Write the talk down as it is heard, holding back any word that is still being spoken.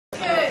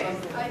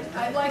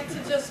I'd like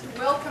to just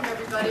welcome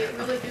everybody. It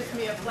really gives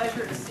me a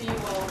pleasure to see you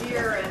all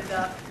here, and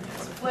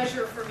it's a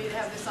pleasure for me to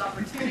have this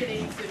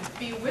opportunity to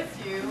be with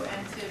you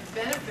and to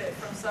benefit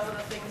from some of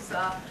the things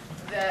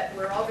that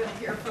we're all going to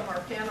hear from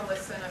our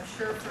panelists, and I'm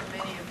sure from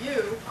many of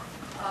you.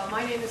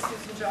 My name is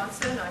Susan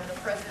Johnson. I'm the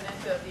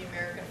president of the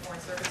American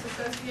Foreign Service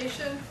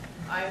Association.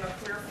 I'm a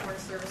career Foreign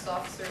Service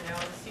officer now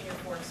in the Senior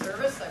Foreign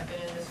Service. I've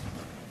been in this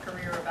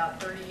career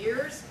about 30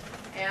 years.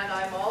 And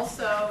I'm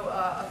also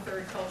a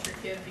third culture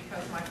kid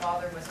because my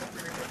father was a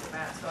career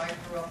diplomat, so I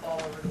grew up all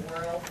over the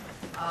world.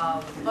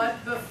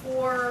 But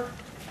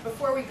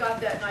before we got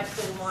that nice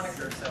little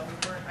moniker, so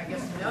we weren't, I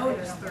guess, known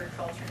as third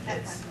culture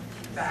kids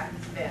back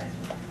then.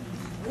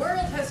 The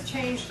world has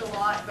changed a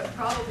lot, but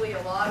probably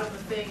a lot of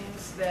the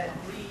things that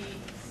we,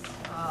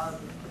 I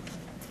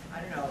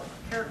don't know,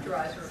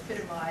 characterize or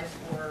epitomize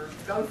or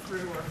go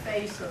through or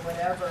face or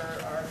whatever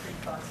are pretty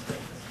constant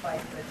despite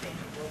the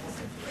changing global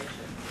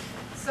situation.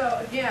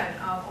 So again,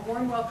 a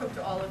warm welcome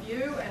to all of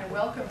you and a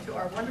welcome to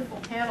our wonderful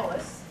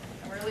panelists.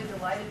 I'm really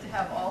delighted to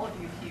have all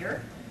of you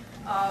here.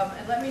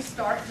 And let me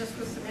start just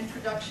with some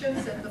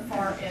introductions at the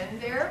far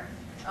end there.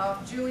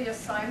 Julia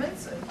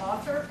Simons, an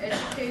author,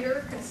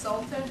 educator,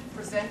 consultant,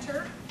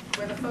 presenter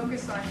with a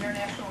focus on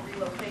international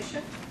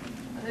relocation.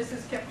 And this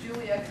has kept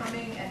Julia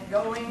coming and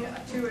going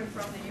to and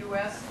from the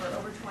U.S. for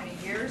over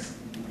 20 years.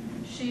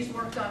 She's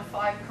worked on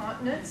 5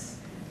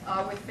 continents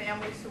with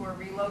families who are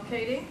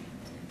relocating.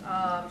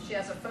 She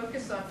has a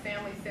focus on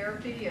family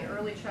therapy and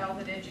early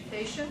childhood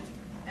education,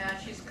 and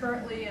she's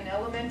currently an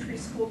elementary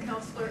school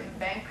counselor in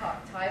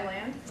Bangkok,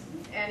 Thailand,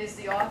 and is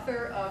the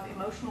author of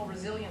Emotional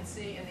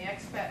Resiliency in the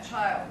Expat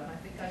Child, and I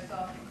think I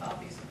saw 2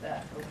 copies of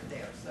that over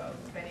there, so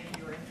if any of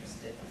you are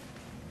interested.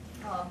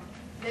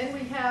 Then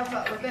we have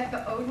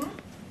Rebecca Oden.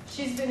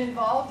 She's been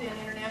involved in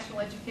international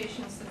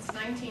education since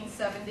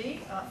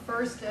 1970,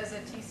 first as a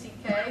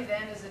TCK,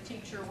 then as a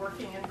teacher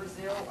working in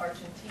Brazil,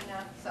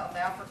 Argentina, South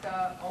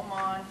Africa,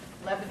 Oman,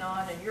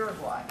 Lebanon, and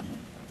Uruguay.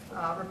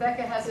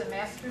 Rebecca has a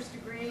master's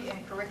degree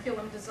in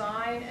curriculum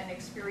design and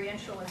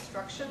experiential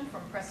instruction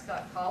from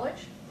Prescott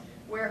College,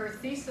 where her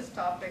thesis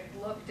topic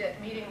looked at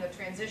meeting the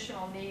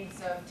transitional needs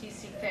of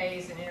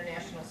TCKs in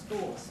international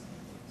schools,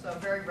 so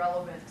very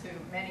relevant to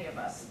many of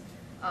us.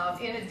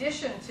 In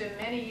addition to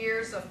many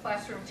years of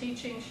classroom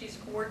teaching, she's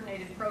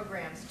coordinated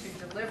programs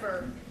to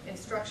deliver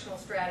instructional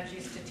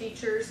strategies to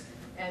teachers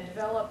and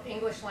develop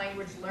English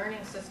language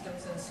learning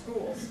systems in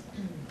schools.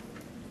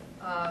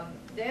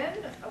 Then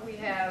we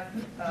have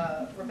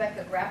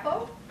Rebecca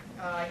Grappo,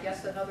 I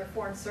guess another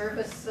Foreign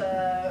Service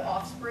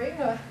offspring.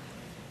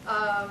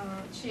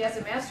 She has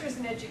a master's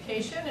in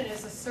education and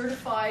is a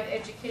certified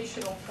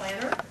educational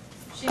planner.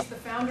 She's the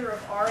founder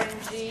of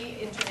RNG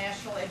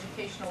International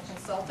Educational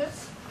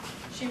Consultants.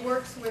 She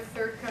works with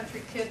third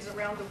country kids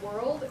around the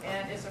world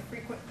and is a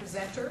frequent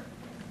presenter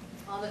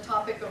on the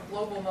topic of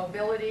global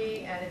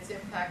mobility and its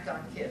impact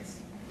on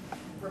kids.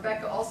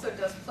 Rebecca also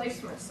does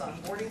placements on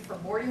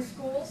boarding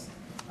schools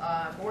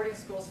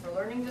for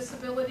learning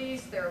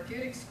disabilities,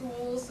 therapeutic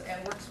schools,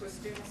 and works with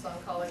students on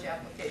college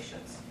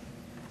applications.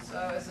 So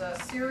as a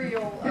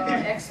serial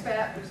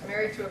expat who's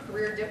married to a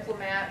career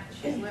diplomat,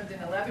 she's lived in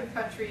 11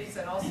 countries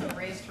and also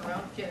raised her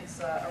own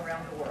kids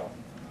around the world.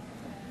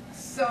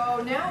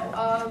 So now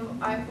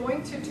I'm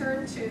going to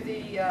turn to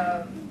the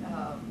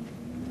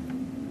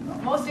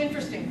most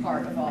interesting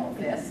part of all of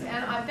this.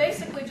 And I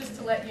basically, just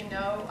to let you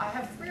know, I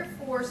have 3 or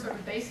 4 sort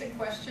of basic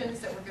questions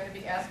that we're going to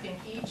be asking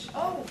each.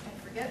 Oh,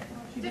 I forget,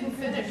 she didn't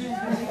finish.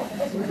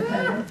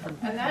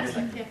 And that's,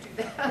 I can't do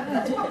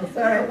that.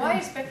 Sorry. Why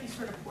is Becky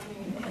sort of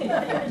pointing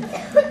at me?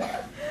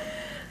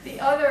 The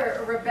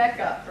other,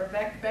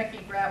 Becky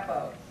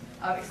Grappo,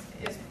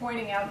 is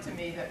pointing out to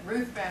me that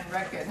Ruth Van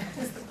Recken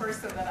is the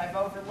person that I've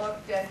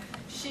overlooked, and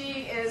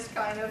she is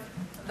kind of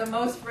the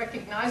most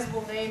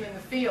recognizable name in the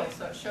field,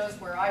 so it shows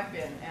where I've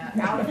been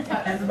out of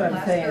touch for the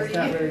last 30 years.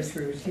 That's what I'm saying, it's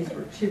not really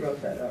true. She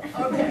wrote that up.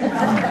 Okay,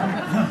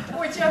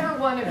 well, whichever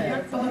one of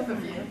you, both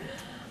of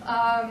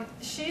you.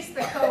 She's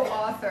the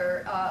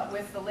co-author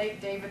with the late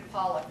David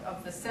Pollock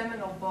of the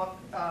seminal book,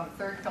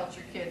 Third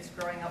Culture Kids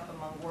Growing Up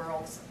Among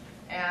Worlds.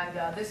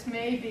 And this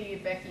may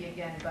be Becky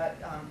again, but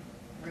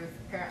Ruth,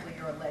 apparently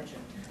you're a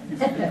legend.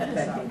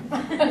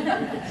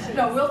 So.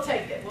 No, we'll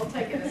take it. We'll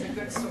take it as a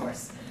good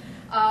source.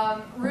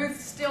 Ruth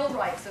still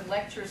writes and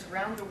lectures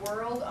around the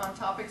world on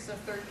topics of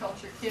third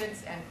culture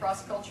kids and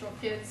cross-cultural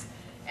kids,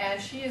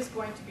 and she is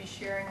going to be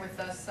sharing with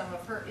us some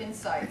of her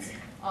insights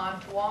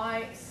on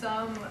why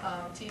some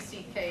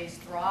TCKs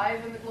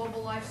thrive in the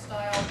global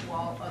lifestyle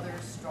while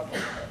others struggle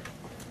with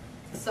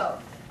it. So,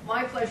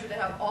 my pleasure to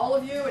have all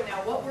of you, and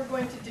now what we're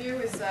going to do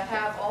is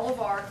have all of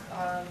our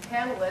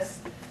panelists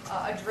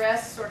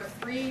address sort of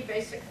 3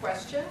 basic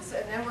questions,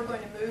 and then we're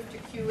going to move to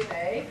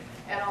Q&A.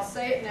 And I'll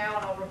say it now,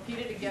 and I'll repeat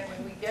it again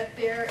when we get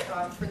there.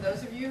 For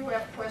those of you who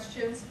have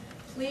questions,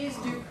 please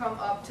do come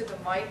up to the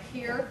mic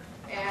here.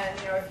 And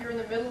if you're in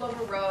the middle of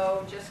a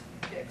row, just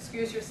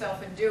excuse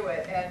yourself and do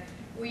it. And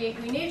We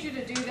need you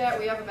to do that.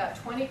 We have about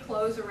 20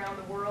 CLOs around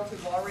the world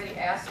who've already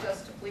asked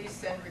us to please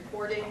send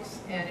recordings,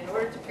 and in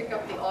order to pick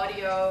up the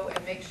audio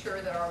and make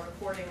sure that our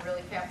recording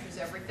really captures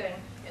everything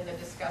in the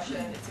discussion,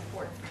 it's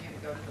important for you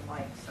to go to the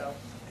mic. So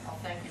I'll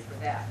thank you for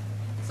that.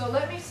 So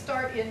let me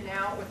start in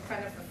now with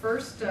kind of the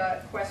first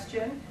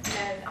question,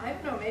 and I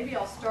don't know, maybe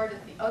I'll start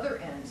at the other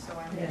end so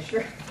I'm not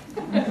sure.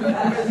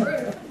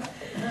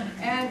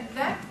 And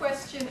that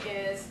question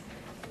is,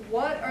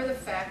 what are the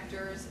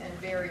factors and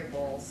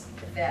variables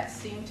that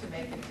seem to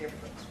make a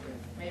difference, Ruth?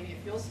 Maybe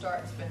if you'll start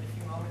and spend a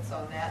few moments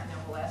on that, and then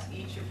we'll ask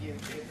each of you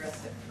to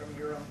address it from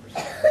your own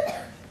perspective.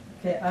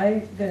 Okay, I'm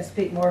going to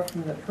speak more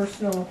from the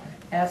personal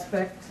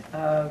aspect.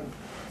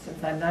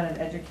 Since I'm not an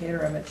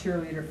educator, I'm a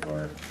cheerleader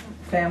for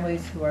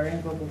families who are in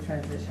global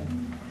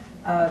transition.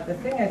 The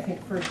thing I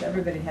think first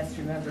everybody has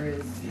to remember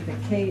is the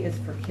K is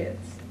for kids.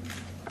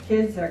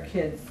 Kids are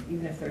kids,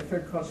 even if they're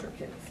third culture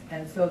kids.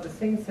 And so the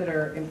things that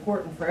are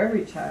important for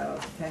every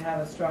child, to have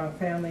a strong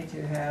family,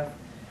 to have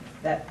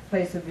that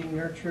place of being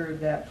nurtured,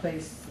 that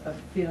place of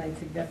feeling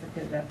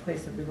significant, that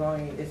place of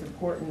belonging, is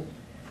important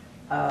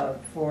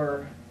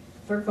for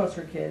third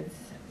culture kids,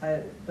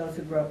 those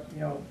who grow up, you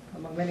know,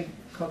 among many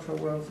cultural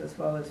worlds, as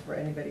well as for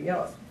anybody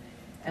else.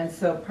 And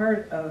so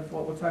part of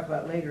what we'll talk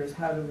about later is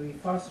how do we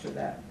foster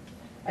that.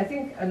 I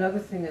think another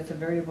thing that's a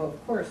variable,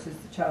 of course, is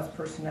the child's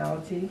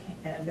personality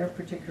and their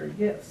particular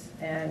gifts.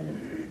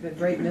 And the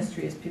great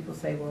mystery is people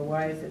say, well,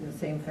 why is it in the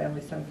same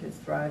family some kids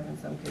thrive and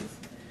some kids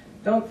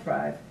don't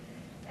thrive?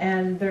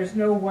 And there's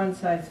no one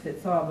size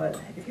fits all, but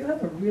if you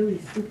have a really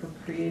super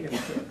creative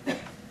kid,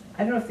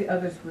 I don't know if the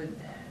others would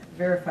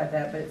verify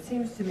that, but it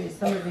seems to me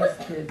some of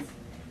these kids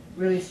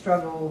really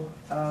struggle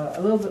a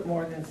little bit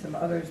more than some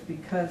others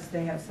because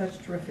they have such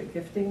terrific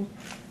gifting,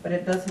 but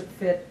it doesn't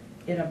fit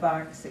in a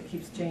box that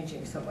keeps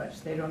changing so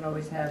much. They don't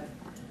always have,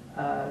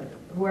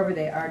 whoever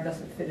they are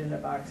doesn't fit in a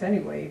box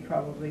anyway,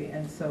 probably,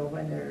 and so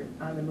when they're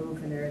on the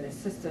move and they're in a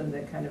system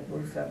that kind of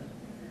moves up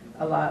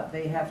a lot,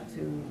 they have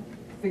to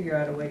figure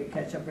out a way to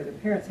catch up, or the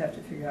parents have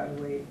to figure out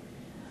a way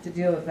to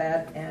deal with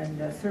that,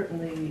 and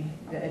certainly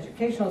the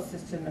educational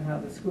system and how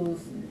the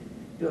schools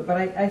do it. But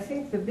I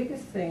think the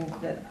biggest thing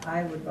that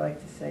I would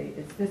like to say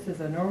is this is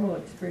a normal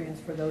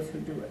experience for those who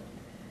do it.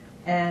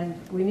 And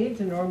we need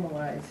to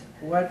normalize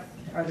what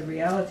are the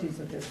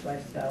realities of this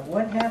lifestyle.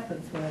 What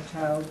happens when a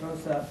child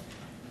grows up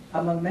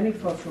among many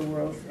cultural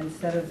worlds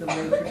instead of the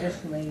way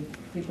traditionally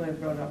people have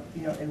grown up,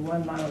 you know, in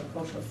one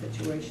monocultural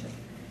situation?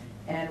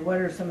 And what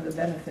are some of the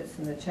benefits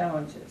and the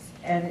challenges?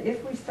 And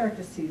if we start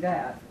to see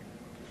that,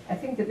 I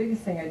think the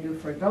biggest thing I do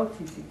for adult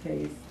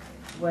TCKs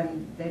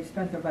when they've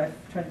spent their life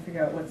trying to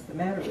figure out what's the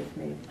matter with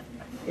me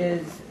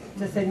is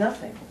to say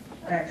nothing,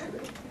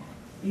 actually.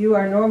 You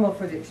are normal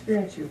for the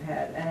experience you've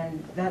had,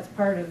 and that's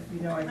part of, you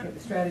know, I think the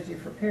strategy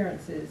for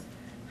parents is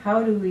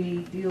how do we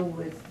deal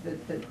with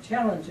the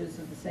challenges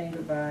of the saying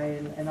goodbye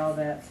and all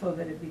that so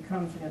that it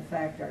becomes, in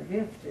fact, our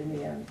gift in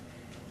the end.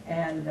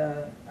 And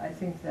I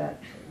think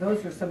that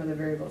those are some of the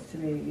variables to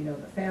me, you know,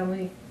 the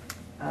family,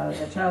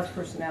 the child's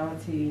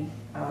personality,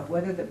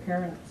 whether the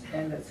parents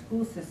and the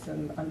school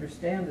system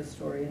understand the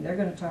story, and they're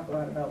going to talk a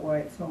lot about why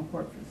it's so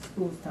important for the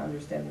schools to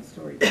understand the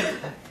story too.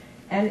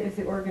 And if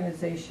the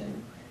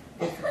organization,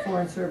 if the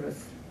Foreign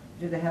Service,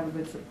 do they have a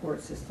good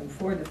support system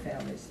for the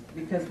families?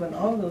 Because when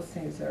all those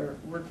things are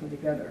working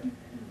together,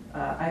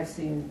 I've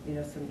seen, you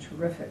know, some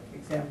terrific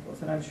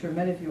examples, and I'm sure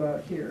many of you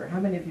out here, how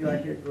many of you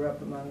out here grew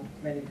up among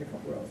many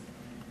different worlds?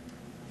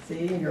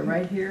 See, you're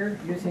right here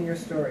using your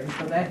story,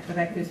 so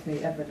that gives me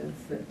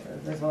evidence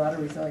that there's a lot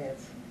of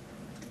resilience.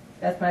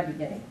 That's my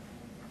beginning.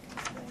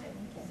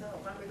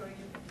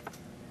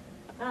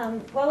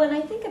 Well, when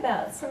I think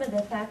about some of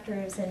the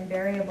factors and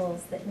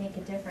variables that make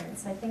a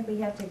difference, I think we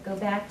have to go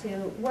back to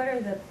what are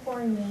the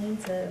core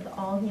needs of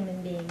all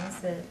human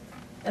beings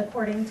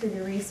according to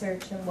the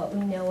research and what we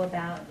know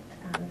about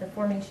the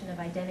formation of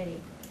identity.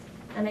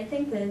 And I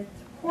think the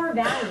core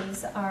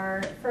values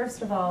are,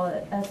 first of all,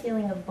 a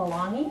feeling of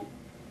belonging,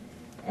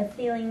 a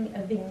feeling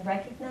of being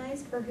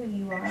recognized for who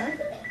you are,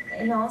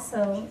 and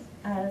also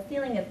a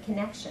feeling of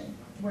connection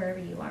wherever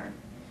you are.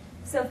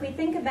 So if we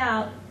think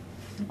about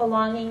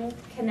belonging,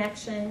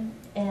 connection,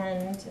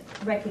 and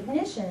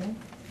recognition,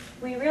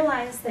 we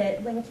realize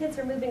that when kids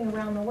are moving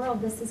around the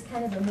world, this is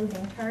kind of a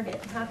moving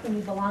target. How can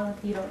you belong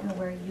if you don't know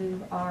where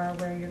you are or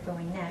where you're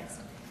going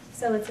next?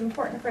 So it's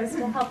important for us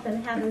to help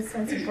them have a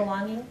sense of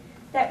belonging.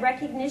 That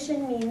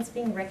recognition means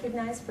being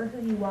recognized for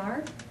who you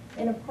are.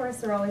 And of course,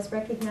 they're always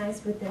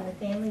recognized within the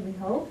family, we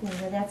hope. You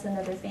know, that's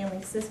another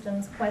family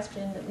systems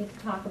question that we could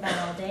talk about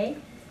all day.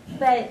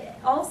 But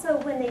also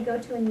when they go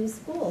to a new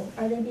school,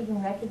 are they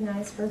being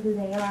recognized for who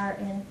they are?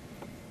 And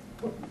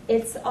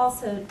it's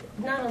also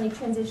not only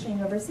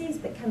transitioning overseas,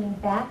 but coming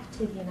back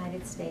to the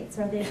United States.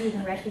 Are they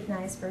being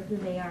recognized for who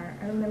they are?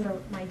 I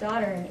remember my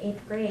daughter in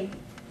 8th grade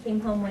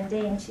came home one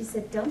day and she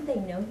said, "Don't they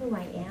know who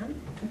I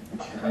am?"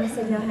 And I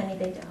said, "No, honey,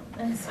 they don't."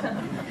 And so,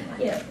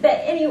 yeah.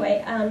 But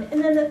anyway, and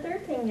then the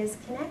third thing is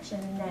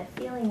connection, that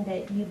feeling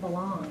that you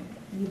belong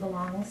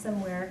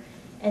somewhere.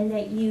 and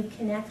that you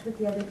connect with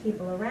the other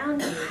people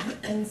around you.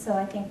 And so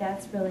I think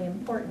that's really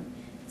important.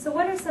 So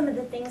what are some of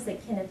the things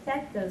that can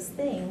affect those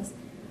things?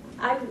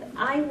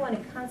 I want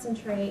to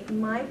concentrate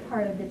my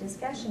part of the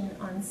discussion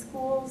on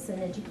schools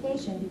and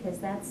education because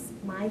that's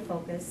my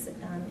focus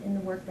in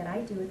the work that I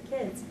do with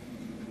kids.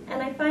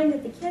 And I find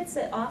that the kids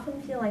that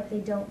often feel like they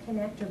don't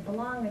connect or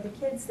belong are the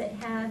kids that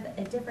have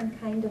a different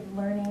kind of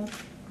learning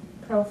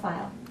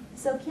profile.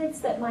 So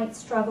kids that might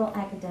struggle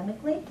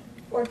academically,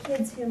 or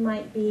kids who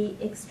might be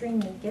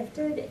extremely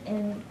gifted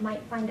and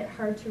might find it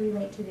hard to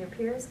relate to their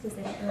peers because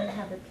they don't really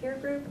have a peer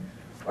group,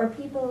 or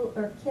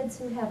kids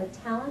who have a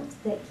talent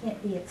that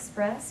can't be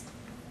expressed.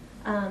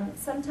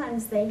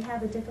 Sometimes they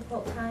have a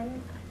difficult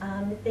time.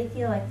 If they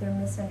feel like they're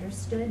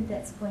misunderstood,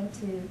 that's going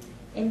to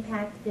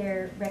impact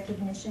their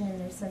recognition and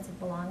their sense of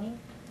belonging.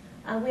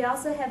 We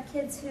also have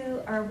kids who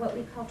are what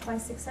we call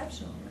twice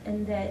exceptional,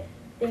 and that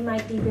they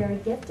might be very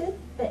gifted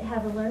but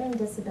have a learning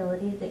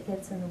disability that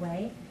gets in the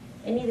way.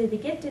 And either the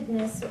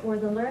giftedness or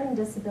the learning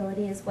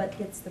disability is what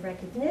gets the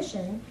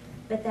recognition,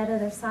 but that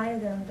other side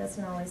of them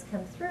doesn't always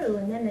come through,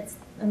 and then it's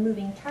a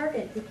moving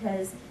target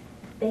because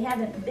they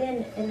haven't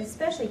been, and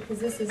especially because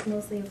this is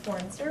mostly a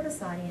foreign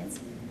service audience,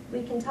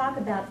 we can talk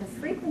about the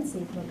frequency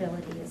of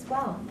mobility as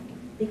well,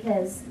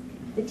 because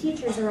the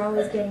teachers are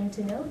always getting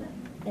to know them,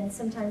 and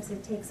sometimes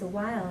it takes a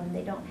while and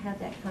they don't have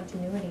that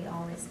continuity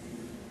always.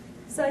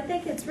 So I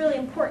think it's really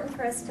important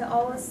for us to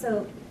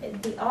also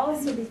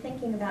be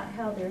thinking about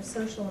how their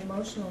social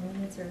emotional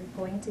needs are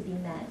going to be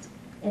met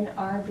and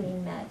are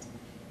being met.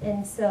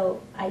 And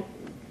so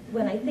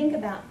when I think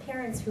about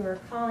parents who are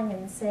calling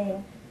and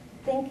saying,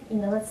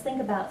 let's think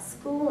about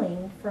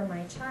schooling for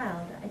my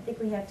child, I think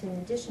we have to, in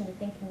addition to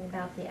thinking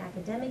about the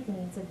academic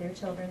needs of their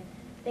children,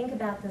 think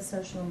about the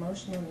social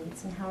emotional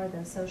needs and how are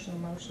those social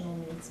emotional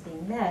needs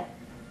being met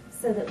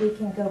so that we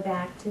can go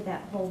back to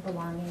that whole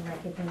belonging,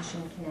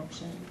 recognition,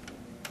 connection.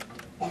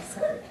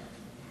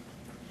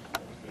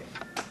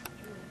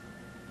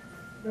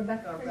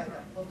 Rebecca,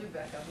 we'll do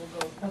Becca. We'll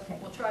go. Okay.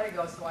 We'll try to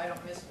go so I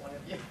don't miss one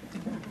of you.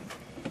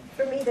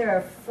 For me, there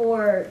are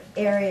 4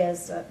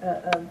 areas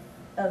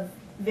of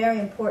very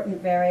important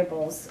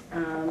variables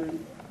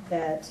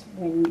that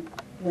when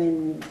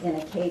in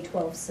a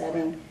K-12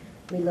 setting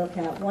we look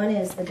at. One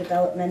is the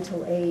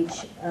developmental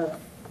age of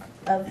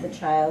the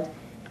child.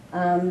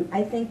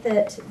 I think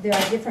that there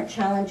are different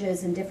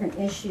challenges and different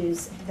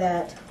issues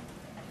that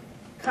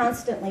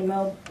constantly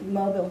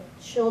mobile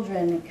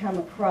children come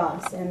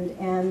across,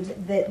 and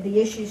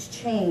the issues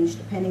change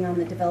depending on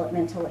the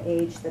developmental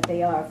age that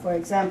they are. For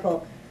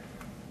example,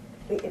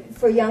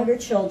 for younger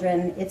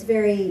children,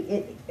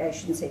 I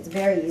shouldn't say it's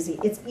very easy,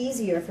 it's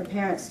easier for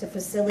parents to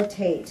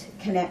facilitate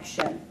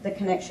connection, the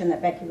connection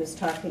that Becky was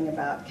talking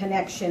about,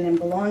 connection and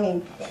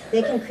belonging.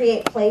 They can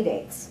create play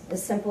dates, a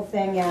simple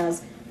thing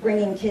as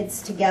bringing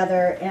kids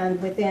together,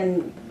 and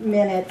within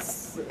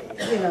minutes,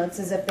 it's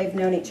as if they've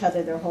known each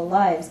other their whole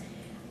lives.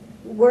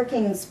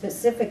 Working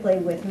specifically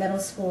with middle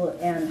school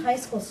and high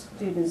school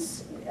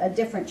students, a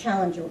different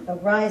challenge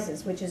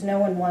arises, which is no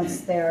one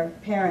wants their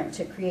parent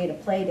to create a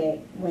play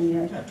date when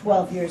you're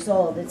 12 years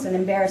old. It's an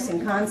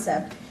embarrassing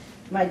concept.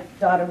 My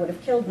daughter would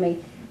have killed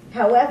me.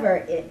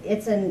 However,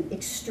 it's an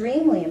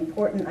extremely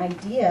important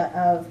idea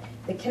of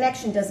the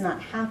connection does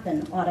not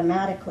happen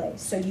automatically.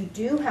 So you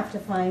do have to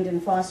find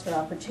and foster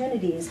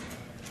opportunities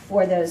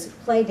for those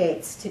play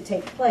dates to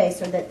take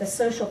place, or that the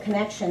social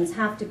connections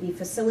have to be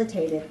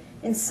facilitated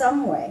in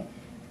some way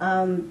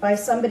by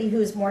somebody who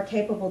is more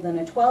capable than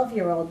a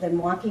 12-year-old than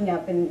walking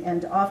up,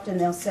 and often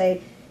they'll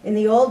say, in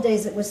the old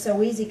days it was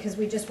so easy because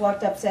we just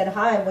walked up, said,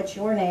 "Hi, what's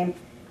your name?"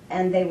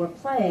 and they were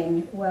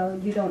playing. Well,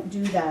 you don't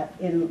do that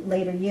in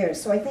later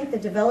years. So I think the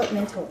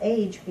developmental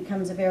age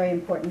becomes a very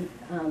important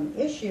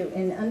issue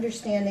in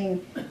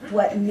understanding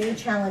what new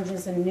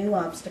challenges and new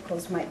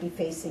obstacles might be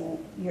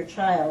facing your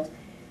child.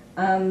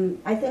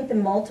 I think the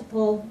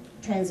multiple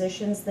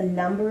transitions, the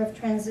number of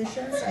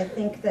transitions, I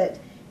think that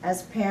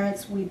as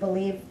parents we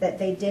believe that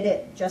they did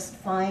it just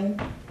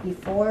fine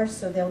before,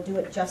 so they'll do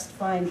it just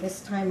fine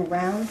this time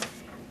around.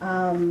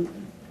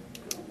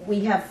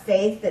 We have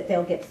faith that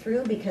they'll get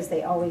through because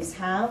they always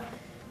have,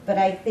 but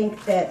I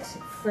think that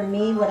for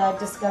me what I've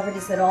discovered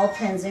is that all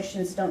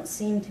transitions don't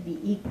seem to be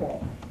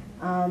equal.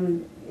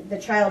 The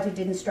child who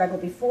didn't struggle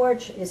before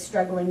is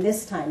struggling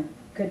this time.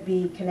 Could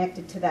be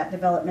connected to that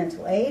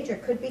developmental age, or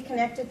could be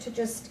connected to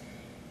just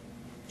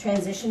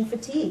transition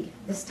fatigue.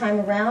 This time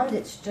around,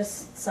 it's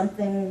just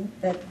something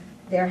that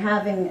they're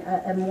having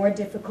a more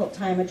difficult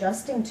time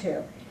adjusting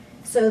to.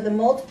 So the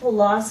multiple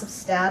loss of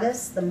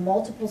status, the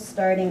multiple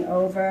starting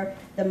over,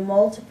 the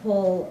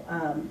multiple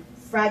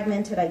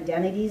fragmented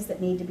identities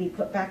that need to be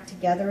put back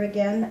together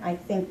again, I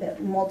think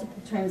that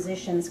multiple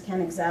transitions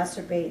can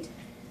exacerbate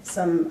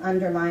some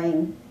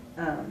underlying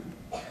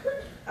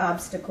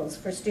obstacles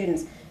for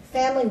students.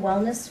 Family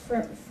wellness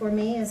for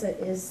me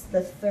is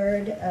the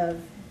third of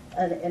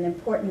an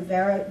important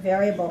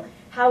variable.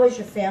 How is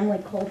your family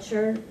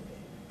culture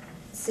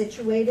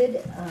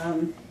situated?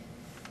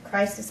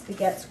 Crisis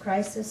begets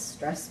crisis,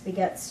 stress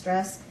begets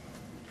stress.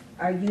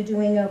 are you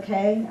doing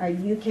okay? Are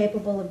you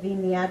capable of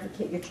being the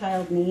advocate your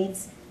child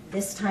needs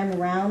this time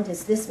around?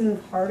 Is this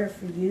move harder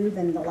for you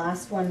than the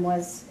last one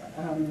was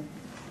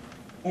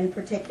in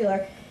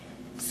particular?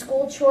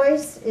 School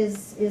choice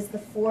is the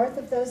fourth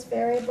of those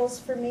variables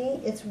for me.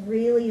 It's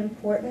really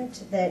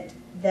important that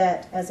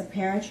as a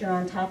parent you're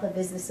on top of,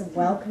 is this a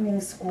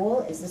welcoming school?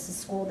 Is this a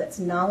school that's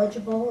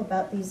knowledgeable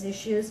about these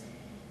issues?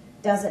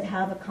 Does it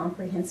have a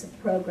comprehensive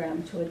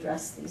program to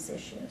address these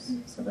issues?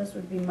 So those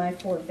would be my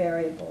four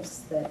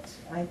variables that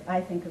I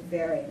think are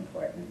very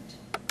important.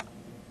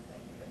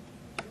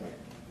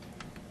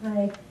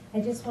 I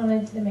just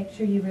wanted to make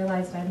sure you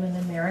realized I'm an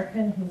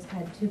American who's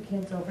had 2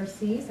 kids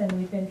overseas, and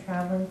we've been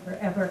traveling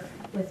forever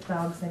with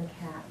dogs and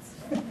cats.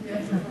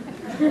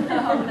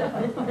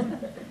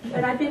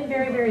 But I've been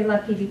very, very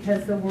lucky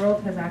because the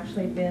world has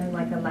actually been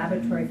like a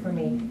laboratory for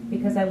me,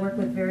 because I work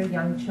with very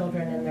young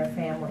children and their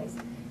families.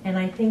 And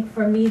I think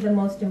for me the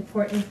most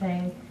important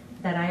thing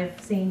that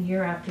I've seen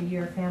year after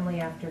year,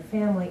 family after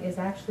family, is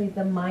actually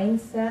the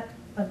mindset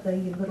of the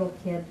little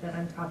kid that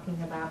I'm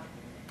talking about.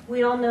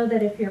 We all know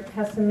that if you're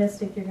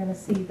pessimistic, you're going to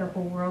see the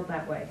whole world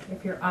that way.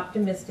 If you're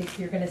optimistic,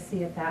 you're going to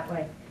see it that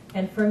way.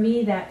 And for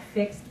me, that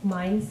fixed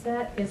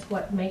mindset is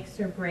what makes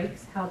or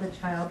breaks how the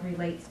child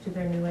relates to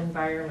their new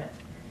environment.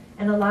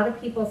 And a lot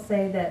of people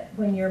say that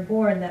when you're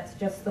born, that's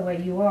just the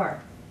way you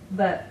are.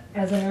 But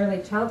as an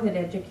early childhood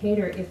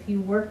educator, if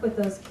you work with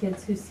those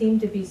kids who seem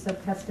to be so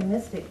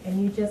pessimistic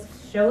and you just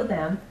show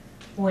them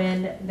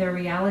when their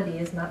reality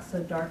is not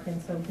so dark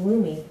and so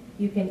gloomy,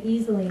 you can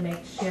easily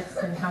make shifts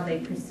in how they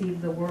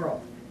perceive the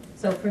world.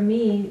 So for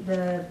me,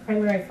 the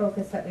primary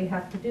focus that we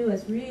have to do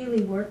is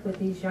really work with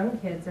these young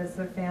kids as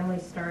their family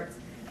starts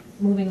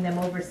moving them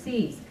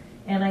overseas.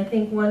 And I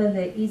think one of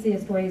the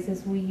easiest ways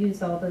is we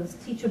use all those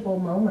teachable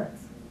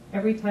moments.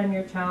 Every time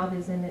your child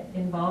is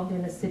involved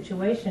in a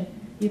situation,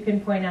 you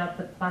can point out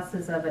the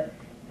pluses of it,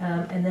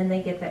 and then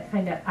they get that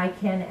kind of I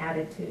can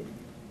attitude.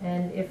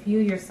 And if you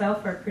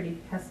yourself are pretty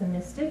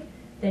pessimistic,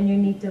 then you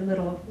need to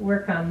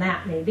work on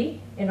that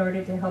maybe in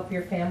order to help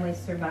your family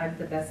survive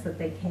the best that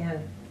they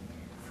can.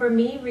 For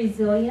me,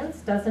 resilience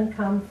doesn't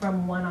come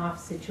from one-off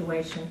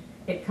situation.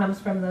 It comes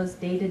from those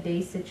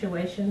day-to-day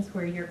situations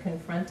where you're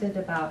confronted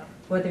about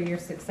whether you're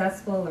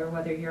successful or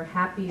whether you're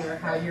happy or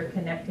how you're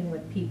connecting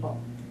with people.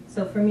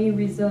 So for me,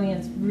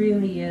 resilience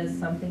really is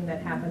something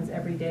that happens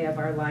every day of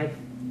our life.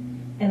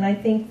 And I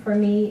think for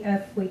me,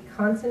 if we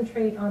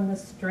concentrate on the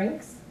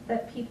strengths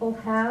that people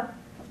have,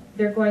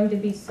 they're going to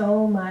be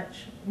so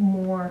much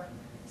more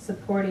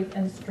supportive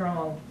and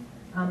strong.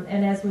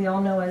 And as we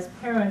all know as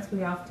parents,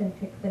 we often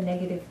pick the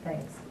negative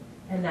things.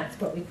 And that's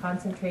what we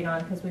concentrate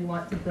on because we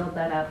want to build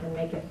that up and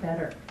make it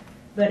better.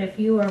 But if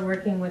you are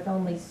working with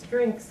only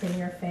strengths in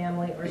your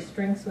family or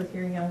strengths with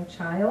your young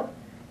child,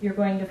 you're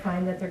going to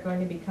find that they're going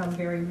to become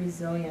very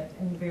resilient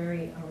and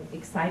very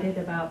excited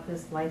about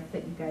this life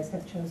that you guys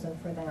have chosen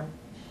for them.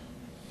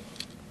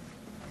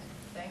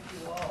 Thank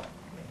you all.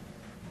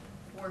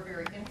 4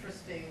 very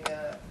interesting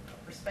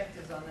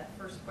perspectives on that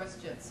first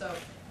question. So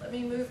let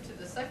me move to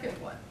the second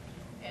one.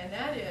 And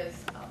that is,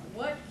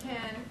 what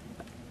can,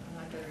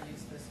 I better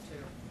use this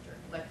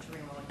to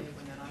lecturing all you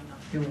and then I'm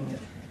not doing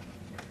it.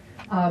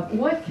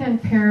 What can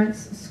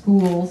parents,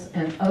 schools,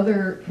 and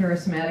other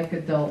charismatic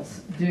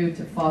adults do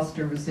to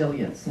foster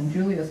resilience? And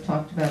Julia's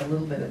talked about a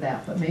little bit of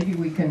that, but maybe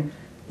we can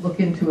look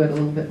into it a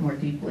little bit more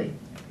deeply.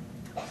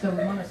 So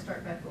we want to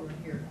start back over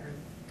here.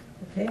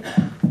 Okay.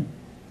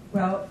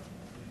 Well,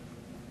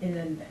 in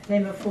the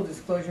name of full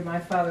disclosure, my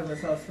father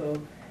was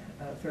also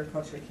a third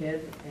culture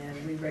kid,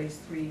 and we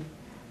raised 3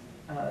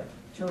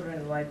 children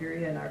in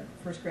Liberia, and our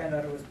first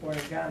granddaughter was born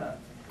in Ghana.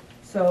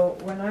 So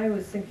when I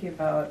was thinking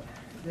about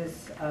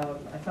this,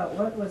 I thought,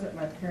 what was it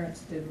my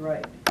parents did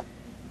right?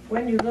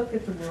 When you look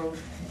at the world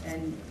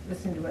and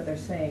listen to what they're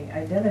saying,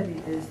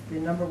 identity is the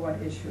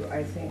 #1 issue,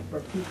 I think,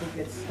 where people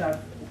get stuck,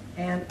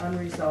 and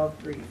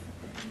unresolved grief.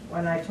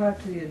 When I talk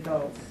to the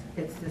adults,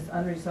 it's this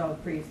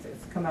unresolved grief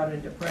that's come out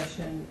in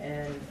depression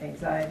and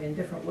anxiety in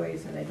different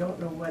ways, and they don't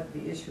know what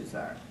the issues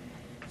are.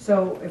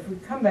 So if we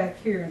come back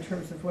here in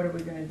terms of what are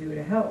we going to do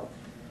to help,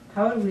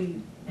 how do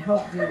we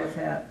help deal with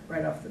that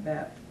right off the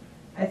bat?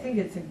 I think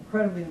it's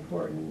incredibly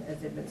important,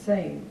 as they've been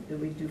saying, that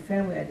we do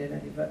family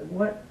identity, but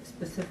what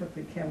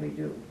specifically can we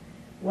do?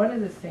 One of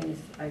the things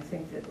I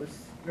think that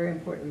was very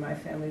important in my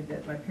family,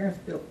 that my parents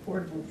built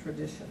portable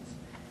traditions.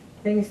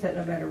 Things that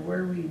no matter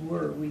where we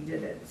were, we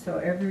did it. So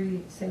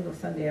every single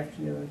Sunday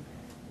afternoon,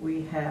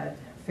 we had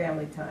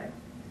family time.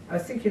 I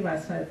was thinking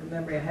last night of a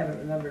memory I haven't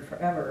remembered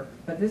forever,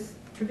 but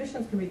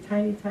traditions can be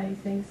tiny, tiny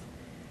things.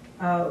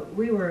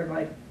 We were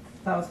like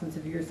thousands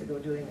of years ago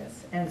doing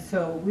this, and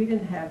so we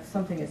didn't have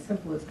something as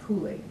simple as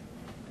Kool-Aid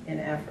in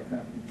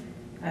Africa.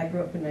 I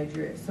grew up in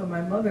Nigeria. So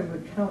my mother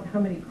would count how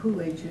many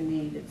Kool-Aids you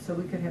need so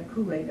we could have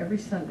Kool-Aid every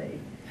Sunday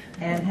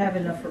and have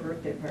enough for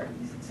birthday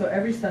parties. So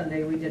every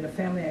Sunday we did a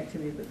family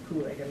activity with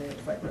Kool-Aid. I mean, it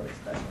was like really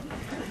special.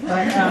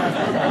 But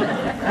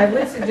I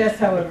would suggest,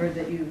 however,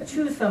 that you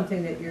choose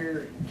something that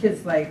your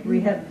kids like.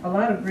 We had a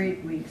lot of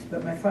great weeks,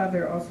 but my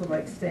father also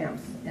liked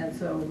stamps. And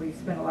so we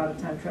spent a lot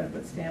of time trying to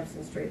put stamps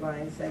in straight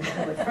lines, and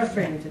it was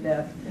frustrating to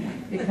death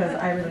because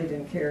I really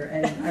didn't care.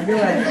 And I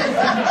realized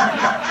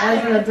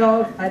as an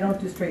adult, I don't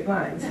do straight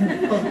lines.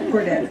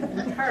 Poor dad.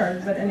 It's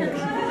hard, but anyway.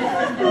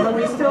 But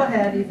we still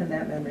had even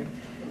that memory.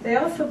 They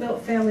also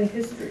built family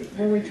history.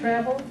 When we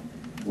traveled,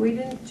 we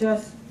didn't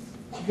just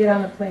get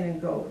on a plane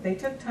and go. They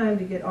took time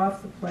to get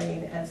off the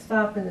plane and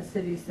stop in the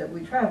cities that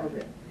we traveled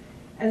in.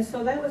 And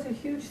so that was a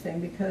huge thing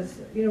because,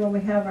 you know, when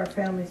we have our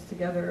families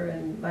together,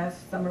 and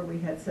last summer we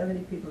had 70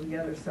 people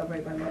together to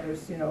celebrate my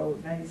mother's,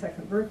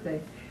 92nd birthday,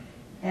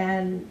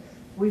 and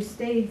we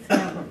stayed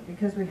family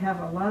because we have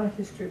a lot of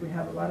history, we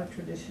have a lot of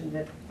tradition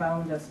that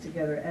bound us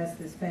together as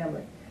this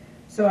family.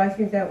 So I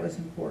think that was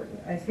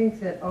important. I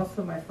think that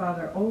also my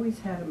father always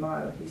had a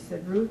motto. He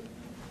said, Ruth,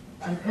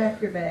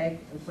 unpack your bag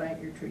and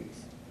plant your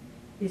trees.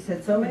 He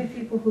said, so many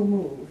people who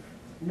move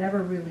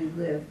never really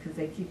live because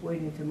they keep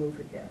waiting to move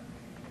again.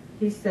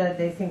 He said,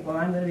 they think, well,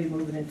 I'm going to be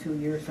moving in 2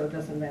 years, so it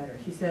doesn't matter.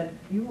 He said,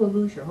 you will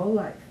lose your whole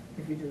life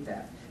if you do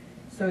that.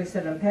 So he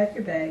said, unpack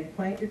your bag,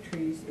 plant your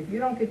trees. If you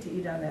don't get to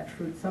eat on that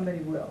fruit, somebody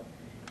will.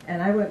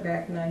 And I went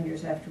back 9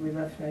 years after we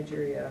left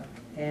Nigeria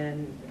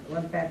and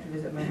went back to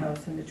visit my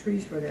house, and the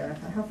trees were there. I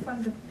thought, how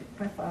fun to pick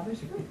my father's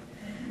fruit.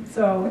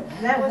 So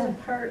that was a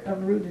part of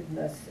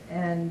rootedness.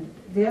 And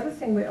the other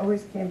thing, we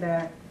always came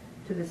back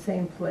to the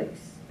same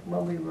place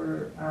when we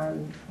were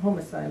on home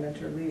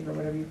assignment or leave or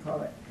whatever you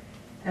call it.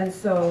 And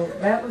so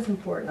that was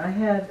important. I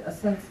had a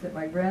sense that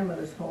my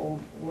grandmother's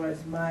home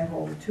was my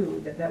home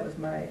too, that was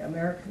my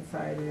American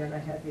side, and then I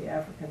had the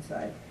African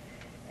side.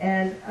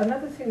 And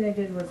another thing they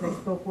did was they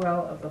spoke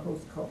well of the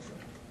host culture.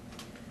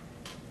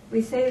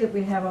 We say that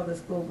we have all this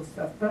global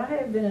stuff, but I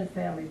have been in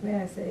families,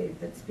 may I say,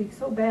 that speak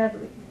so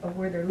badly of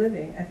where they're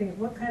living. I think,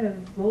 what kind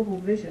of global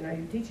vision are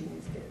you teaching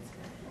these kids?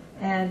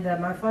 And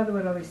my father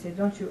would always say,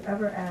 don't you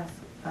ever ask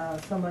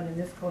someone in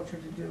this culture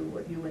to do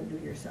what you wouldn't do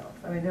yourself.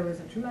 I mean, there was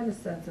a tremendous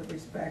sense of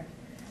respect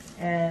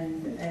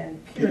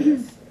and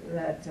pureness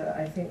that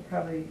I think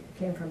probably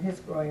came from his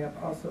growing up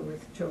also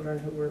with children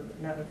who were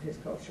not of his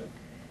culture.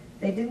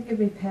 They didn't give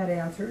me pat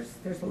answers.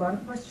 There's a lot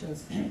of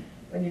questions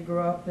when you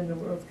grow up and the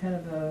world's kind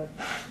of a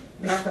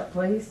mixed up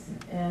place,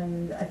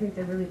 and I think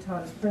they really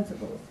taught us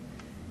principles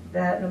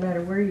that no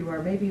matter where you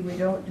are, maybe we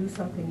don't do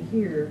something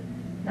here,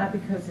 not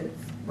because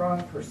it's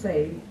wrong per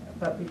se,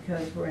 but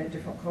because we're in a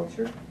different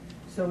culture.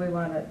 So we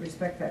want to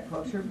respect that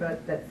culture,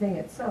 but that thing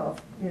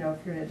itself,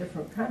 if you're in a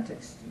different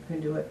context, you can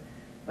do it.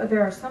 But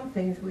there are some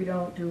things we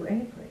don't do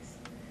anyplace,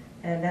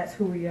 and that's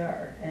who we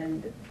are.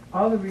 And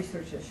all the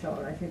research has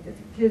shown, I think, that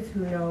the kids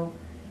who know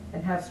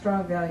and have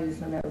strong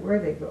values no matter where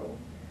they go,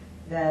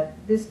 that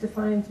this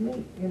defines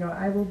me.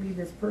 I will be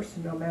this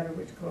person no matter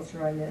which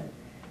culture I'm in.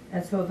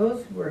 And so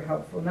those were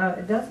helpful. Now,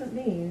 it doesn't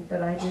mean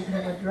that I didn't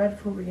have a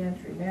dreadful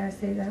reentry. May I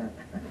say that?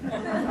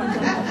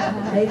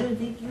 I don't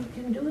think you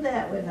can do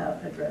that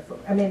without a dreadful.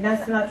 I mean,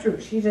 that's not true.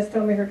 She just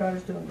told me her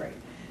daughter's doing great.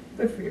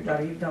 Good for your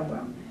daughter. You've done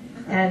well.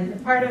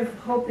 And part of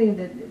hoping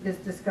that this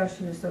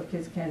discussion is so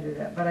kids can do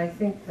that. But I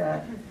think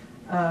that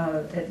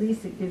at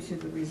least it gives you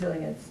the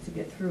resilience to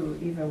get through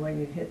even when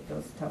you hit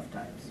those tough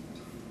times.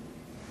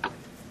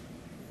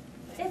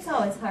 It's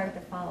always hard to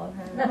follow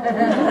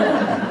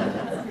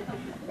her.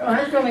 Oh,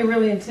 I'm feeling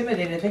really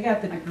intimidated. They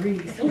got the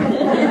degrees. It's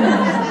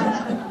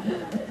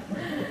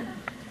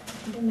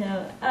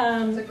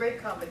a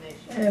great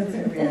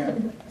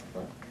combination.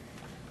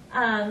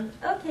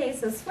 Okay,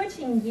 so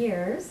switching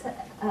gears.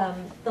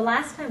 The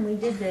last time we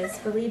did this,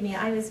 believe me,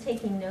 I was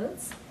taking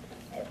notes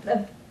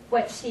of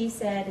what she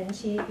said, and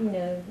she,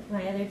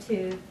 my other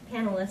two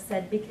panelists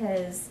said,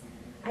 because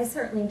I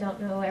certainly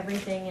don't know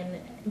everything and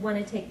want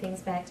to take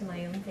things back to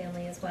my own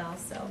family as well.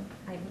 So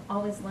I'm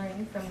always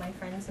learning from my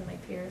friends and my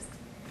peers.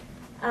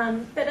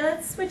 But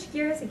let's switch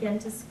gears again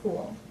to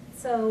school.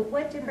 So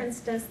what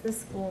difference does the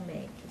school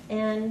make?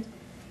 And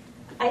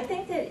I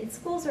think that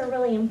schools are a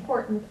really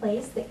important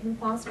place that can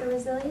foster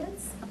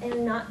resilience,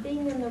 and not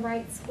being in the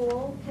right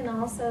school can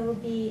also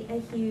be a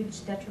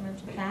huge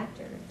detrimental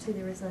factor to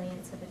the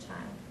resilience of a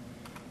child.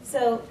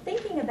 So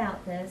thinking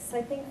about this,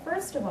 I think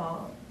first of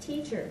all,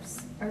 teachers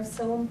are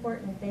so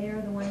important. They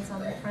are the ones on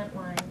the front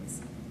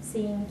lines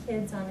seeing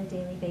kids on a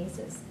daily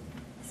basis.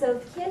 So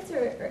if kids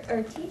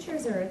or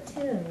teachers are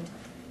attuned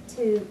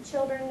to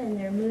children and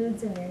their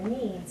moods and their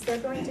needs, they're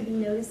going to be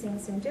noticing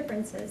some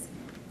differences.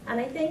 And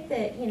I think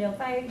that,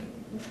 if I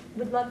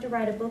would love to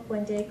write a book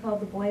one day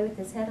called The Boy with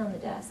His Head on the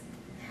Desk,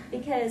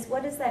 because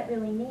what does that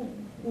really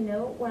mean?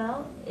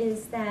 Well,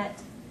 is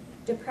that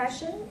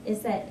depression?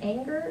 Is that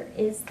anger?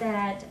 Is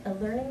that a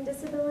learning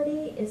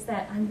disability? Is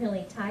that I'm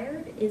really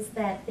tired? Is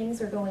that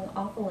things are going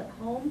awful at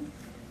home?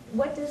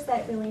 What does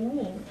that really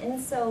mean? And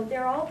so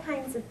there are all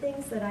kinds of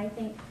things that I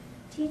think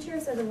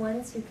teachers are the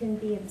ones who can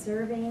be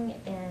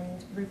observing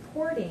and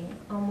reporting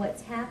on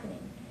what's happening.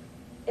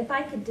 If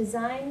I could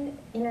design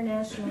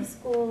international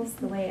schools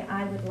the way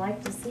I would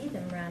like to see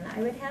them run,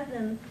 I would have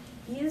them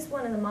use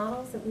one of the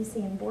models that we see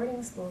in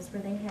boarding schools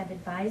where they have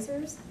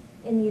advisors,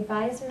 and the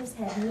advisors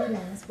have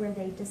meetings where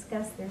they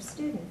discuss their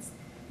students.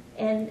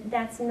 And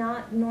that's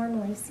not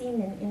normally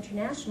seen in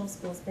international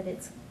schools, but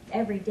it's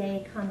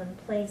everyday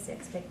commonplace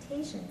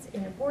expectations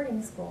in a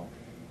boarding school.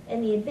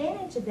 And the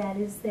advantage of that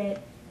is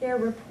that they're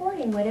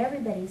reporting what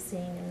everybody's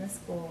seeing in the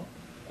school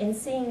and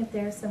seeing if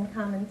there's some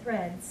common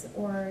threads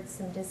or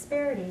some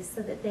disparities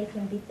so that they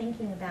can be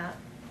thinking about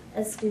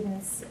a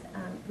student's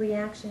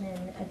reaction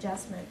and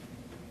adjustment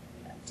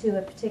to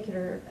a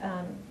particular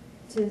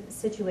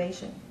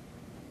situation.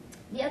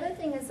 The other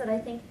thing is that I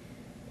think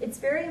it's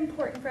very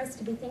important for us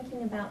to be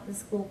thinking about the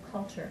school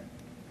culture.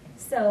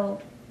 So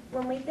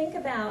when we think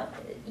about,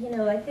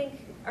 I think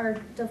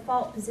our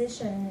default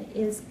position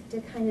is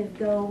to kind of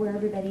go where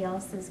everybody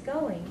else is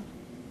going.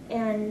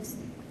 And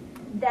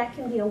that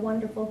can be a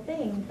wonderful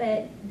thing,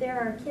 but there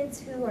are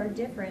kids who are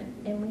different,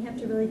 and we have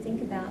to really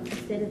think about the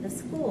fit of the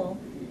school.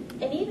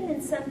 And even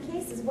in some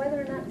cases,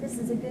 whether or not this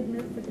is a good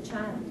move for the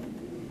child.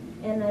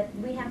 And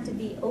we have to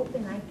be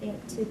open, I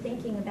think, to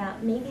thinking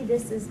about maybe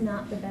this is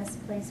not the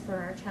best place for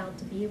our child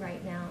to be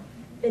right now,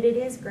 but it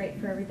is great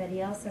for everybody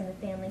else in the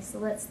family, so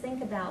let's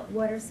think about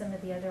what are some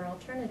of the other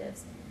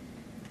alternatives.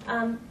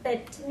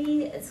 But to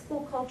me,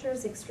 school culture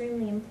is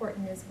extremely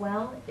important as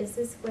well. Is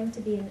this going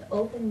to be an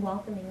open,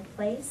 welcoming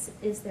place?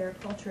 Is there a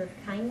culture of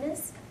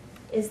kindness?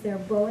 Is there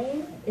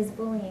bullying? Is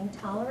bullying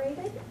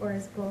tolerated, or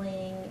is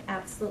bullying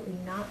absolutely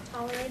not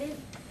tolerated?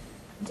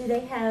 Do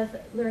they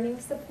have learning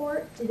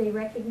support? Do they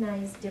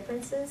recognize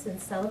differences and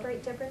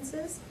celebrate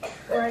differences?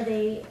 Or are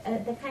they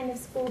the kind of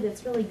school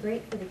that's really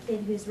great for the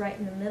kid who's right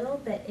in the middle,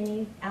 but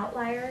any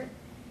outlier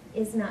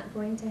is not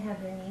going to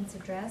have their needs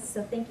addressed?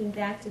 So thinking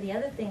back to the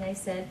other thing I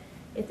said,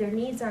 if their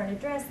needs aren't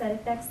addressed, that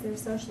affects their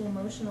social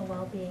emotional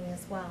well-being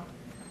as well.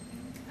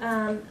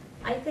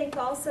 I think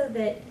also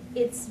that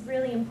it's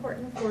really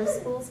important for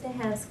schools to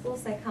have school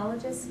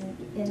psychologists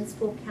and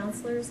school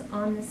counselors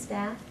on the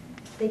staff.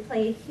 They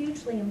play a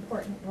hugely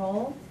important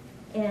role,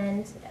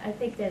 and I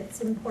think that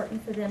it's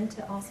important for them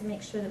to also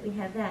make sure that we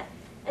have that.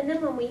 And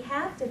then when we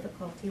have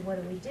difficulty,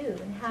 what do we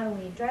do, and how do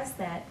we address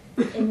that?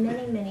 In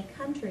many, many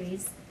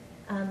countries,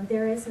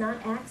 there is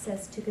not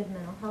access to good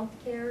mental health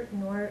care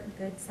nor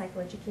good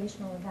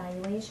psychoeducational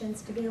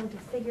evaluations to be able to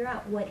figure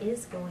out what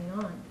is going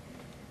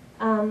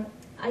on.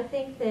 I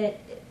think that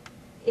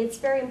it's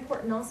very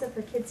important also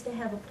for kids to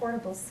have a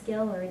portable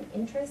skill or an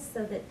interest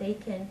so that they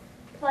can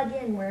plug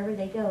in wherever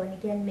they go and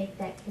again make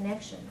that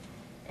connection.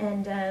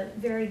 And a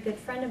very good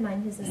friend of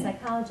mine who's a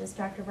psychologist,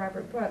 Dr.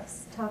 Robert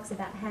Brooks, talks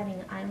about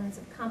having islands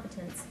of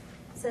competence.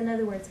 So in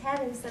other words,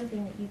 having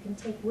something that you can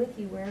take with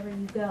you wherever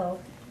you go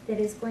that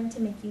is going to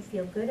make you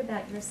feel good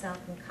about yourself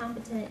and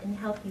competent and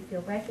help you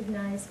feel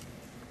recognized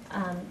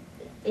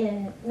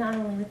in not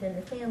only within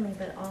the family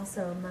but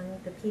also among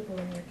the people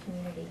in your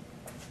community.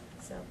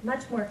 So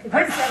much more could be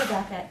said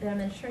about that, but I'm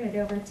going to turn it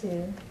over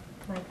to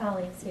my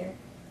colleagues here.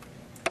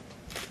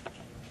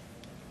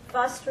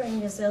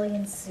 Fostering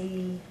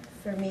resiliency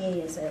for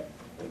me is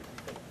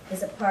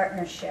a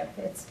partnership.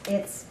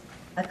 It's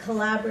a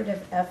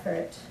collaborative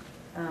effort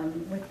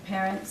with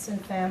parents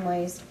and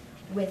families,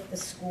 with the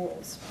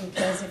schools.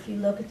 Because if you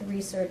look at the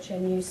research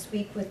and you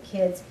speak with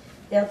kids,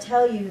 they'll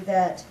tell you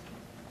that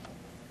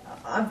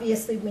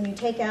obviously when you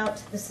take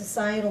out the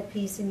societal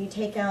piece and you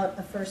take out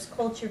a first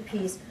culture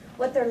piece,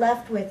 what they're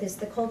left with is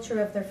the culture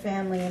of their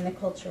family and the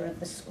culture of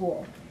the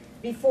school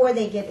before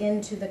they get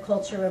into the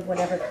culture of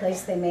whatever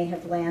place they may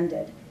have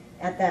landed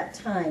at that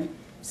time.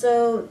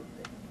 So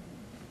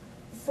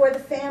for the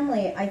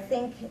family, I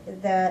think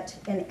that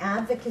an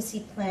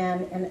advocacy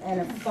plan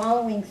and a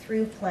following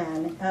through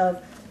plan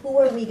of who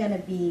are we going to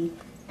be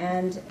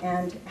and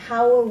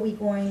how are we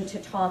going to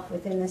talk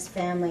within this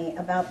family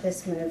about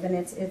this move. And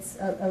it's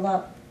a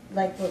lot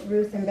like what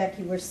Ruth and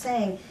Becky were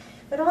saying,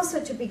 but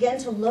also to begin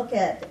to look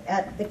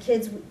at the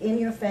kids in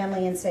your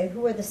family and say,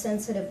 who are the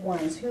sensitive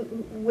ones?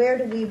 Where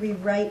do we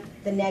rewrite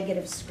the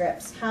negative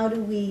scripts? How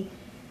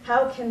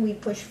can we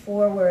push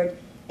forward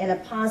in a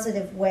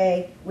positive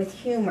way with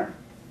humor?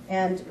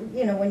 And,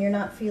 when you're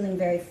not feeling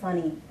very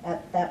funny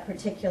at that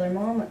particular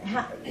moment,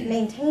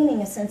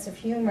 maintaining a sense of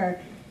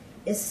humor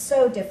is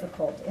so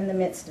difficult in the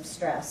midst of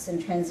stress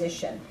and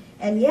transition.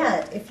 And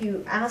yet, if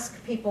you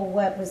ask people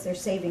what was their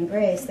saving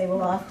grace, they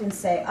will often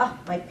say, oh,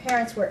 my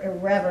parents were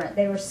irreverent.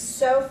 They were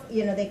so,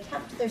 they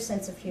kept their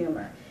sense of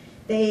humor.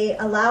 They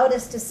allowed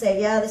us to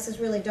say, yeah, this is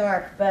really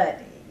dark,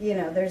 but,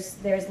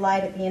 there's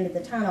light at the end of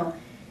the tunnel.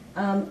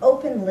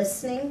 Open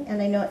listening,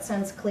 and I know it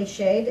sounds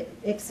cliched,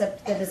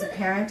 except that as a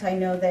parent, I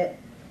know that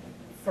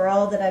for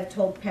all that I've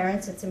told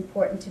parents, it's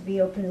important to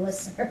be open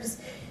listeners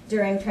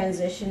during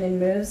transition and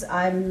moves.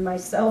 I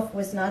myself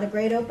was not a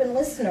great open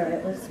listener.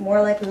 It was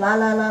more like la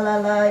la la la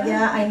la,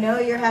 yeah, I know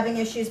you're having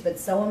issues, but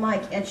so am I,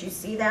 can't you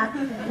see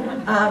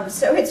that?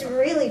 So it's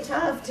really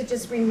tough to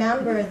just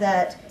remember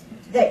that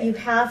that you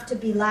have to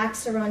be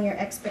laxer on your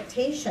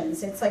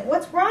expectations. It's like,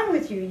 what's wrong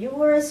with you? You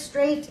were a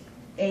straight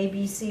A,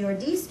 B, C, or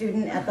D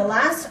student at the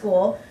last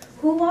school.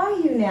 Who are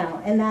you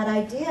now? And that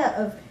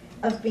idea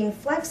of being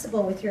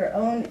flexible with your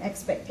own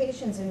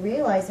expectations and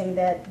realizing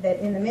that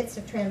in the midst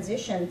of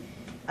transition,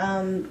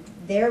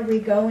 they're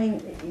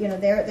undergoing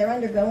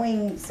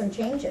some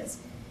changes.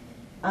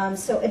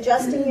 So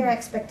adjusting your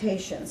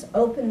expectations,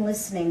 open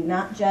listening,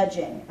 not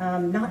judging,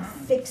 not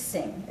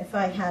fixing. If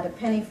I had a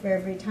penny for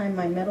every time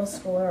my middle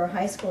schooler or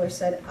high schooler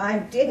said, I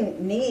didn't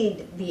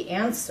need the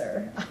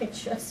answer, I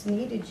just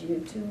needed you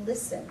to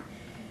listen.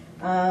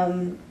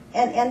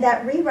 And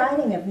that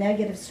rewriting of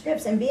negative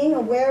scripts and being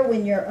aware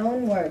when your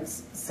own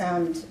words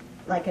sound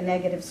like a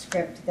negative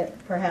script that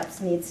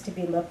perhaps needs to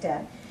be looked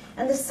at.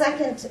 And the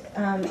second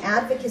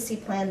advocacy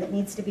plan that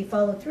needs to be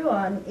followed through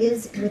on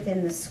is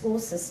within the school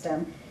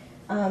system.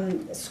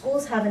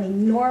 Schools have an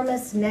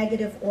enormous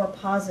negative or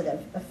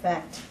positive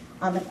effect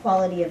on the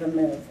quality of a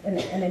move,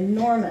 an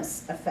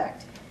enormous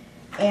effect.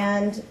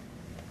 And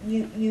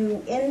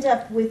you end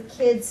up with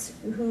kids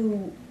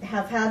who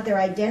have had their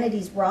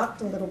identities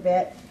rocked a little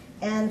bit,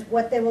 and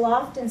what they will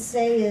often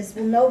say is,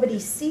 well, nobody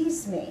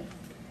sees me.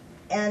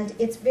 And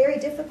it's very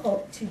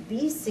difficult to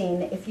be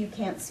seen if you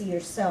can't see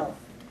yourself.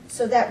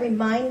 So that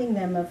reminding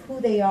them of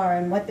who they are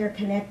and what they're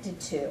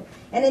connected to.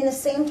 And in the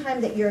same time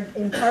that you're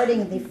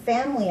imparting the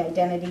family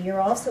identity,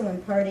 you're also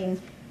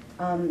imparting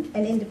an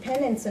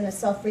independence and a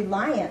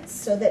self-reliance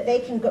so that they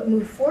can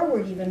move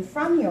forward even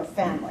from your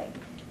family,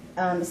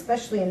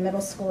 especially in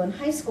middle school and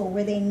high school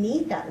where they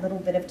need that little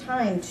bit of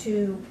time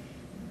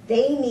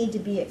they need to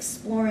be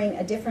exploring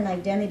a different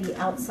identity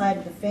outside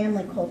of the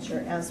family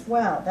culture as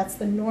well. That's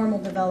the normal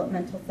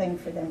developmental thing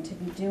for them to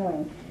be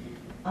doing.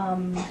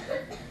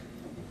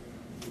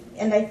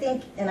 And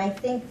I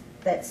think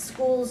that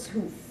schools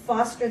who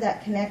foster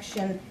that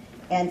connection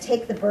and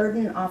take the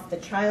burden off the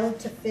child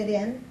to fit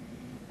in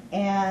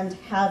and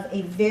have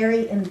a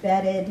very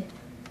embedded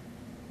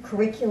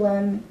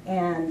curriculum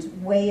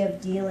and way of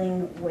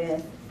dealing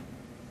with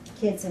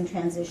kids in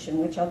transition,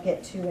 which I'll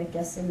get to, I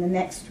guess, in the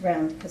next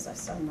round because I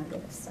saw my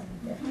little son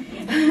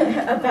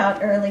there,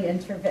 about early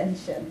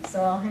intervention.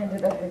 So I'll hand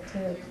it over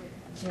to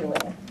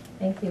Julia.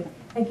 Thank you.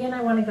 Again,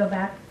 I want to go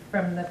back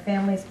from the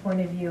family's point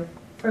of view.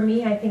 For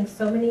me, I think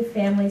so many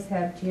families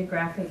have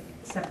geographic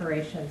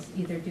separations,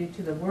 either due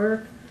to the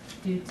work,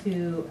 due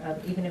to,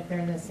 even if they're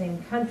in the same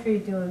country,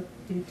 due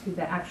to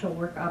the actual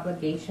work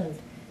obligations.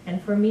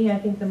 And for me, I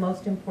think the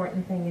most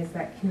important thing is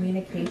that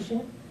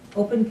communication,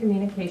 open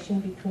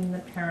communication between the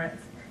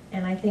parents.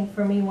 And I think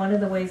for me, one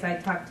of the ways I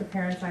talk to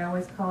parents, I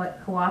always call it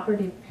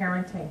cooperative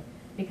parenting,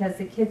 because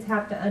the kids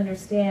have to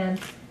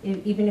understand,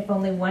 even if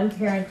only one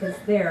parent is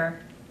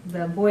there,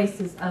 the voice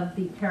is of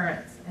the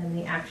parents and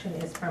the action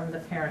is from the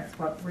parents,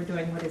 what we're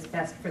doing, what is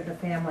best for the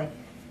family.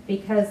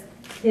 Because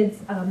kids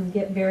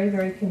get very,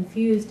 very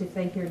confused if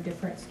they hear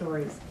different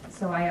stories.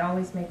 So I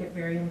always make it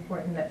very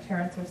important that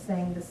parents are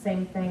saying the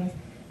same things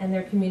and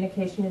their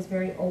communication is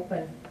very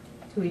open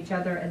to each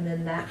other, and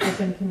then that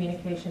open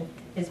communication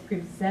is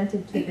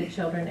presented to the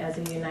children as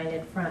a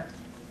united front.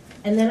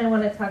 And then I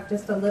want to talk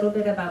just a little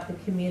bit about the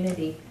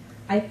community.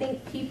 I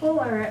think people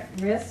are at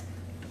risk.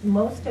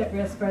 Most at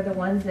risk are the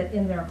ones that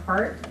in their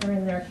heart or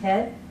in their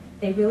head,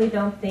 they really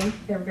don't think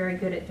they're very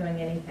good at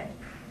doing anything.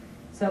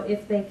 So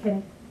if they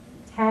can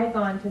tag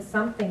on to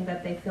something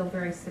that they feel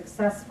very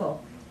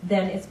successful,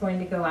 then it's going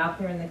to go out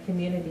there in the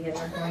community and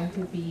they're going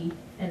to be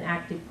an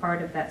active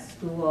part of that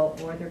school,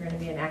 or they're going to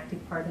be an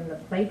active part in the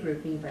play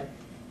group even.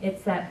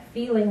 It's that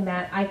feeling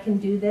that I can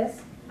do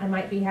this. I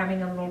might be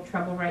having a little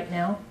trouble right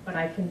now, but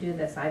I can do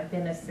this. I've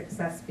been a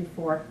success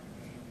before.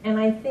 And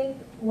I think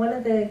one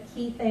of the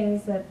key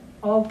things that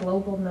all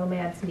global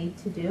nomads need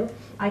to do,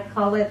 I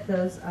call it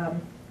those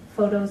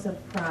photos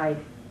of pride.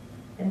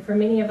 And for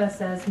many of us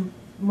as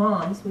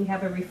moms, we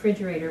have a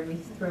refrigerator we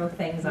throw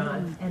things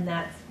on, and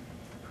that's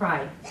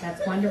pride.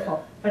 That's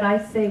wonderful. But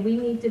I say we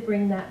need to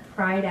bring that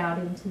pride out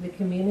into the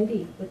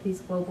community with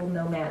these global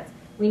nomads.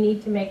 We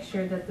need to make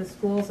sure that the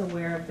school's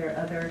aware of their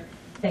other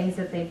things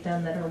that they've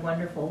done that are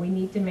wonderful. We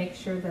need to make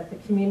sure that the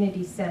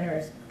community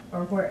centers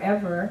or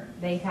wherever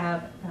they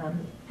have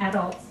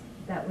adults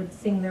that would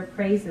sing their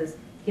praises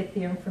get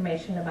the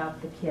information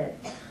about the kid.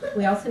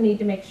 We also need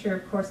to make sure,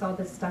 of course, all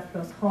this stuff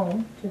goes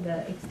home to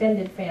the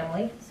extended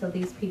family, so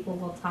these people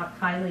will talk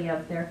highly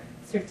of their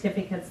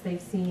certificates they've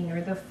seen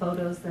or the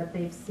photos that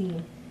they've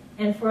seen.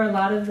 And for a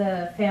lot of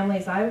the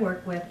families I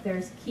work with,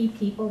 there's key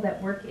people that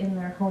work in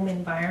their home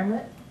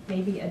environment,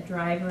 maybe a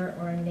driver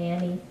or a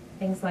nanny,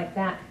 things like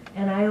that.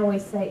 And I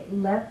always say,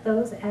 let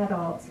those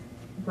adults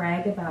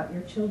brag about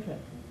your children.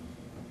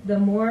 The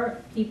more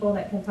people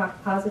that can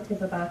talk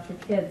positive about your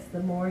kids, the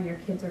more your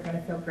kids are going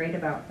to feel great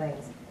about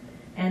things.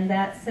 And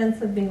that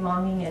sense of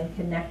belonging and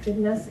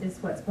connectedness is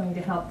what's going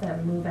to help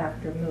them move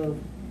after move.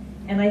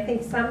 And I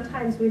think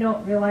sometimes we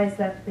don't realize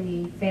that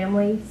the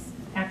families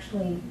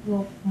actually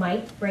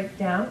might break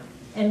down.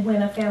 And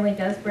when a family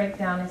does break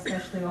down,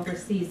 especially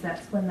overseas,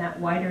 that's when that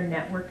wider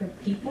network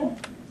of people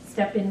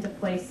step into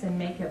place and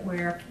make it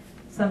where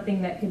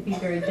something that could be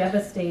very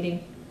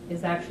devastating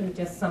is actually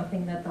just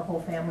something that the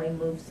whole family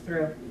moves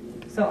through.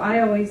 So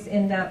I always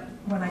end up,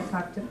 when I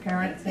talk to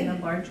parents in a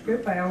large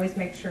group, I always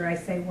make sure I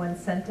say one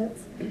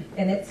sentence,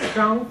 and it's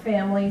strong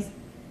families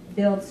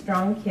build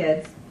strong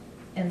kids,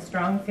 and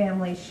strong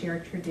families share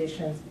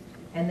traditions,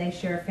 and they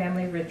share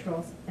family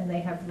rituals, and they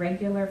have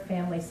regular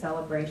family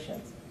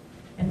celebrations.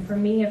 And for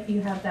me, if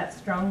you have that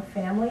strong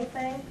family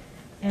thing,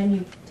 and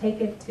you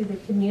take it to the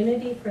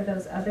community for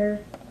those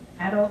other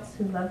adults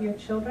who love your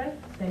children,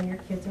 then your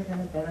kids are going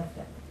to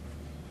benefit.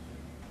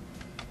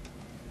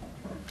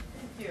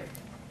 Thank you.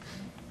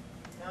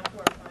 Now to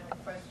our final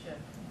question,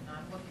 and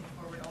I'm looking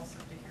forward also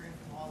to hearing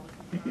from all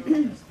of you.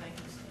 Thank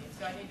you, Steve.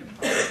 So I need to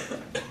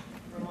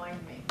remind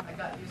me. I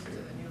got used to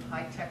the new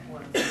high-tech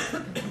ones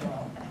that you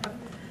all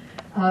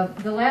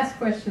have. The last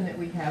question that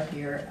we have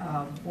here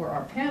for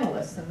our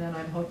panelists, and then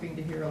I'm hoping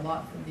to hear a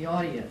lot from the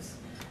audience.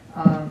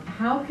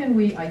 How can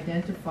we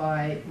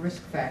identify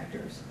risk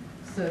factors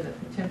so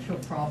that potential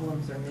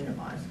problems are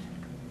minimized?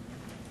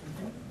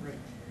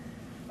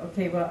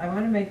 Okay, well, I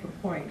want to make a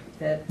point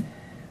that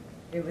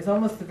it was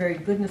almost the very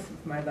goodness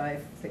of my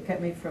life that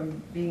kept me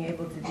from being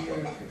able to deal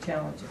with the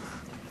challenges.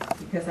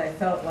 Because I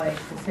felt like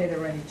to say there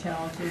were any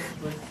challenges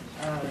was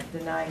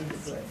denying the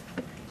good.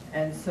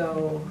 And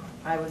so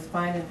I was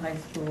fine in high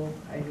school.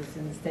 I was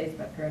in the States,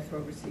 my parents were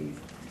overseas.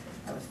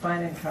 I was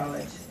fine in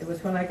college. It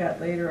was when I got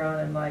later on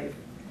in life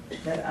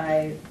that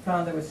I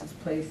found there was this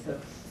place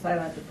of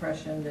silent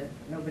depression that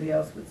nobody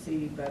else would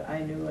see, but I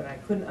knew, and I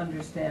couldn't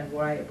understand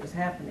why it was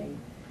happening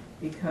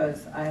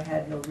because I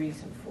had no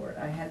reason for it.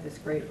 I had this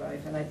great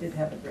life, and I did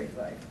have a great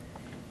life.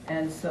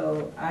 And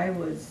so I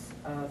was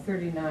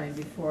 39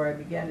 before I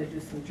began to do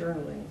some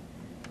journaling,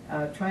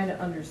 trying to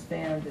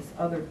understand this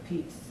other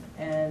piece.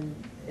 And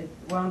it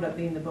wound up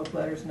being the book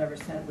Letters Never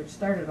Sent, which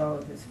started all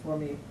of this for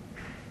me.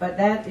 But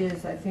that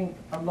is, I think,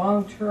 a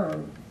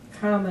long-term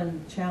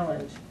common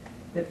challenge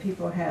that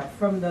people have.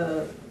 From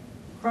the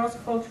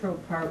cross-cultural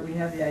part, we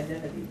have the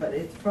identity, but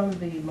it's from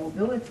the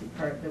mobility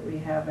part that we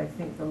have, I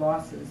think, the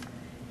losses.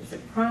 It's a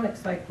chronic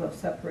cycle of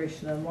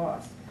separation and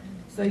loss.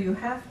 So you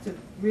have to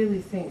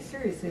really think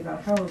seriously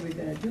about how are we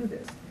going to do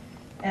this.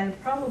 And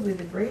probably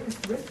the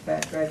greatest risk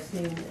factor I've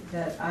seen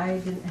that I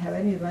didn't have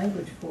any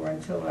language for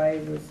until I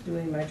was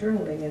doing my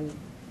journaling in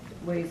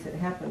ways that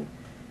happened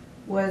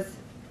was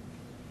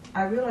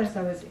I realized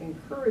I was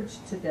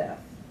encouraged to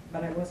death,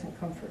 but I wasn't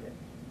comforted.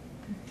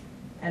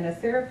 And a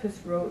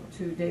therapist wrote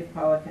to Dave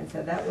Pollock and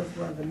said that was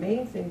one of the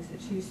main things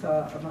that she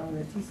saw among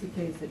the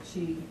TCKs that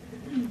she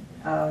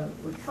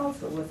would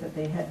counsel was that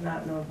they had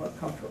not known what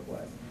comfort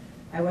was.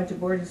 I went to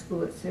boarding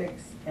school at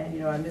 6,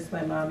 and I missed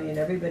my mommy, and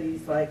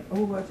everybody's like,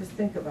 "Oh, well, just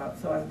think about."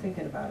 So I'm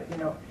thinking about it,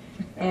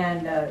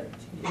 And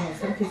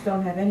some kids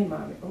don't have any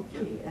mommy.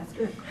 Okay, that's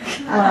good.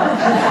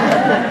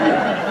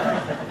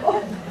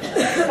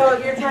 So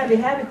you're trying to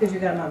be happy because you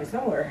got a mommy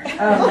somewhere.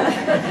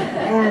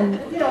 And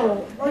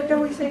like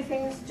don't we say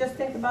things? Just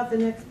think about the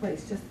next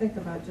place. Just think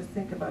about. Just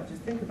think about.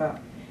 Just think about.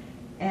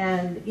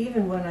 And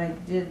even when I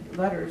did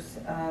letters,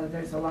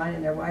 there's a line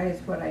in there, why is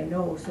what I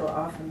know so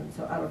often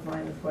so out of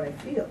line with what I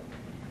feel?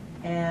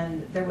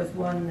 And there was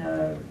one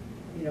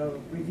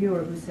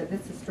reviewer who said,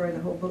 this destroyed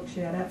the whole book. She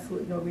had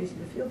absolutely no reason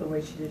to feel the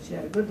way she did. She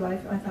had a good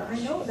life. And I thought, I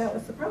know, that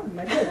was the problem.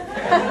 I did.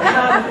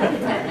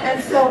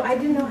 And so I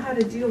didn't know how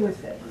to deal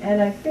with it.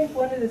 And I think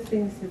one of the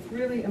things that's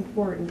really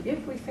important,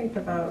 if we think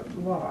about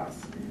loss,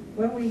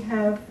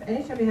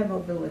 anytime you have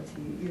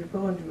mobility, you're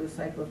going through a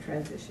cycle of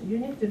transition. You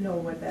need to know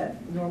what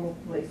that normal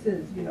place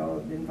is, the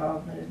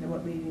involvement is and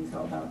what leaving is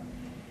all about.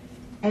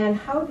 And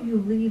how do you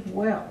leave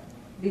well?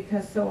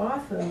 Because so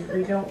often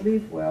we don't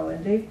leave well,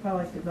 and Dave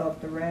Pollock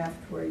developed a raft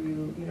where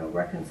you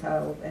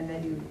reconcile, and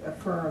then you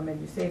affirm,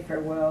 and you say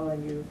farewell,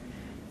 and you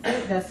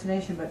think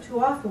destination, but too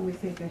often we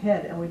think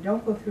ahead, and we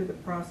don't go through the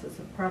process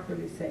of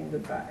properly saying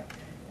goodbye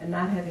and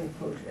not having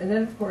closure. And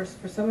then, of course,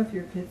 for some of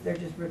your kids, they're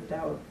just ripped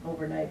out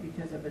overnight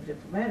because of a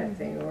diplomatic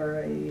thing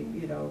or a,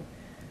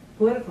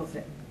 political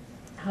thing.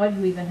 How do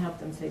you even help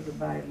them say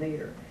goodbye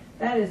later?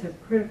 That is a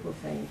critical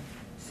thing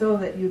so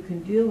that you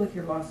can deal with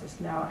your losses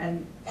now.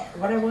 And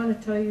what I want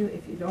to tell you,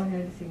 if you don't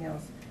have anything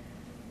else,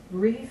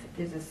 grief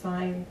is a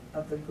sign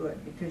of the good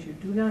because you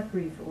do not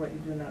grieve for what you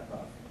do not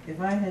love.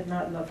 If I had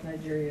not loved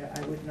Nigeria,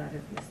 I would not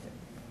have missed it,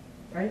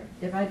 right?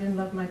 If I didn't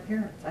love my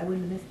parents, I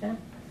wouldn't have missed them.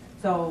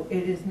 So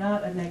it is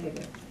not a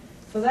negative.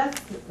 So that's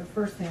the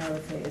first thing I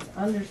would say is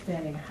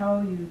understanding how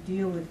you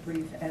deal with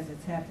grief as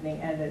it's happening,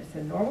 and it's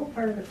a normal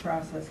part of the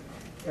process.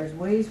 There's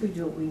ways we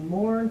do it. We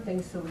mourn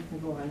things so we can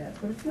go on.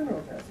 That's what a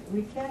funeral does.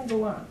 We can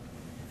go on.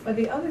 But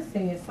the other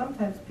thing is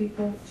sometimes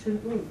people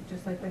shouldn't move,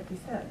 just like Becky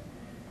said.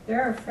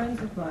 There are friends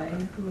of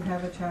mine who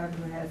have a child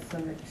who has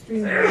some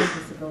extreme learning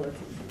disabilities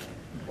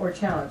or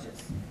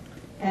challenges.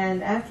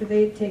 And after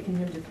they'd taken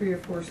him to 3 or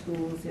 4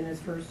 schools in his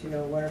first, 1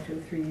 or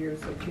 2, 3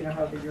 years of,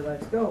 how did your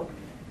lives go,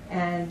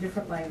 and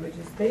different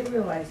languages, they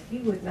realized he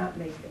would not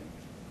make it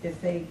if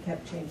they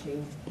kept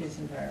changing his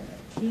environment.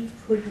 He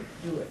couldn't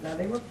do it. Now,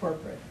 they were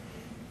corporate.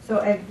 So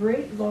at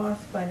great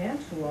loss,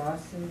 financial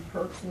loss, and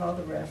perks and all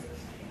the rest,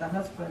 the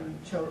husband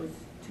chose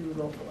to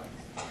localize.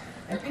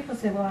 And people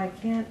say, well, I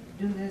can't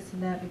do this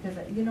and that because,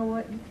 you know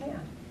what, you can.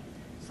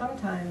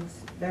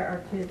 Sometimes there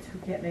are kids who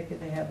can't make it.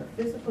 They have a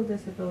physical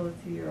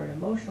disability or an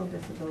emotional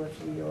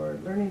disability or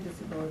learning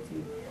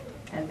disability,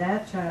 and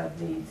that child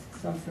needs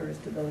some sort of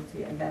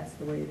stability, and that's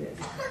the way it is.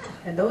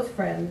 And those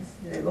friends,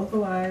 they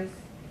localize,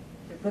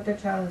 they put their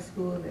child in a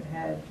school that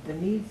had the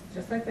needs,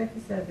 just like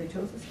Becky said, they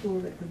chose a school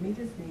that could meet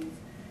his needs.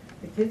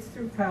 The kid's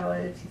through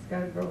college, he's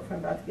got a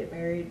girlfriend about to get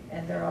married,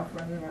 and they're off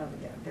running around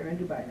again. They're in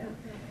Dubai now.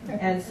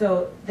 And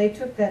so they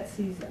took that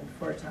season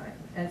for a time.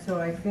 And so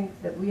I think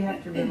that we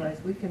have to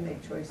realize we can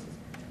make choices.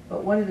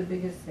 But one of the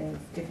biggest things,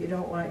 if you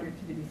don't want your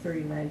kid to be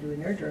 39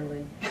 doing their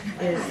journaling,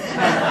 is,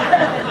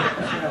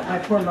 you know, my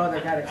poor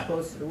mother got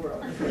exposed to the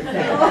world. But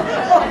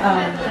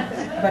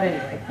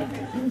anyway,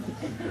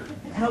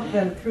 help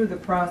them through the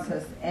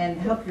process and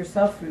help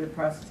yourself through the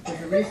process, because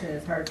the reason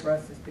it's hard for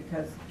us is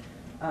because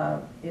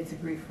it's a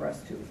grief for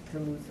us to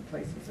lose the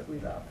places that we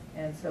love.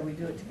 And so we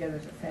do it together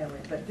as a family.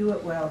 But do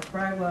it well,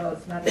 cry well.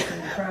 It's not a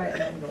thing to cry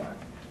and then go on.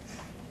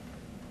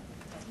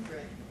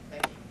 Great,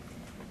 thank you.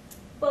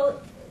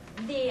 Well,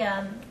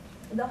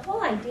 the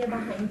whole idea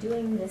behind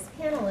doing this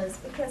panel is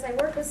because I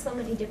work with so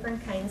many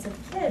different kinds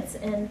of kids,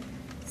 and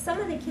some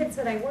of the kids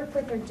that I work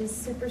with are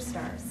just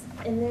superstars,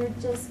 and they're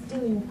just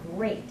doing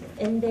great,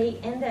 and they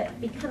end up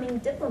becoming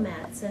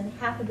diplomats, and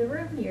half of the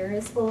room here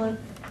is full of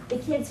the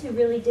kids who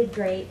really did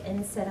great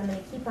and said, I'm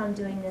going to keep on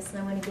doing this, and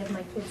I want to give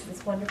my kids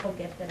this wonderful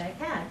gift that I've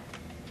had.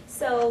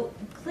 So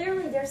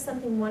clearly there's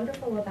something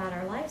wonderful about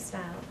our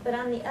lifestyle, but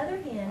on the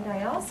other hand,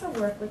 I also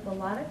work with a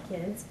lot of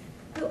kids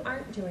who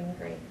aren't doing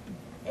great.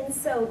 And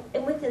so,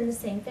 and within the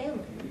same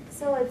family.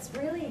 So it's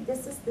really,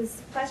 this is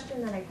this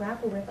question that I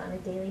grapple with on a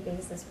daily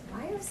basis.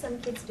 Why are some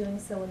kids doing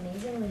so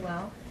amazingly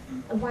well,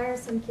 and why are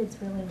some kids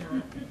really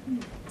not?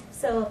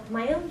 So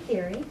my own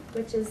theory,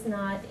 which is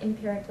not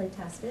empirically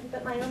tested,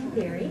 but my own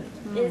theory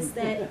is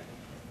that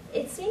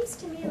it seems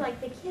to me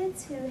like the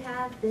kids who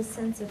have this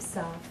sense of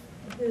self,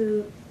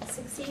 who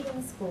succeed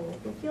in school,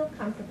 who feel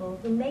comfortable,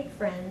 who make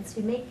friends,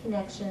 who make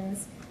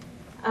connections,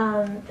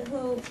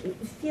 who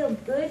feel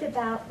good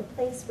about the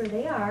place where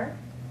they are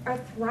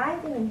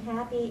thriving and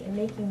happy and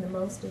making the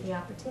most of the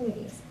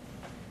opportunities.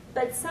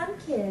 But some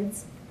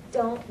kids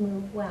don't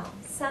move well.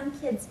 Some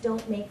kids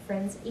don't make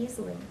friends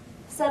easily.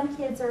 Some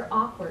kids are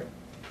awkward.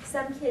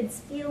 Some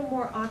kids feel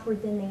more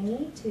awkward than they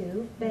need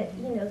to, but,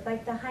 you know,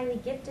 like the highly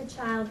gifted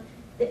child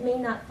that may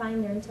not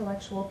find their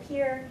intellectual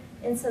peer,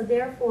 and so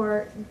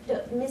therefore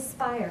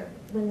misfire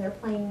when they're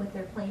playing with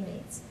their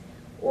playmates.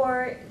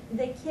 Or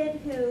the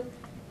kid who,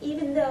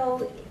 even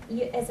though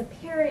you, as a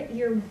parent,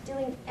 you're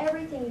doing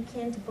everything you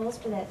can to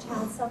bolster that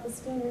child's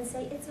self-esteem and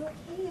say, it's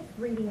okay if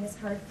reading is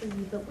hard for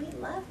you, but we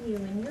love you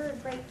and you're a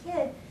great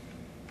kid.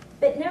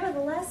 But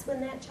nevertheless, when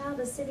that child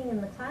is sitting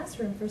in the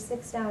classroom for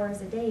 6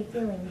 hours a day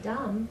feeling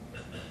dumb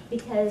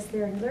because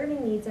their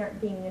learning needs aren't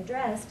being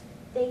addressed,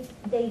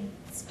 they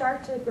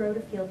start to grow to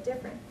feel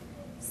different.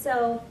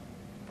 So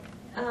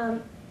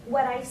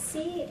what I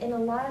see in a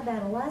lot of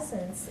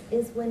adolescents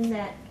is when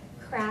that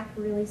crack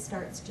really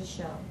starts to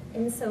show.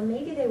 And so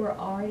maybe they were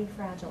already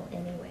fragile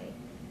anyway.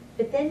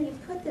 But then you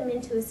put them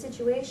into a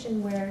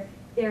situation where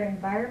their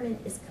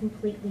environment is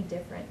completely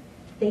different.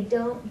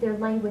 Their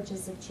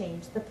languages have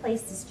changed, the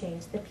place has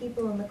changed, the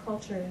people and the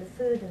culture and the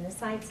food and the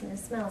sights and the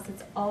smells,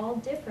 it's all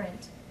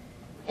different.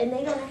 And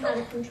they don't know how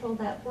to control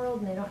that world,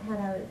 and they don't know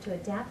how to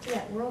adapt to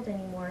that world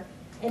anymore,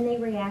 and they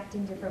react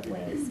in different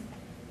ways.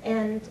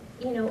 And,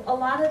 you know, a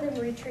lot of them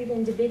retreat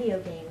into video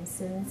games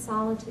and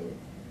solitude.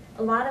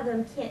 A lot of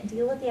them can't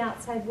deal with the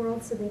outside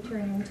world, so they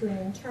turn into an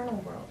internal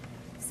world.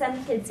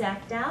 Some kids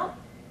act out,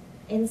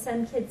 and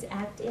some kids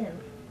act in.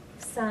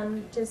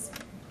 Some just,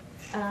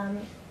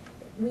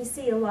 we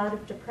see a lot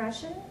of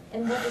depression,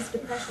 and what does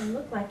depression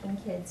look like in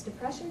kids?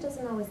 Depression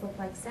doesn't always look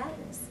like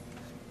sadness.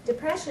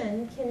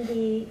 Depression can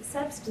be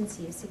substance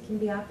use, it can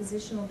be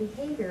oppositional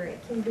behavior, it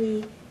can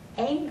be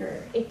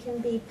anger, it can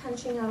be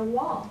punching out a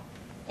wall.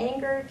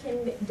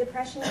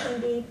 Depression can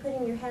be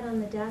putting your head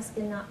on the desk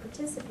and not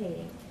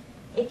participating.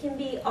 It can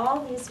be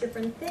all these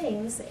different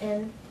things,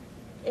 and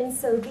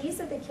so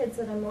these are the kids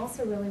that I'm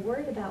also really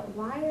worried about.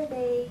 Why are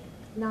they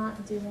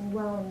not doing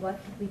well, and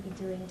what could we be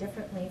doing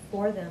differently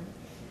for them?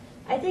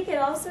 I think it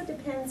also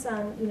depends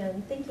on, you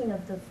know, thinking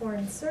of the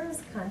foreign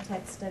service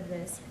context of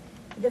this,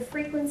 the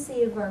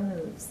frequency of our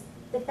moves.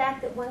 The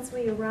fact that once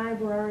we arrive,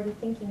 we're already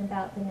thinking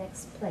about the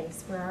next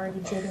place. We're already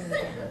bidding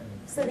again.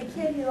 So the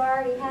kid who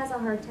already has a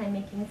hard time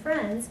making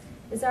friends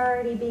is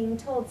already being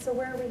told, so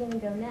where are we going to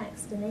go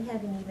next? And they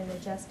haven't even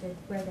adjusted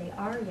where they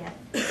are yet.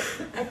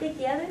 I think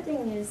the other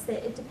thing is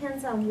that it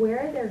depends on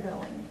where they're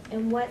going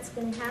and what's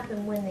going to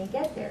happen when they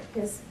get there.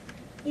 Because,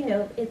 you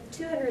know, it's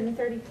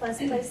 230 plus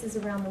places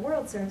around the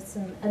world, so there's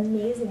some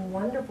amazing,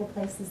 wonderful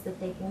places that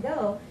they can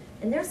go.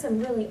 And there's some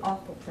really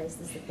awful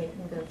places that they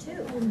can go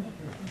to.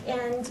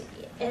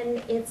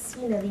 And it's,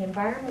 you know, the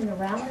environment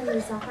around them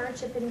is a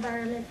hardship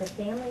environment. The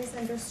family is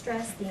under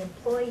stress. The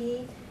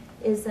employee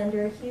is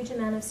under a huge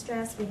amount of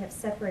stress. We have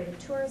separated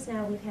tours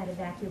now. We've had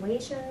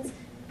evacuations.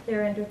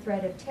 they're under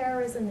threat of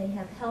terrorism, they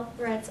have health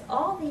threats.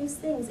 All these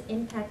things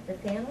impact the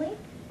family,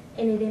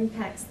 and it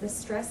impacts the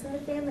stress in the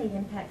family, it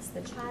impacts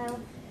the child.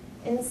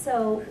 And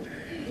so,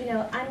 you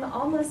know, I'm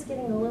almost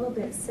getting a little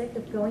bit sick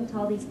of going to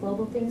all these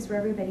global things where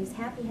everybody's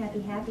happy,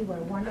 happy, happy, what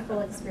a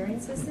wonderful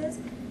experience this is.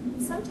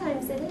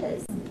 Sometimes it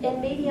is.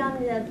 And maybe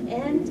on the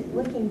end,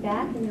 looking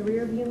back in the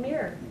rearview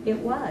mirror, it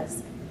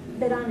was.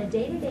 But on a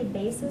day-to-day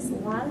basis, a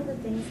lot of the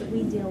things that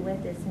we deal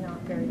with is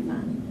not very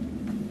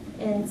fun.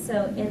 And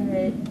so in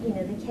the, you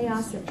know, the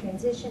chaos of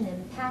transition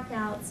and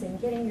pack-outs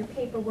and getting your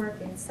paperwork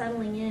and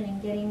settling in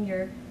and getting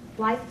your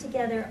life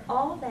together,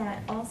 all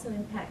that also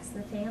impacts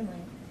the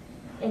family.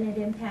 And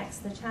it impacts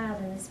the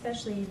child, and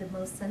especially the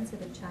most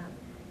sensitive child.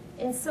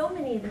 And so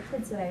many of the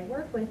kids that I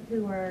work with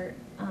who are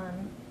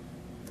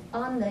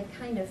on the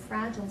kind of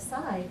fragile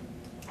side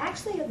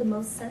actually are the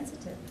most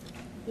sensitive.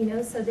 You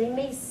know, so they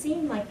may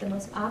seem like the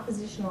most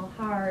oppositional,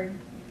 hard,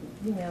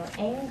 you know,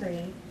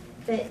 angry,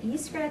 but you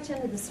scratch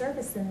under the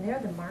surface and they're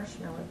the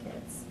marshmallow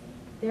kids.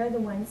 They're the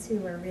ones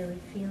who are really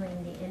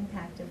feeling the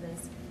impact of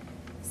this.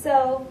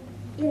 So,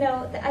 you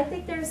know, I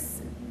think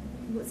this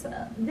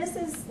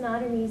is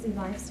not an easy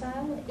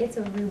lifestyle. It's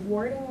a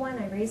rewarding one.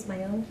 I raised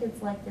my own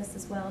kids like this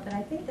as well, but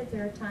I think that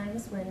there are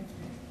times when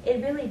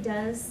it really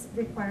does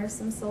require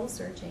some soul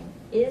searching.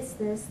 Is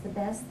this the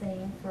best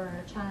thing for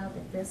our child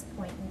at this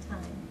point in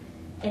time?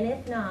 And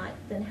if not,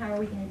 then how are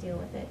we going to deal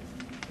with it?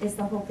 Is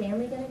the whole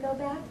family going to go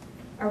back?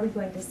 Are we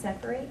going to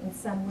separate, and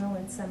some will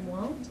and some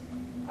won't?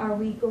 Are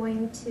we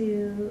going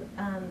to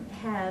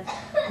have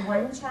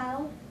one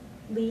child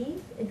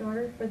leave in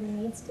order for the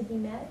needs to be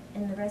met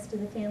and the rest of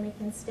the family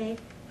can stay?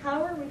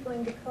 How are we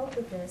going to cope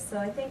with this? So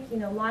I think, you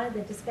know, a lot of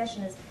the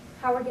discussion is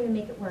how we're going to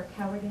make it work,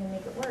 how we're going to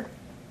make it work.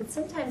 But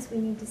sometimes we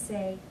need to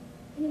say,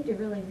 we need to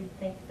really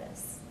rethink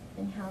this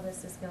and how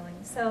this is going.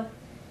 So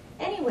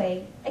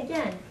anyway,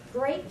 again,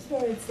 great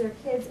kids, they're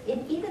kids,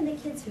 and even the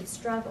kids who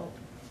struggled.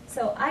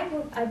 So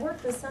I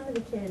worked with some of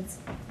the kids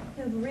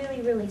who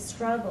really, really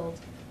struggled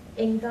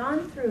and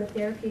gone through a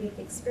therapeutic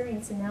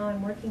experience, and now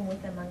I'm working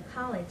with them on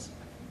college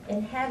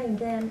and having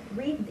them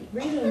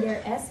reading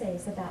their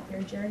essays about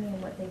their journey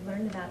and what they've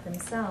learned about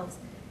themselves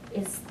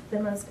is the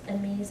most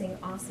amazing,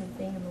 awesome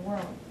thing in the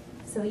world.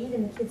 So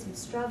even the kids who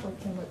struggle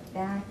can look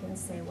back and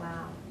say,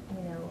 wow,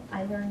 you know,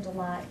 I learned a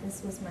lot,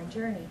 this was my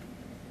journey.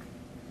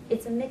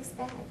 It's a mixed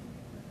bag.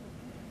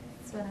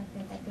 That's what I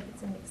think. I think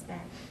it's a mixed bag.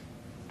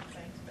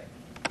 Thanks,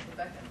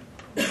 Rebecca.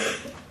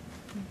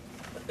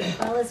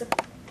 Well, as a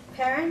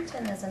parent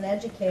and as an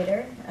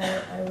educator,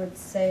 I would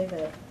say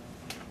that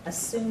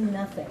assume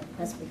nothing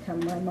has become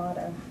my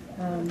motto.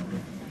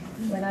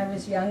 When I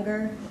was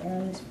younger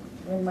and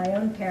when my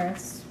own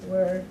parents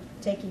were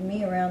taking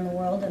me around the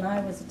world and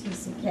I was a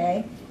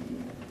TCK,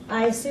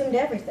 I assumed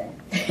everything.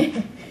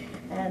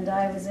 And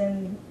I was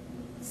in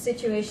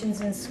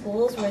situations in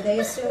schools where they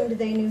assumed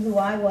they knew who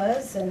I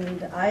was,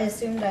 and I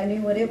assumed I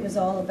knew what it was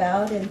all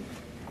about. And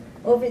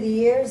over the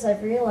years,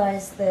 I've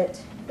realized that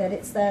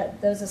it's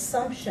those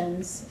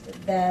assumptions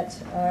that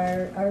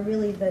are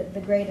really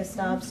the greatest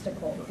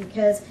obstacle,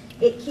 because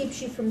it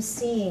keeps you from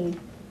seeing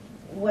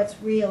what's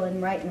real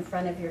and right in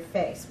front of your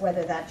face,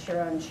 whether that's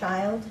your own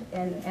child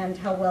and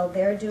how well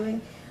they're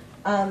doing.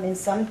 In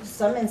some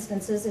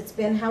instances, it's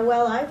been how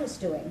well I was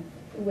doing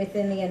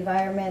within the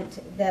environment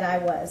that I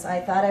was. I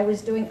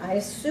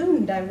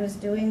assumed I was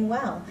doing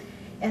well.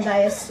 And I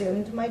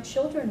assumed my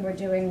children were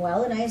doing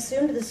well, and I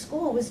assumed the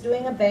school was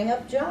doing a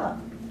bang-up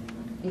job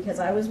because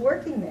I was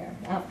working there.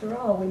 After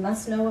all, we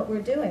must know what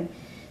we're doing.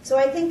 So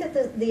I think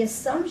that the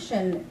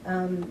assumption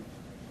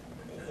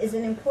is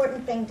an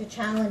important thing to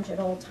challenge at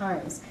all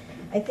times.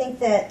 I think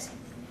that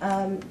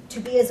to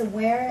be as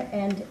aware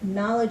and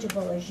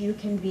knowledgeable as you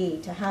can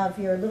be, to have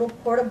your little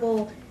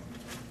portable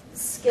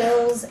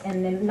skills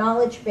and the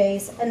knowledge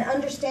base, and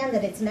understand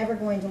that it's never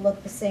going to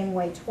look the same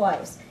way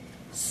twice.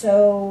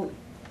 So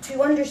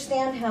to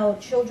understand how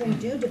children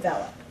do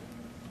develop,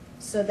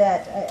 so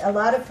that a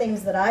lot of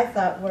things that I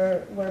thought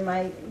were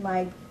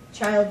my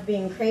child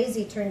being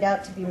crazy turned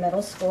out to be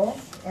middle school,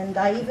 and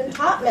I even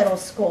taught middle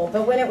school.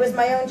 But when it was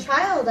my own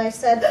child, I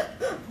said,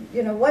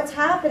 you know, what's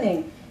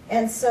happening?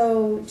 And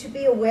so to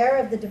be aware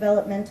of the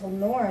developmental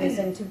norms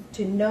and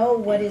to know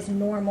what is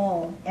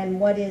normal and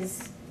what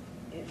is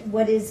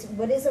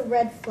a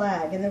red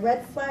flag. And the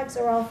red flags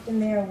are often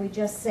there. We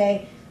just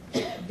say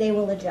they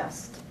will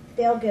adjust.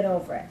 They'll get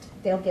over it.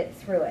 They'll get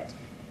through it.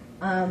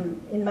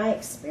 In my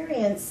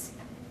experience,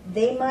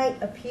 they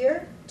might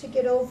appear to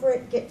get over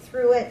it, get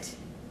through it,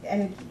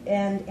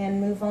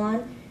 and move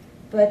on.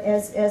 But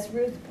as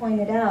Ruth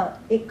pointed out,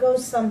 it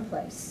goes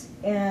someplace.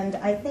 And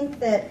I think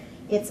that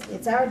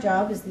it's our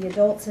job as the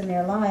adults in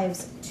their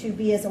lives to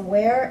be as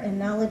aware and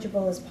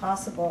knowledgeable as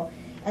possible,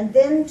 and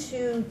then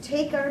to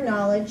take our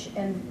knowledge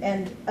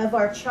and of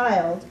our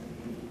child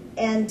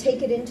and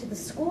take it into the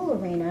school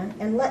arena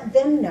and let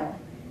them know.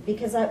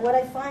 Because what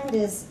I find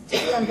is, to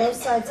be on both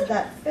sides of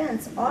that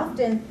fence,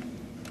 often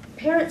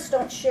parents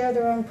don't share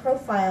their own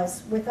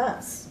profiles with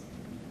us.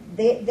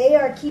 they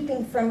are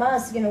keeping from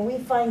us, we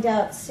find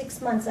out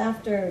 6 months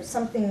after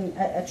something,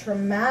 a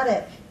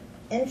traumatic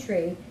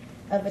entry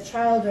of a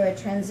child or a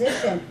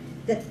transition,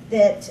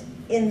 that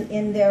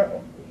in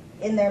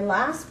their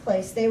last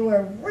place they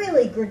were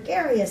really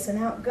gregarious and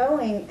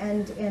outgoing,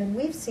 and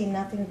we've seen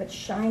nothing but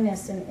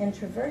shyness and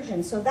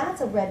introversion. So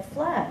that's a red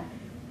flag.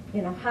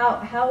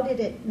 How did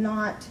it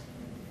not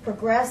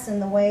progress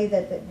in the way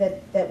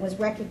that was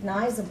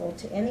recognizable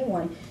to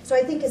anyone? So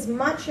I think as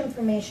much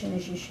information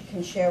as you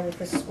can share with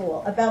the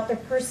school about their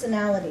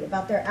personality,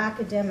 about their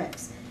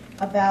academics,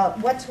 about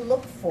what to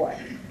look for.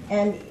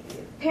 And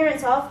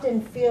parents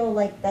often feel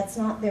like that's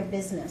not their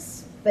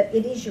business, but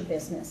it is your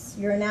business.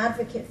 You're an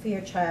advocate for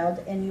your child,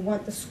 and you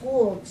want the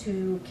school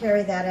to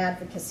carry that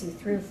advocacy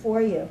through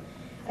for you.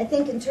 I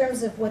think in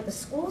terms of what the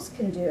schools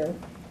can do,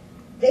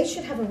 they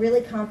should have a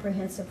really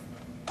comprehensive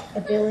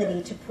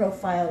ability to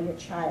profile your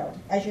child.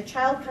 As your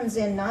child comes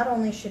in, not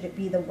only should it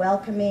be the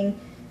welcoming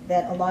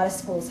that a lot of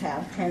schools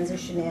have,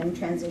 transition in,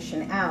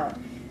 transition out,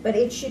 but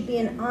it should be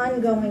an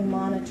ongoing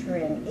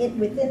monitoring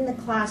within the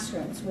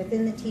classrooms,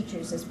 within the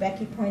teachers. As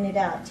Becky pointed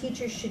out,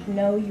 teachers should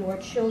know your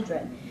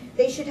children.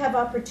 They should have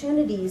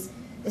opportunities,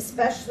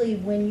 especially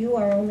when you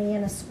are only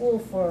in a school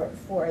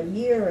for a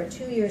year or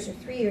 2 years or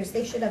 3 years.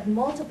 They should have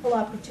multiple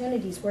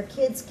opportunities where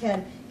kids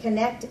can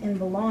connect and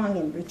belong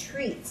in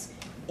retreats,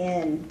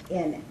 in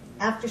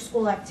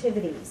after-school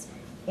activities,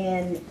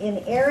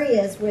 in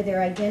areas where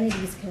their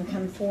identities can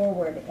come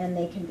forward and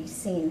they can be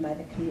seen by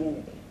the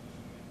community.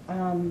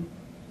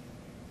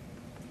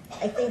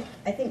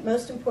 I think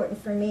most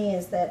important for me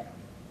is that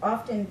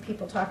often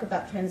people talk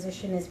about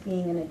transition as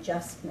being an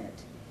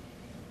adjustment.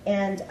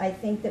 And I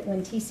think that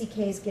when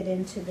TCKs get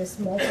into this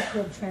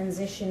multiple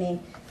transitioning,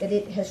 that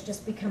it has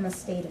just become a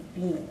state of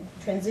being.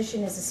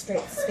 Transition is a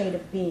straight state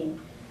of being.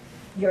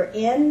 You're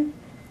in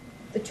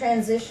the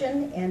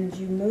transition and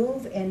you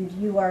move, and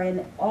you are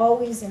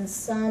always in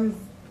some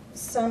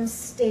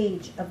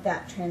stage of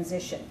that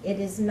transition. It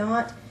is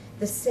not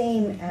the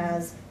same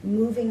as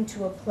moving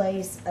to a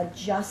place,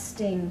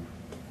 adjusting,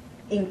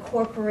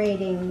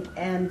 incorporating,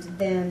 and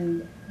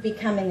then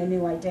becoming a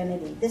new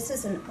identity. This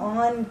is an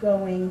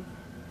ongoing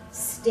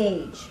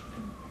state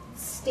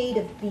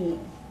of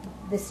being,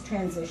 this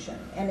transition.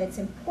 And it's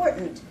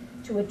important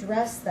to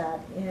address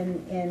that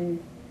and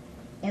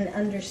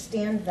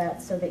understand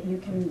that so that you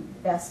can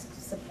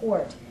best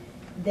support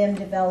them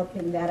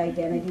developing that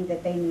identity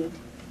that they need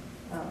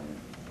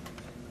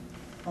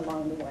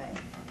along the way.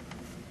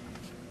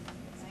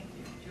 Thank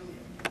you. Julia.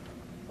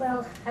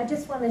 Well, I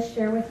just want to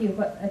share with you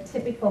what a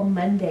typical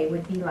Monday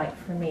would be like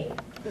for me,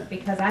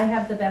 because I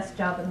have the best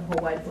job in the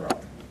whole wide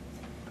world.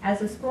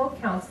 As a school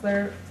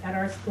counselor at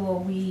our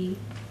school, we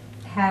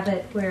have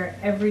it where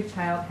every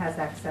child has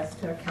access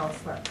to a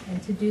counselor.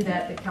 And to do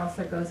that, the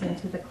counselor goes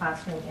into the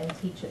classroom and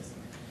teaches.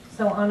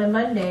 So on a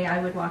Monday,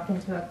 I would walk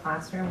into a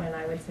classroom and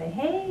I would say,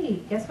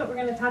 hey, guess what we're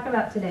going to talk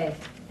about today?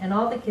 And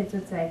all the kids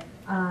would say,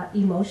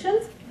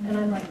 emotions? And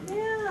I'm like,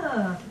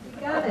 yeah, you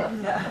got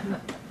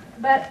it.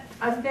 But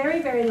I'm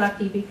very, very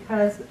lucky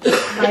because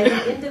by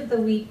the end of the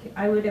week,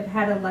 I would have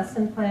had a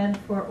lesson plan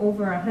for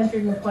over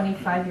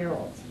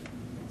 125-year-olds.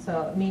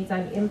 So it means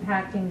I'm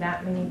impacting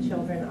that many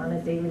children on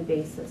a daily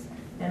basis.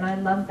 And I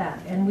love that.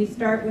 And we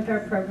start with our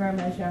program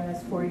as young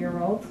as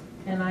 4-year-olds,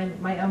 and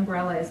my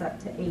umbrella is up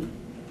to 8.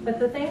 But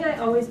the thing I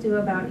always do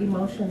about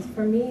emotions,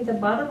 for me, the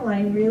bottom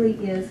line really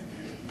is,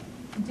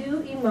 do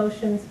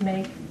emotions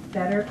make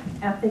better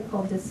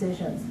ethical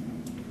decisions?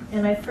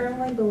 And I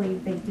firmly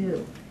believe they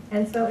do.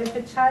 And so if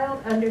a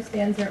child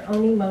understands their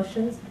own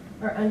emotions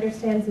or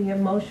understands the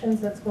emotions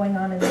that's going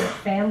on in their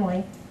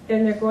family,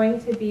 then they're going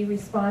to be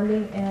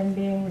responding and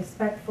being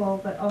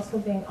respectful, but also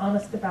being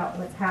honest about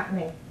what's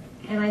happening.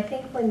 And I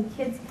think when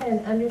kids can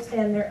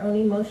understand their own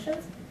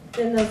emotions,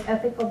 then those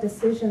ethical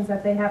decisions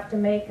that they have to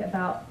make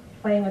about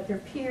playing with their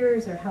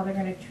peers or how they're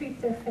going to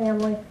treat their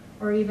family,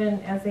 or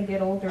even as they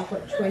get older,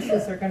 what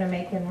choices they're going to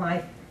make in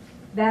life,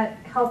 that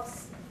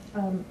helps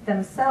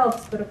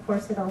themselves, but of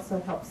course it also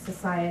helps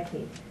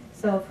society.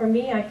 So for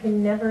me, I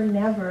can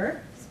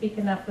never speak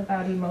enough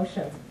about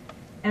emotions.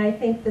 And I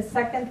think the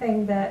second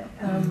thing that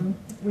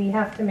we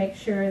have to make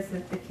sure is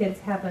that the kids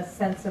have a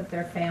sense of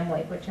their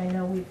family, which I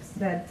know we've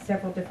said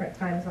several different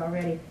times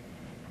already.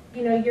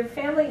 You know, your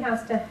family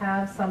has to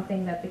have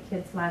something that the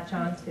kids latch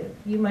on to.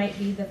 You might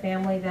be the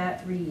family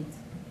that reads,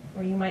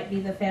 or you might be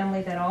the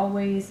family that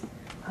always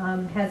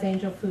has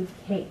angel food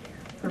cake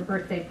for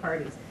birthday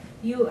parties.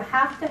 You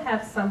have to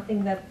have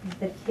something that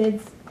the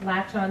kids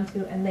latch on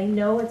to, and they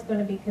know it's going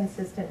to be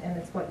consistent and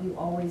it's what you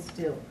always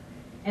do.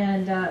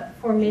 And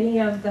for many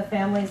of the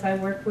families I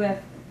work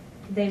with,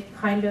 they've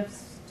kind of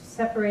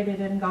separated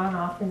and gone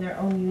off in their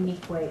own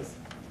unique ways.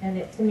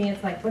 And to me,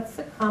 it's like, what's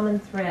the common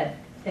thread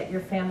that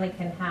your family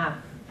can have?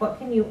 What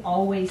can you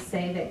always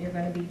say that you're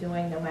going to be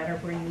doing no matter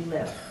where you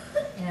live?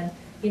 And,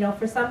 you know,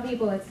 for some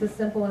people, it's the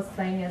simplest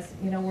thing is,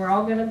 you know, we're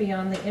all going to be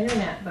on the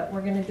internet, but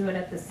we're going to do it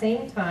at the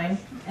same time,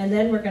 and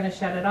then we're going to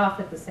shut it off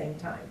at the same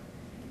time.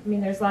 I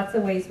mean, there's lots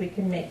of ways we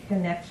can make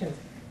connections.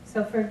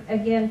 So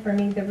again, for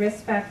me, the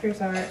risk factors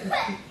are if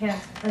you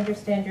can't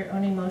understand your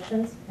own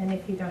emotions and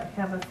if you don't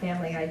have a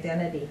family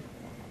identity.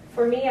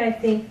 For me, I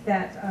think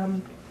that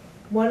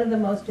one of the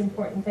most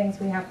important things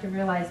we have to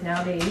realize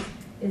nowadays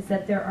is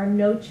that there are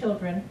no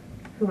children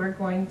who are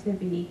going to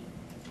be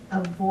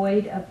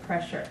void of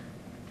pressure.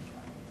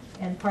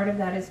 And part of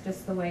that is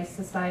just the way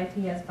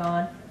society has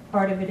gone.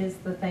 Part of it is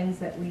the things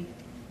that we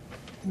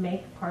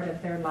make part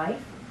of their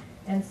life.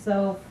 And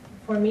so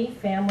for me,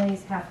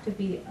 families have to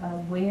be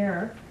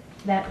aware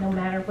that no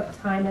matter what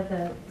time of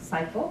the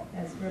cycle,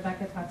 as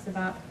Rebecca talks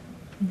about,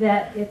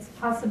 that it's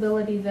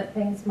possibility that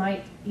things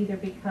might either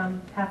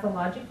become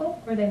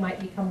pathological or they might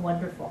become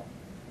wonderful.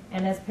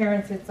 And as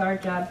parents, it's our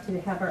job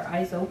to have our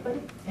eyes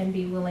open and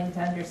be willing to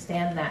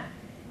understand that.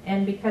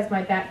 And because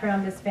my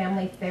background is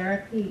family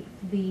therapy,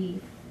 the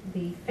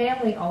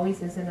family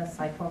always is in a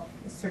cycle,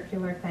 a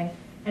circular thing.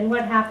 And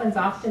what happens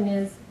often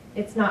is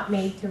it's not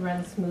made to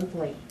run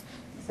smoothly.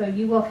 So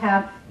you will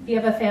have, if you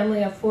have a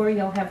family of 4,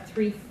 you'll have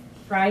 3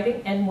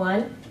 thriving and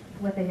 1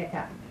 with a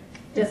hiccup.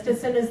 Just as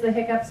soon as the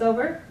hiccup's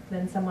over,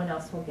 then someone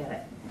else will get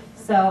it.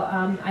 So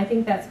I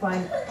think that's why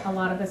a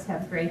lot of us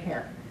have gray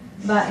hair.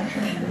 But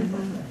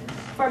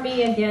for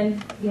me,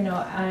 again, you know,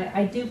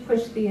 I do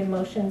push the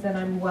emotions and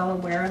I'm well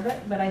aware of it,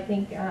 but I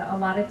think a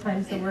lot of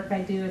times the work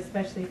I do,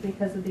 especially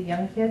because of the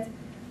young kids,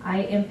 I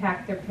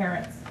impact their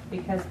parents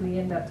because we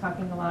end up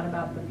talking a lot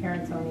about the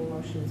parents' own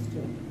emotions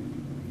too.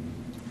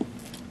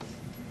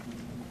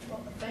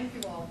 Well, thank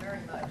you all very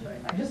much.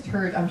 I just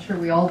heard, I'm sure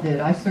we all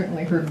did, I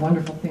certainly heard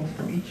wonderful things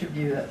from each of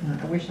you that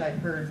I wish I'd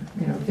heard,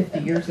 50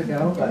 years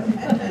ago, but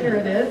here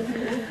it is.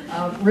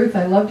 Ruth,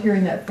 I loved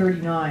hearing that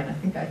 39. I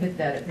think I hit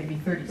that at maybe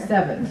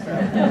 37. So.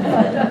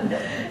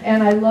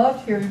 And I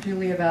loved hearing,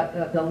 Julie,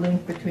 about the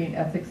link between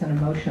ethics and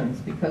emotions,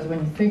 because when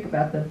you think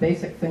about the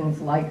basic things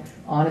like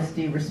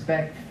honesty,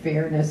 respect,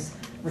 fairness,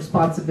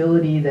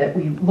 responsibility that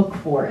we look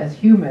for as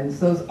humans,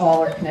 those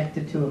all are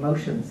connected to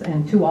emotions.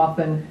 And too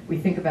often we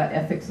think about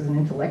ethics as an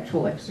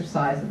intellectual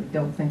exercise and we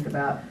don't think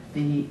about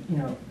the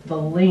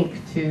link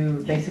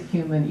to basic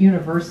human,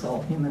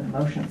 universal human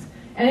emotions.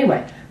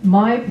 Anyway,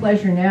 my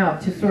pleasure now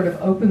to sort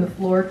of open the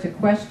floor to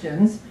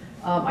questions.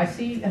 I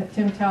see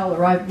Tim Towle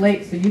arrived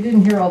late, so you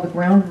didn't hear all the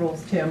ground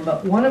rules, Tim,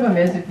 but one of them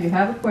is if you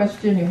have a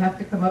question, you have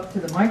to come up to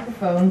the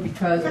microphone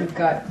because we've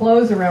got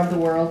clothes around the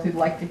world who'd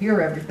like to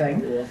hear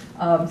everything.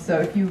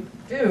 So if you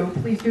do,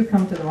 please do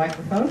come to the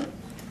microphone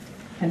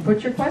and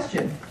put your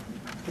question.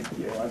 Thank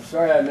you. I'm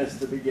sorry I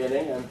missed the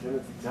beginning. I'm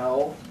Timothy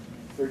Towle,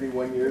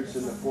 31 years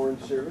in the Foreign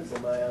Service.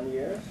 Am I on the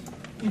air?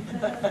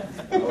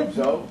 I hope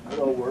so.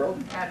 Hello,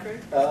 world. Patrick,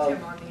 is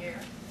Tim on the air?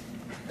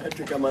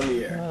 Patrick, I'm on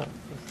the air.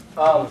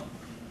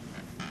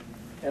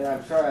 And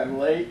I'm sorry I'm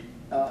late.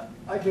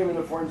 I came in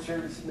the Foreign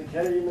Service in the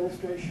Kennedy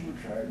administration,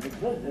 retired in the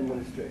Clinton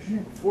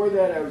administration. Before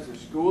that, I was a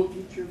school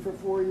teacher for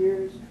 4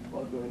 years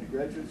while going to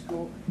graduate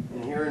school.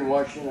 And here in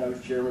Washington, I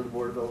was chairman of the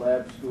board of the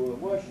Lab School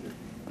of Washington,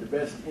 the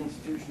best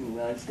institution in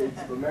the United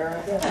States of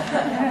America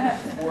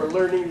for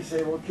learning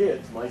disabled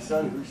kids. My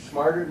son, who's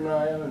smarter than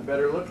I am and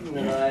better looking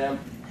than I am,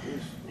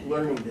 has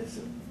learning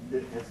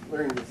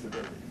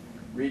disability.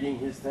 Reading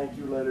his thank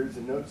you letters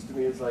and notes to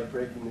me is like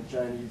breaking the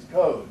Chinese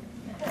code.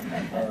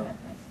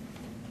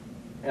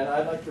 And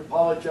I'd like to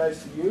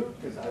apologize to you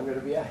because I'm going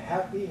to be a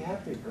happy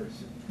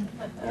person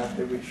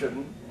after we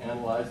shouldn't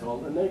analyze all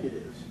the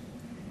negatives.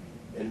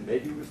 And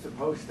maybe it was the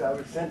post I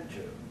was sent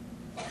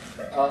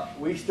to.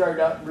 We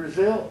started out in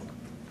Brazil.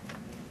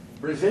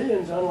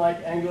 Brazilians,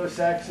 unlike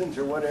Anglo-Saxons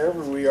or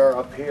whatever we are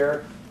up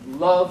here,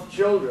 love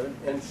children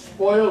and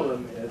spoil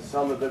them, as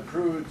some of the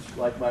prudes,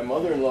 like my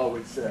mother-in-law,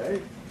 would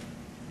say,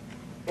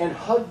 and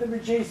hug the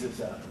bejesus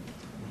out of them.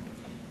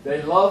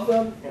 They love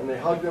them and they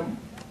hug them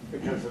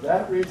because of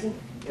that reason,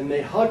 and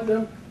they hug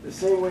them the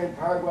same way in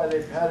Paraguay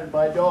they patted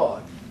my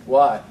dog.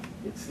 Why?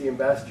 It's the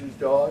ambassador's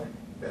dog.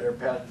 Better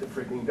pat the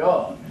freaking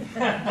dog.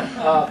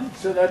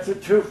 So that's a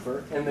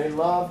twofer, and they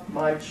love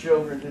my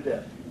children to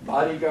death.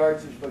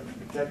 Bodyguards are supposed to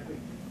protect me,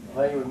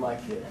 playing with my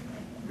kids.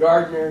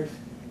 Gardeners,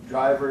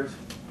 drivers,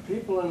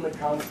 people in the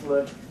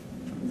consulate,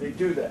 they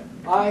do that.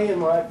 In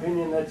my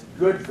opinion, that's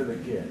good for the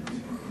kids.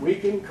 We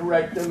can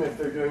correct them if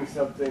they're doing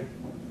something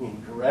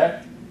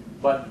incorrect,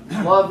 but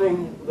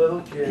loving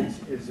little kids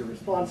is the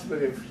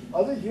responsibility of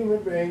other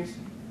human beings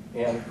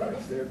and, of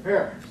course, their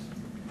parents.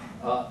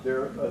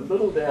 There are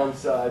little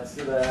downsides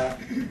to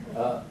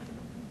that.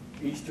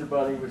 Easter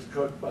Bunny was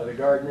cooked by the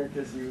gardener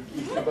because the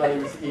Easter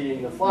Bunny was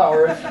eating the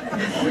flowers.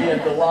 We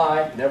had to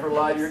lie. Never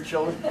lie to your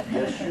children.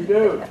 Yes, you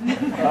do.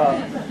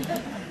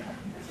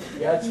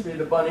 Gatsby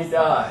the bunny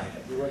died.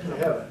 He went to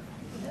heaven.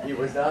 He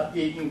was not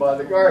eaten by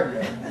the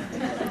gardener.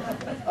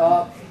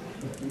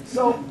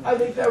 So I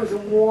think that was a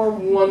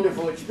warm,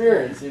 wonderful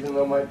experience, even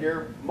though my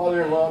dear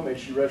mother-in-law, may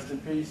she rest in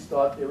peace,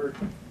 thought they were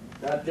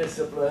not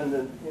disciplined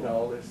and,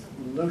 all this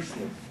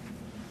looseness.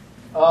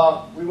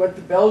 We went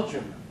to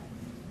Belgium,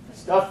 a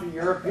stuffy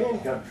European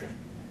country.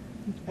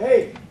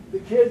 Hey, the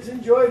kids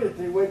enjoyed it.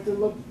 They went to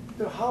look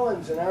to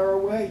Holland's an hour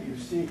away. You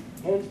see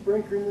Hans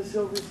Brinker and the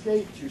Silver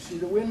Skates. You see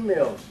the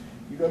windmills.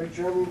 You go to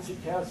Germany and see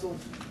castles.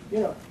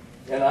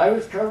 And I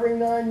was covering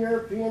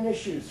non-European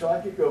issues, so I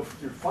could go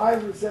through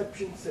 5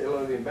 receptions, say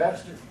hello to the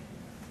ambassador,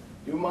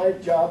 do my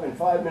job in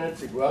 5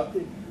 minutes, and go out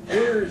the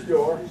hearer's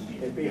door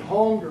and be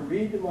home to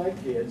read to my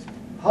kids,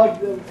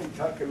 hug them and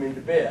tuck them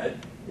into bed,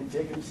 and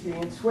take them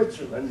skiing in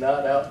Switzerland,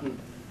 not out in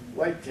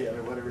Whitetail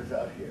or whatever's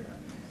out here.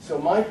 So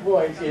my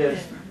point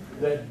is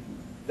that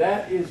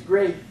that is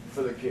great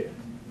for the kid.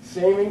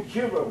 Same in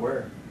Cuba,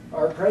 where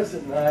our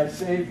president and I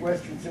saved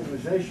Western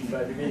civilization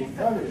by defeating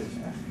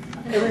communism.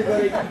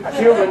 Everybody,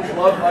 Cubans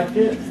love my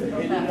kids. They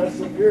hated us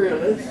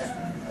imperialists.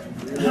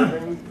 We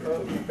were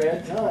living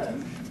bad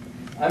times.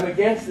 I'm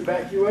against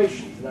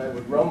evacuations, and I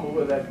would rumble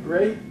with that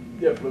great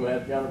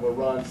diplomat, the Honorable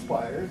Ron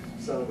Spires,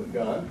 son of a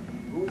gun,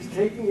 who was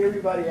taking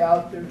everybody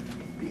out there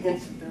the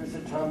instant there was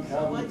a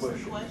tom-tom in the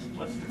bush. What's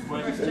the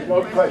question? There's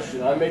no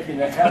question. I'm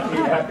making a happy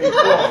point.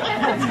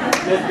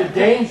 That the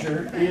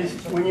danger is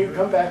when you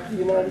come back to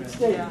the United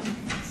States.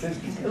 Says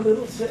a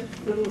little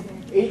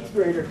 8th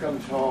grader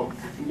comes home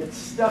and gets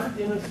stuffed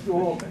in a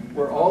school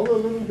where all the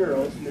little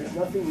girls, and there's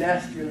nothing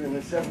nastier than a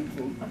 7th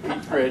and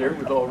 8th grader,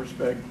 with all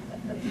respect,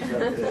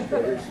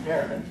 their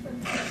parents,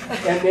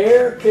 and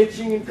they're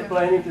bitching and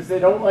complaining because they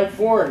don't like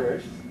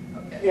foreigners.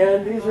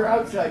 And these are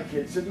outside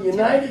kids. So the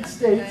United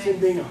States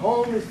and being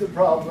home is the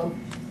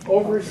problem.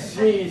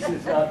 Overseas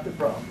is not the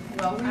problem.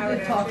 Well, we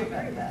did talk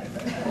about that.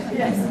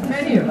 Yes,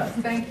 many of us.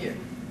 Thank you.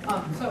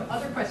 So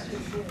other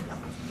questions?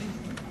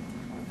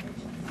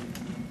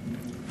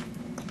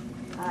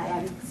 Hi,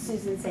 I'm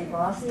Susan St.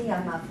 Rossi.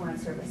 I'm a Foreign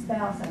Service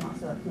spouse. I'm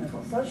also a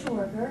clinical social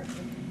worker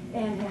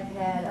and have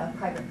had a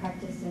private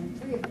practice in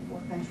 3 of the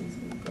 4 countries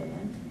we've been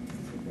in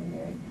since we've been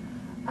married.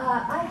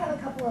 I have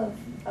a couple of,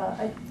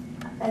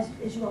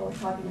 as you all were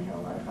talking, I had a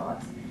lot of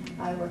thoughts.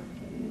 I work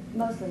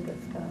mostly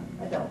with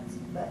adults,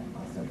 but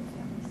also with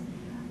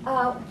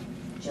families.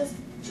 Just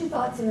 2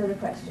 thoughts and then a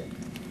question.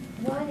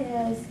 One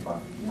is, or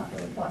not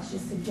really thoughts,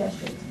 just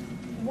suggestions.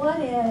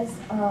 One is,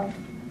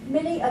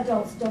 many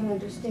adults don't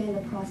understand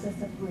the process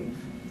of grief.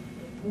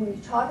 When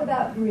you talk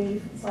about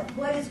grief, it's like,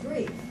 what is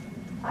grief?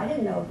 I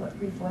didn't know what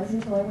grief was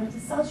until I went to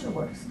social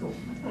work school.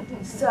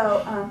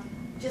 So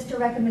just a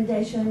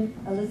recommendation,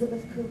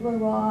 Elizabeth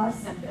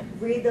Kubler-Ross,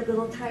 read the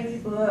little tiny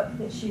book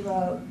that she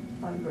wrote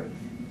on grief.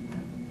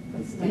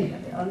 What's the name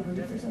of it? On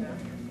grief or something?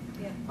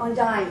 Yeah. On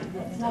dying.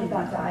 It's not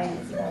about dying,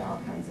 it's about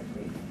all kinds of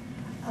grief.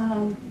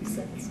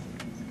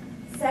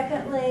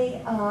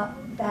 Secondly,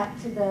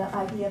 back to the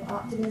idea of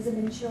optimism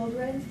in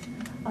children.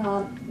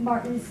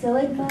 Martin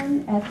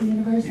Seligman at the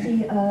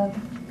University of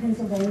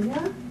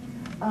Pennsylvania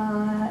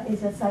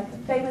is a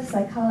famous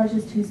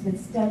psychologist who's been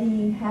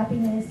studying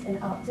happiness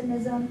and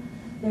optimism.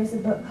 There's a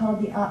book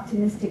called The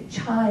Optimistic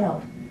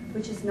Child,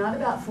 which is not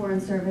about foreign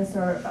service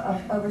or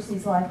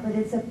overseas life, but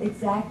it's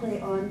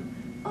exactly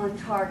on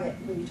target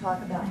when you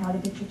talk about how to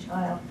get your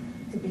child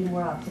to be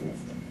more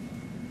optimistic.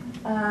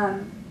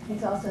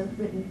 He's also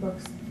written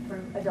books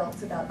for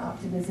adults about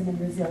optimism and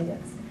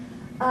resilience.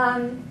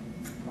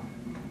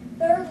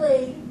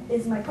 Thirdly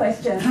is my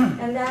question,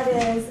 and that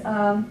is,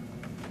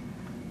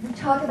 we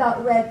talk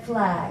about red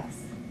flags.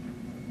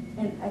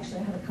 And actually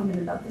I have a comment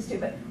about this too,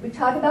 but we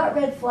talk about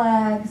red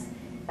flags.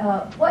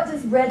 What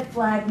does red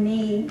flag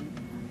mean?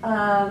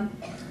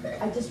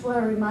 I just want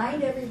to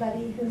remind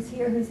everybody who's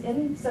here, who's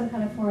in some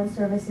kind of foreign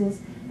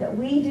services, that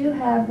we do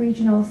have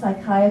regional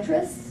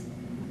psychiatrists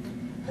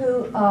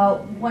who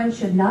one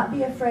should not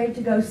be afraid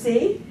to go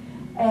see,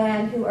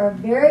 and who are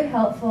very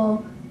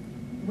helpful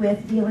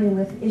with dealing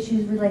with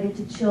issues related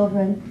to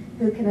children,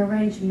 who can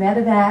arrange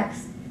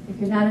medevacs if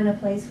you're not in a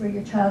place where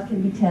your child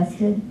can be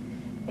tested.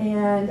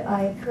 And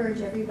I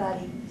encourage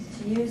everybody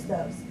to use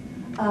those.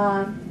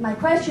 My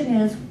question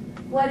is,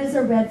 what is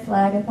a red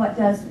flag and what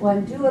does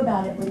one do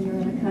about it when you're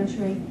in a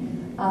country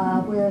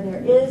where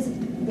there is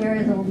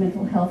very little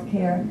mental health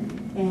care?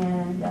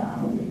 And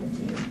I'll leave it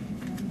to you.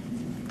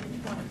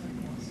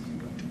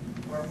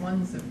 Or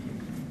ones of you.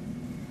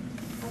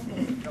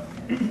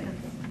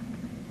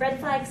 Red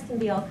flags can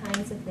be all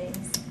kinds of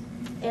things.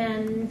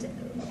 And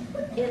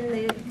in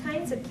the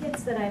kinds of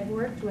kids that I've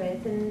worked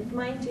with, and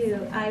mind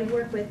you, I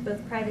work with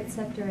both private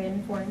sector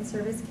and foreign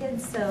service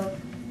kids, so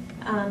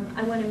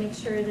I want to make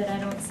sure that I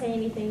don't say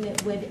anything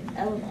that would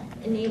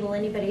enable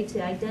anybody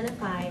to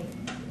identify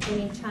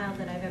any child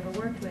that I've ever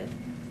worked with.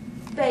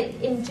 But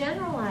in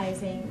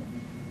generalizing,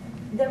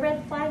 the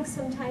red flags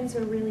sometimes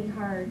are really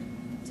hard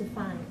to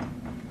find.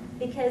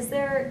 Because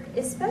they're,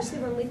 especially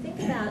when we think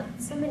about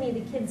so many of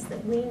the kids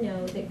that we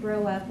know that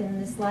grow up in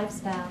this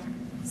lifestyle,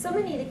 so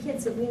many of the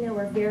kids that we know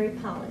are very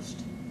polished.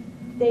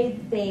 They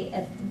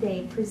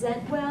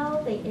present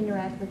well, they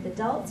interact with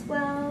adults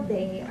well,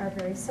 they are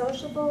very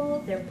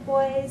sociable, they're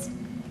poised,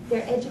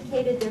 they're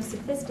educated, they're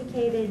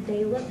sophisticated,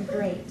 they look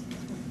great.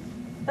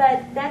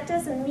 But that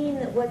doesn't mean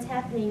that what's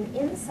happening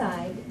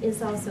inside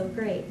is also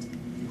great.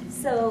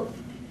 So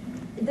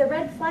the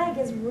red flag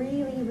is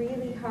really,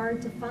 really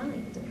hard to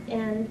find.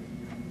 And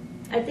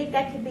I think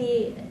that could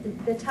be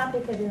the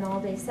topic of an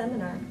all-day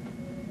seminar.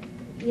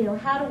 You know,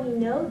 how do we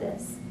know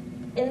this?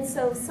 And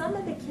so some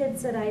of the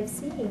kids that I've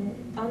seen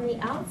on the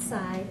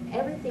outside,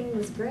 everything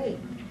was great.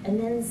 and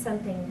then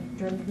something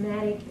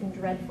dramatic and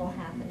dreadful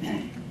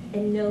happened,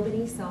 and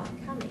nobody saw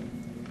it coming.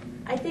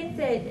 I think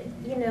that,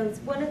 you know, it's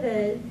one of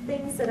the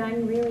things that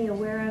I'm really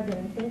aware of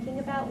and thinking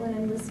about when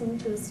I'm listening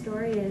to a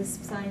story is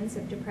signs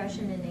of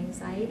depression and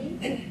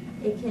anxiety.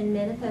 It can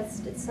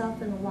manifest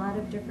itself in a lot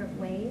of different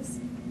ways.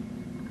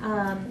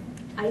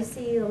 I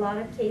see a lot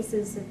of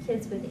cases of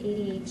kids with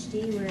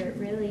ADHD where it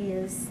really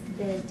is,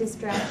 the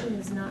distraction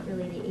is not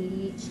really the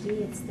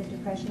ADHD, it's the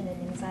depression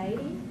and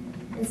anxiety.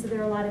 And so there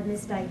are a lot of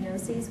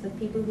misdiagnoses with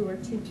people who are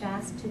too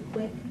fast, too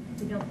quick,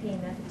 who don't pay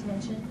enough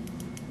attention.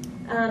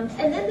 And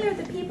then there are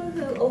the people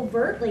who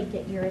overtly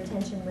get your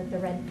attention with the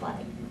red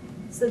flag.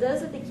 So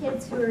those are the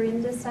kids who are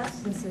into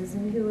substances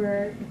and who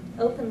are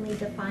openly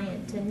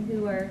defiant and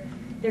who are,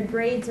 their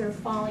grades are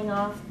falling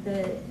off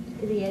the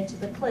edge of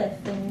the cliff.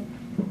 And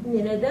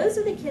you know, those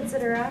are the kids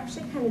that are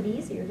actually kind of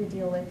easier to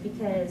deal with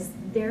because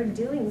they're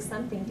doing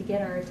something to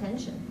get our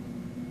attention.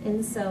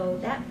 And so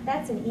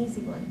that's an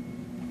easy one.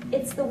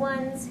 It's the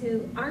ones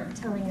who aren't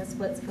telling us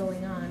what's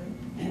going on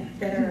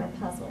that are a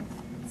puzzle.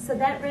 So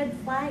that red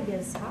flag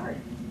is hard.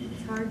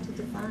 It's hard to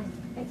define.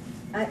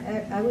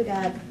 I would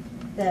add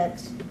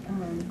that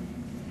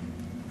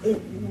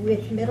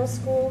with middle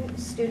school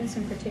students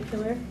in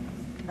particular,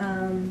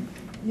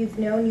 you've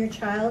known your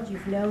child,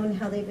 you've known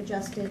how they've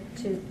adjusted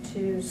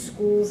to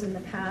schools in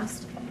the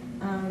past.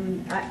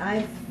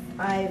 I've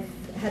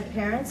had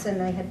parents,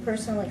 and I had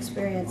personal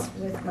experience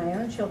with my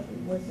own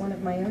children, with one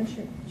of my own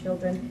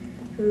children,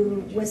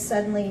 who was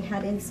suddenly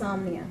had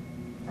insomnia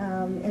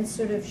and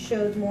sort of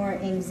showed more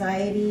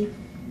anxiety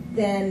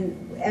than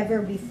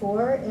ever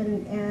before,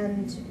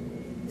 and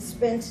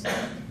spent.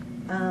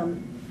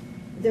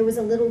 There was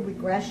a little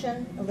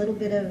regression, a little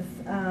bit of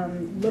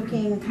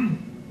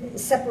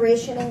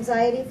separation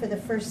anxiety for the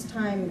first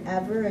time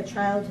ever. A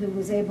child who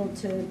was able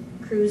to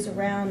cruise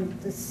around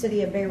the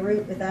city of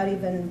Beirut without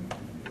even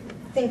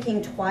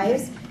thinking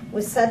twice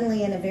was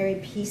suddenly in a very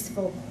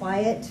peaceful,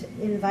 quiet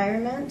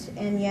environment,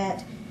 and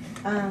yet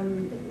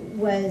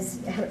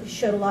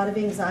showed a lot of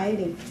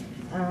anxiety.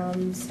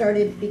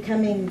 Started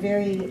becoming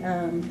very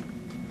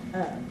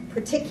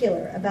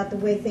particular about the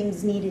way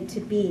things needed to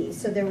be.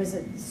 So there was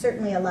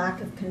certainly a lack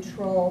of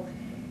control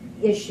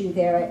issue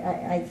there,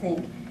 I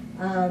think.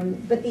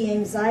 But the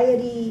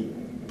anxiety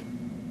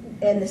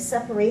and the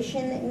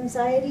separation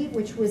anxiety,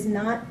 which was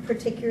not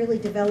particularly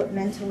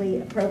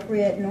developmentally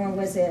appropriate, nor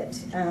was it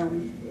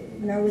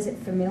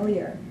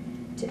familiar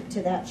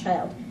to that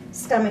child.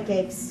 Stomach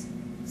aches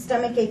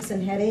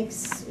and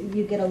headaches.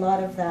 You get a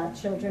lot of that.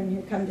 Children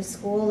who come to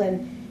school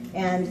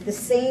and the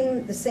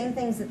same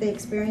things that they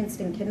experienced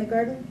in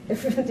kindergarten,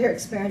 if they're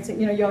experiencing,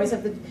 you know, you always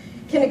have the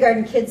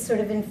kindergarten kids sort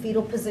of in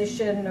fetal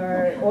position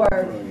or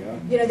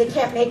you know, they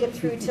can't make it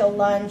through till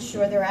lunch,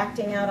 or they're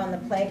acting out on the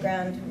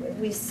playground.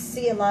 We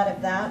see a lot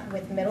of that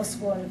with middle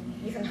school and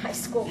even high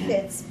school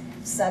kids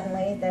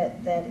suddenly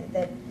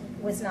that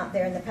was not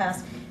there in the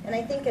past. And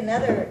I think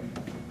another,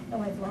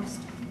 I've lost.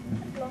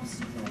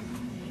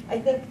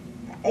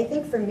 I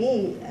think for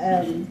me,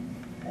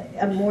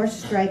 a more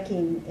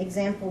striking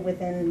example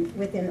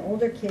within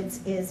older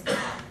kids is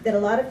that a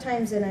lot of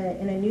times in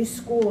a new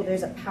school,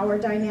 there's a power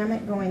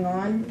dynamic going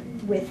on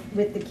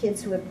with the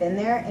kids who have been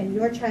there, and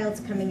your child's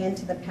coming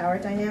into the power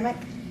dynamic.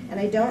 And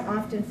I don't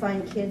often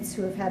find kids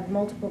who have had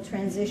multiple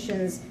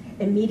transitions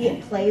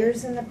immediate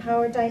players in the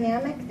power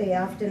dynamic. They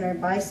often are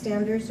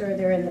bystanders, or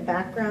they're in the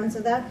backgrounds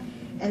of that.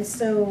 And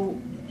so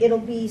it'll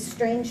be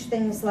strange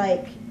things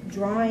like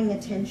drawing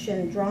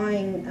attention,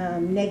 drawing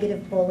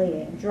negative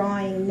bullying,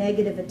 drawing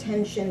negative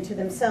attention to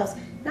themselves,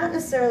 not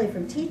necessarily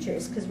from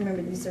teachers, because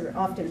remember, these are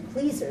often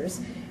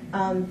pleasers,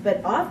 but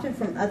often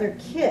from other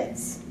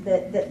kids,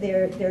 that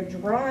they're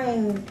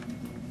drawing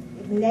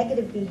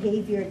negative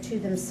behavior to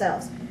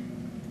themselves.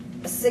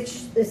 A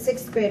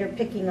sixth grader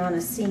picking on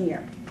a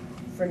senior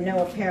for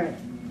no apparent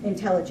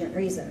intelligent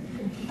reason.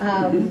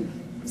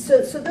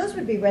 So those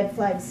would be red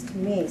flags to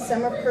me.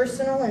 Some are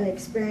personal and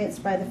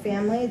experienced by the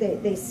family.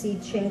 They see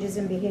changes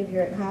in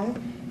behavior at home,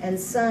 and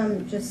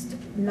some just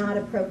not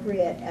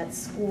appropriate at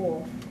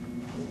school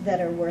that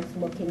are worth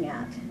looking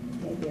at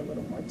maybe a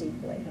little more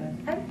deeply.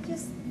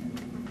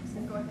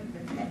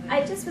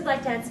 I just would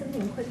like to add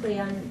something quickly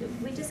on,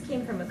 we just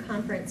came from a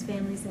conference,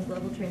 Families in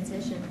Global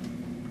Transition,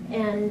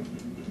 and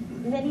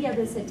many of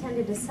us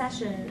attended a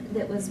session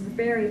that was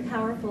very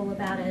powerful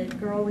about a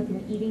girl with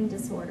an eating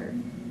disorder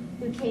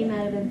who came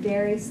out of a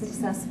very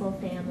successful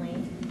family,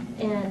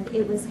 and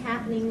it was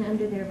happening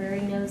under their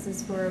very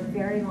noses for a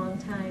very long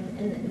time.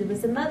 And there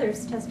was a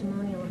mother's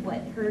testimonial of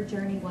what her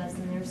journey was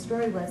and their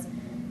story was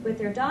with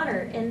their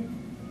daughter. And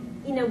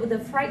you know, the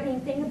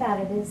frightening thing about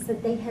it is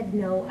that they had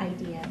no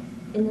idea.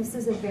 And this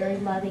is a very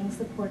loving,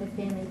 supportive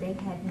family. They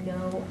had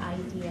no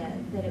idea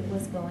that it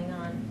was going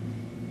on.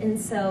 And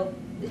so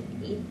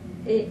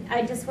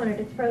I just wanted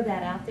to throw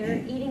that out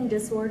there. Eating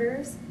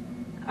disorders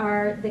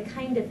are the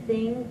kind of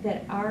thing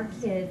that our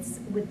kids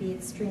would be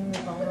extremely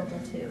vulnerable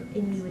to,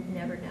 and you would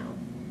never know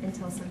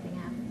until something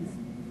happens.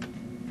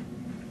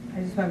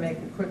 I just want to make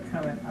a quick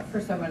comment.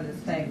 First, I wanted to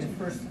thank the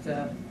first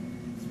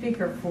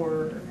speaker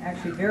for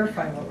actually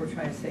verifying what we're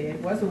trying to say.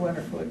 It was a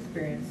wonderful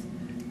experience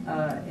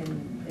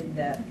in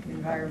that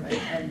environment.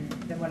 And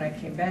then when I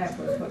came back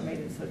was what made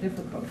it so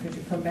difficult, because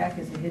you come back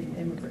as a hidden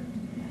immigrant.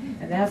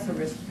 And that's a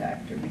risk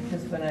factor,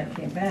 because when I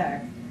came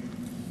back,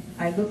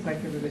 I looked like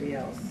everybody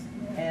else.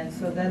 And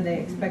so then they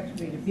expected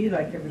me to be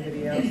like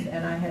everybody else,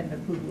 and I hadn't a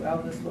clue who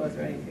Elvis was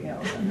or anything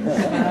else.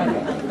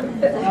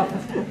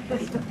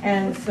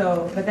 And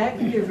so, but that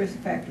can be a risk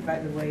factor, by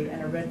the way,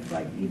 and a red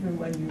flag, even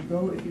when you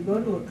go, if you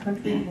go to a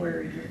country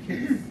where your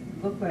kids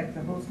look like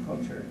the host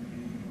culture,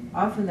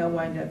 often they'll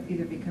wind up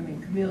either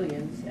becoming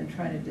chameleons and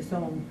trying to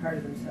disown part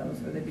of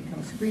themselves, or they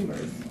become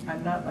screamers.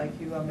 I'm not like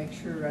you, I'll make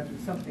sure I do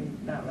something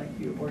not like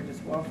you, or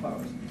just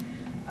wallflowers.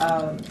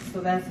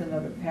 So that's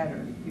another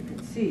pattern you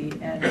can see.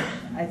 And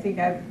I think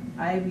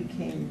I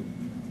became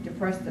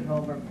depressed at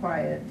home, or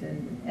quiet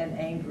and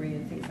angry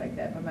and things like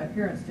that. But my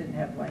parents didn't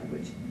have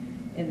language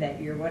in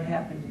that year. What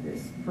happened to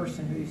this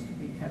person who used to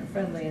be kind of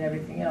friendly and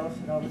everything else,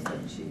 and all of a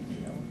sudden she's,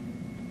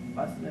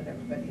 fussing at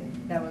everybody,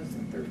 and that was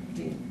in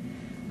 13.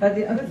 But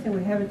the other thing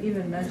we haven't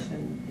even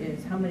mentioned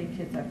is how many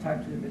kids I've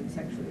talked to have been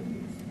sexually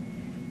abused.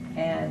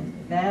 And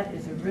that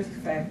is a risk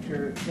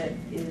factor that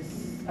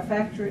is a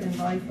factor in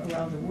life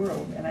around the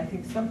world. And I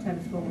think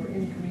sometimes when we're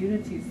in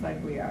communities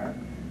like we are,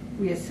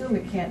 we assume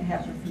it can't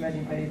happen from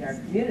anybody in our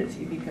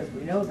community because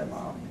we know them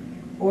all.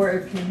 Or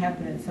it can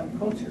happen in some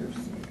cultures.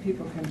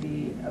 People can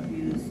be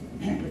abused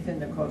within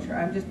the culture.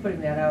 I'm just putting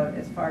that out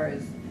as far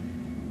as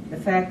the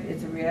fact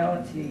it's a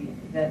reality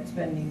that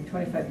spending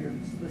 25 years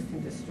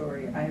listening to the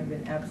story, I have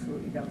been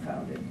absolutely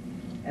dumbfounded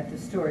at the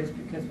stories,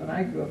 because when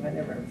I grew up, I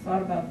never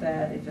thought about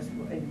that. It just,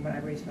 when I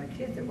raised my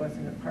kids, it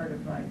wasn't a part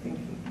of my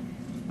thinking.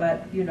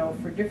 But,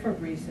 for different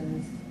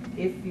reasons,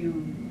 if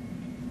you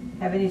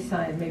have any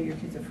signs, maybe your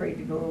kid's afraid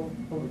to go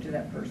over to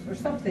that person, or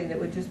something that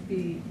would just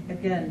be,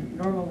 again,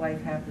 normal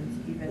life happens,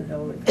 even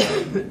though it's,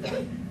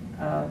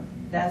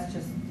 that's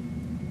just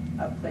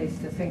a place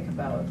to think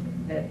about,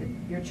 that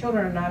your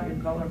children are not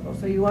invulnerable.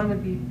 So you want to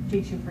be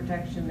teaching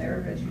protection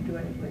there as you do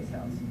any place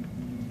else.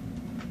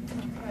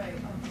 Okay,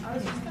 I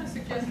was just going to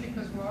suggest,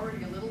 because we're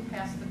already a little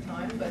past the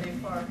time, but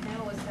if our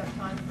panelists have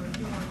time for a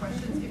few more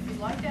questions, if you'd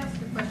like to ask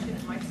a question,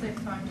 it might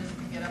save time just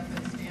to get up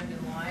and stand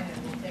in line,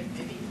 and we'll take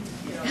maybe,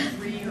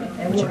 3 or 4.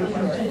 And we'll be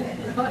short.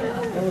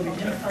 We'll be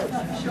short.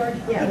 Short?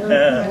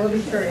 Yeah, we'll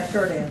be short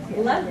answer.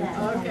 Love that.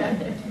 Okay.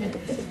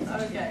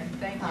 Okay,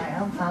 thank you. Hi,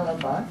 I'm Hala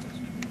Buck,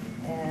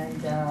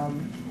 and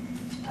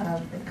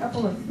a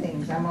couple of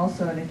things. I'm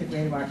also an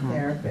integrative art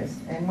therapist,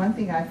 and one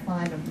thing I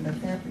find in the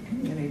therapy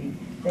community,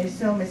 they're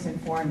so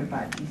misinformed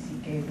about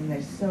TCKs, and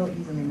they're so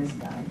easily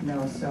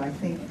misdiagnosed. So I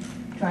think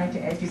trying to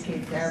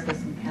educate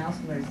therapists and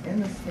counselors in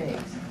the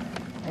States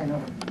and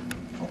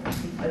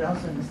overseas, but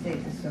also in the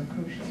States, is so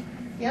crucial.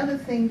 The other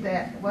thing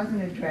that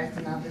wasn't addressed,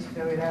 and I'll just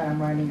throw it out,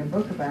 I'm writing a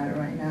book about it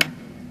right now,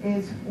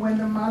 is when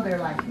the mother,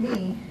 like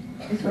me,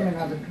 is from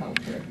another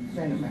culture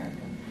than America.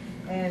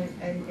 And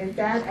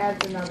that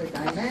adds another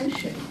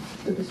dimension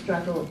to the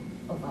struggle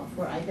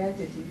for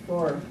identity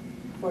for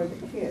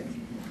the kids.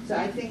 So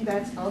I think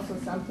that's also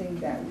something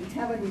that we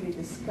haven't really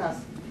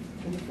discussed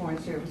in the Foreign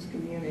Service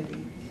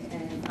community.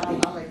 And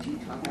I'll let you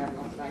talk. I have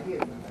lots of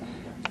ideas about that.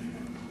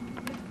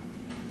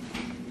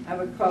 I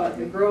would call it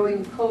the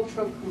growing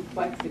cultural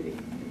complexity.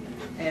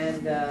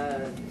 And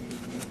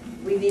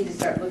we need to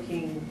start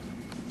looking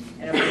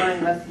and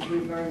applying lessons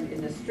we've learned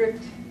in the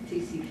strict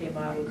TCK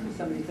model to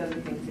some of these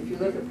other things. If you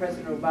look at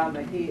President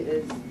Obama, he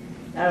is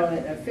not only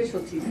an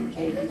official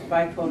TCK, he's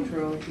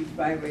bicultural, he's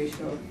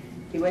biracial,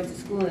 he went to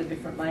school in a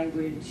different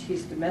language,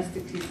 he's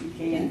domestic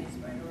TCK, and he's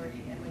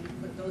minority. And when you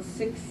put those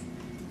 6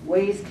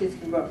 ways kids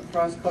can grow up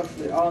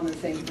cross-culturally all in the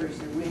same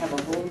person, we have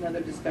a whole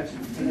nother discussion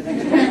for the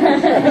next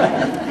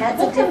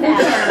That's a different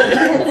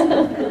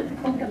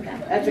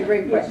That's a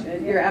great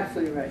question. You're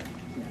absolutely right.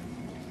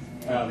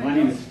 My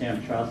name is Stan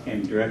Petrowski.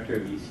 I'm director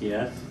of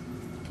ECS,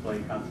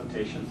 Employee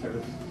Consultation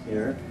Service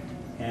here.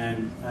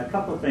 And a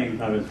couple of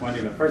things I was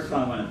wondering, but first of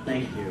all, I want to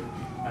thank you.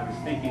 I was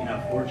thinking how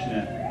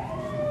fortunate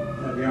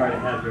that we are to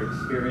have your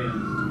experience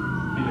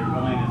and your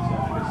willingness to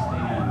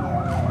understand.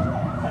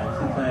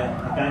 Since I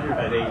got here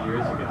about 8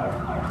 years ago,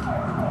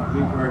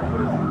 we've worked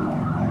with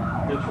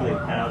literally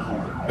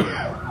thousands of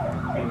kids.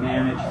 We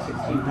manage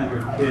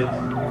 1,600 kids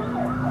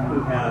who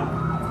have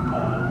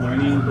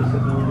learning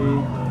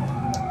disabilities,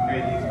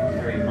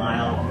 very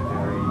mild to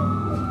very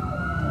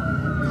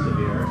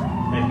severe.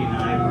 Becky and I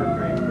work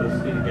very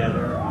closely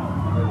together on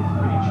really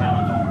pretty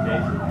challenging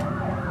cases.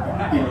 We're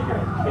not really here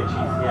with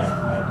kitchies yet,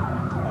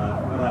 but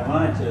what I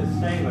wanted to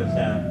say was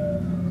that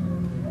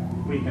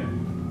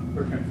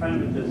we're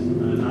confronted with this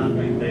on an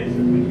ongoing basis.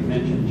 When you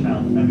mentioned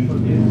child sexual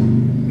abuse,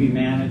 we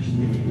manage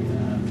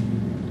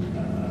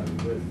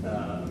with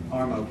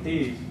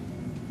RMOPs,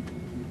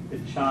 the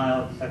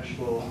child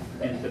sexual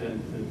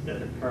incidences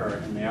that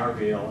occur, and they are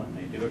real and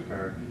they do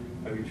occur,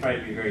 but we try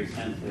to be very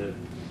sensitive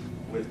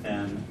with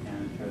them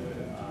and to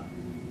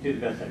do the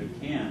best that we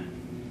can.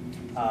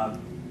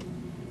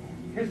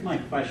 Here's my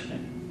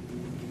question.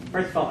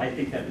 First of all, I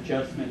think that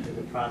adjustment is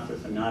a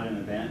process and not an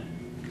event.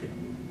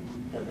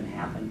 doesn't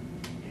happen,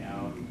 you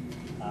know.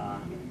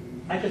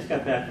 I just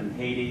got back from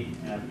Haiti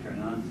after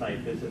an on-site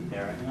visit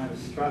there, and I was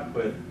struck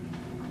with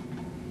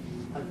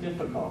how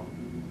difficult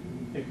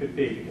it could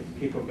be because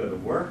people go to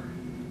work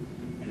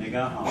and they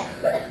go home,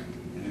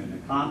 and they're in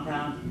the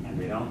compound and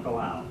they don't go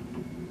out.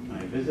 And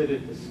I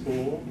visited the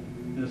school,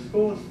 and the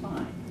school is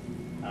fine.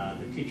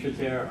 The teachers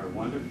there are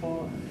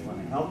wonderful, and they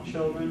want to help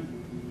children,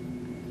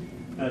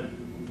 but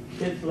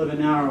kids live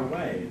an hour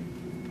away.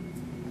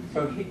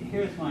 So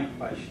here's my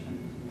question.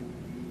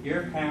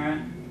 You're a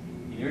parent,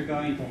 and you're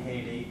going to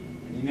Haiti,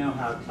 and you know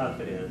how tough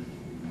it is.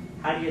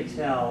 How do you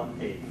tell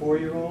a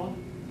 4-year-old,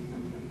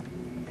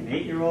 an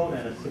 8-year-old,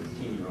 and a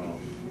 16-year-old?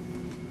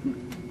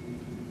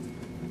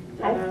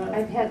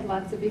 I've had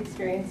lots of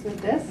experience with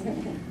this.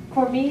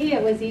 For me,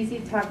 it was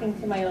easy talking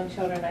to my own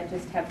children. I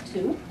just have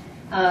 2,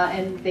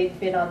 and they've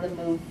been on the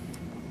move,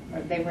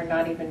 or they were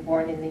not even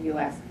born in the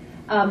U.S.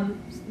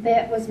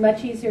 That was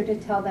much easier to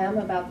tell them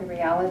about the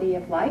reality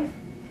of life.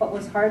 What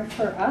was hard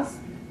for us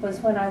was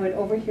when I would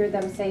overhear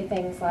them say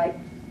things like,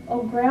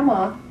 "Oh,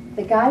 Grandma,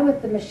 the guy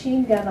with the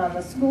machine gun on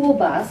the school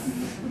bus."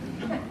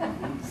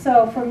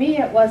 So for me,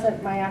 it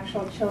wasn't my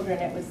actual children,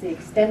 it was the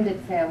extended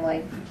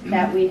family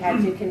that we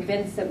had to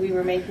convince that we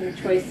were making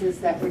choices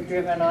that were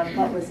driven on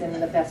what was in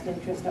the best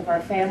interest of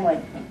our family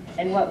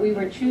and what we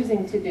were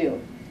choosing to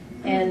do.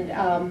 And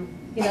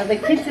you know, the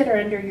kids that are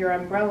under your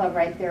umbrella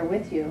right there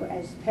with you,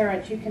 as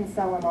parents, you can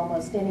sell them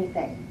almost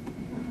anything.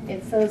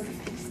 It's those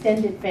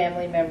extended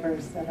family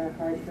members that are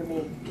hard for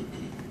me.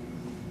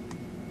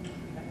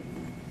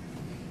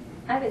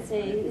 I would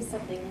say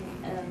something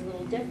a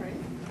little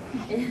different,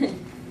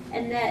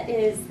 and that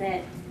is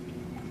that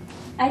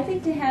I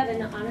think to have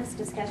an honest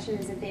discussion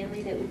as a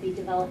family that would be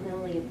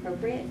developmentally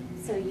appropriate,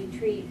 so you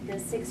treat the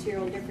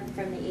 6-year-old different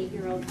from the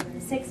 8-year-old from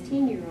the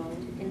 16-year-old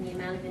in the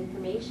amount of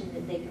information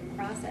that they can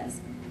process.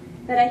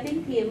 But I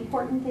think the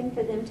important thing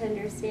for them to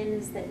understand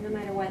is that no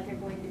matter what, they're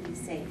going to be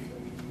safe,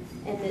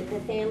 and that the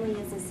family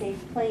is a safe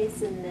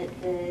place, and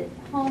that the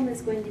home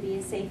is going to be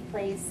a safe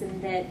place,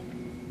 and that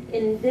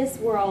in this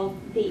world,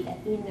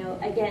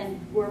 again,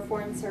 we're a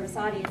foreign service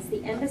audience,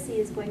 the embassy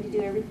is going to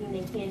do everything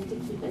they can to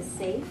keep us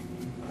safe,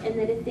 and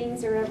that if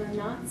things are ever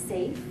not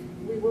safe,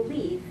 we will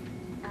leave.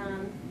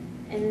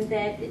 And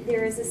that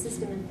there is a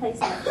system in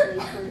place actually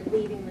for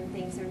leaving when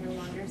things are no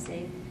longer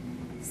safe.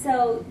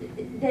 So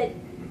that,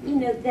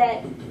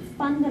 that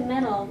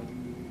fundamental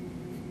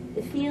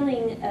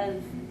feeling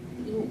of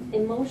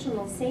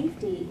emotional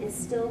safety is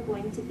still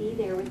going to be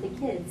there with the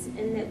kids,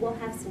 and that we'll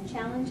have some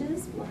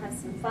challenges, we'll have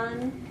some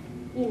fun.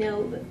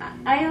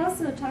 I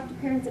also talk to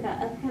parents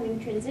about upcoming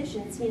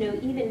transitions,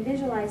 even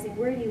visualizing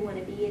where do you want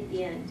to be at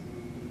the end,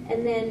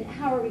 and then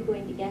how are we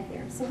going to get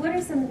there. So what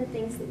are some of the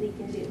things that we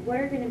can do? What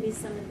are going to be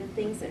some of the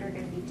things that are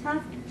going to be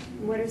tough,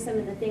 and what are some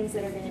of the things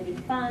that are going to be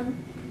fun,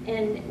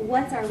 and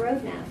what's our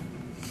roadmap,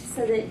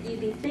 so that you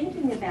be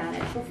thinking about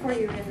it before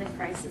you're in the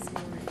crisis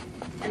moment.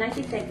 And I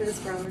think that goes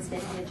for almost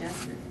any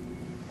adjustment.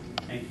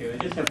 Thank you. I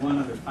just have one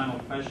other final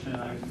question.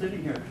 I was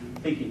sitting here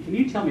thinking, can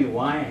you tell me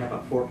why I have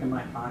a fork in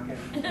my pocket?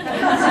 Before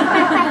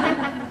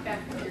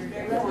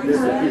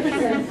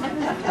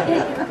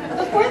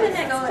the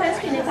next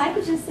question, if I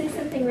could just say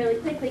something really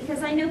quickly,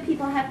 because I know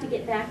people have to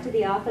get back to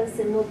the office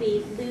and we'll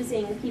be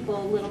losing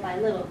people little by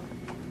little.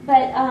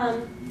 But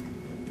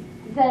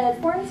the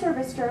Foreign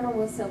Service Journal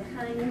was so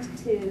kind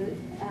to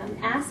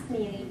ask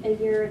me a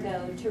year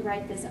ago to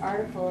write this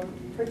article,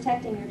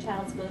 Protecting Your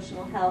Child's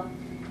Emotional Health.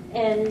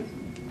 And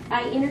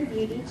I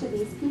interviewed each of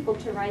these people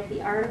to write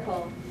the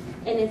article.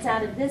 And it's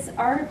out of this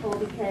article,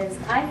 because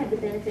I had the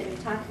benefit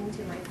of talking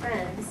to my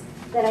friends,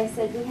 that I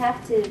said we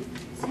have to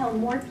tell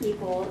more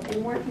people,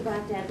 and more people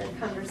have to have the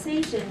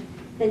conversation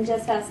than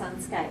just us on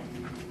Skype.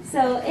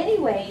 So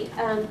anyway,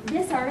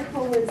 this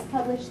article was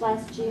published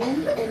last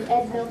June, and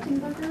Ed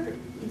Miltenberger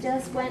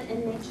just went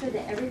and made sure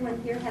that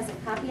everyone here has a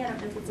copy. I don't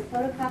know if it's a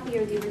photocopy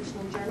or the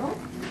original journal,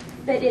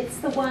 but it's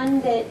the one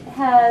that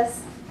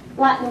has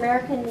Latin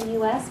America and the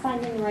U.S.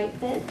 finding the right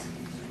fit.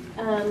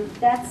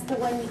 That's the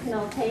one you can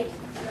all take.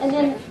 And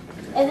then,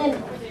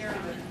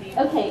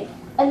 okay.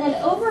 And then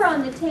over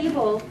on the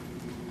table,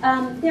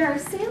 there are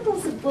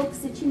samples of books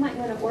that you might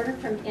want to order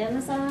from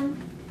Amazon.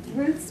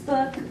 Ruth's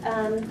book,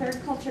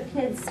 Third Culture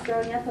Kids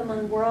Growing Up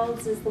Among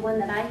Worlds, is the one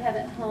that I have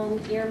at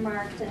home,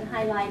 earmarked and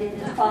highlighted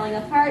and falling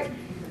apart.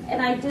 And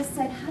I just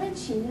said, how did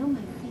she know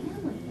my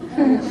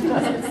family? She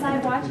was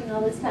inside watching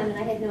all this time, and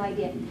I had no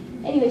idea.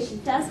 Anyway, she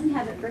doesn't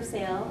have it for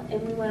sale,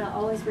 and we want to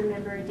always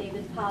remember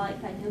David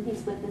Pollack. I know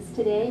he's with us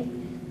today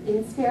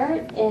in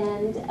spirit,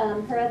 and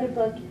her other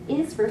book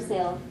is for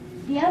sale.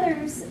 The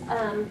others,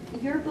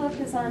 your book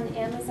is on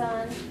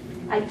Amazon.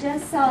 I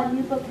just saw a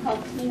new book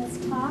called Teens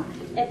Talk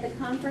at the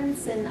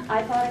conference, and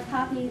I bought a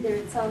copy.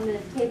 It's on the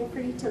table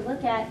for you to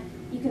look at.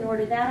 You can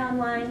order that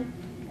online.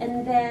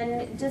 And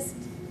then just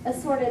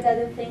assorted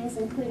other things,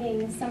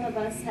 including some of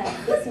us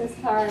have business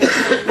cards.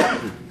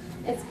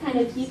 It's kind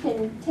of, you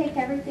can take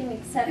everything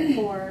except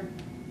for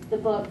the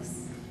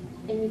books,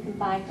 and you can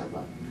buy her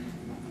book.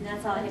 And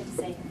that's all I have to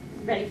say.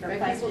 ready for Becky,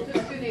 questions. we'll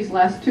just do these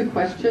last two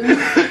questions.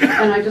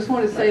 And I just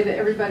want to say that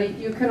everybody,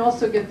 you can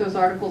also get those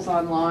articles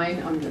online.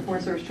 The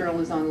Foreign Service Journal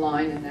is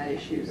online in that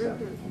issue. So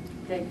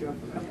thank you.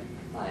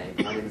 Hi,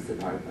 my name is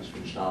Siddharth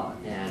Ashwin Shah,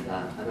 and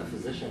I'm a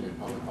physician and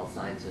public health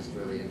scientist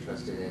really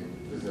interested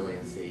in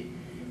resiliency,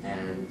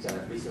 and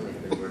recently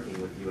have been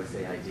working with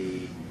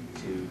USAID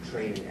to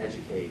train and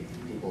educate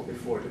people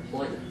before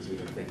deployment to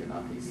even think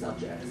about these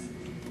subjects.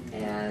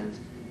 And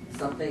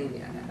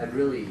something I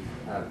really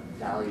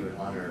value and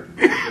honor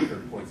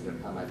different points that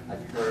have come.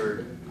 I've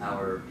heard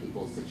our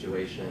people's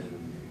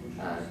situation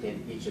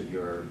in each of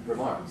your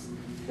remarks.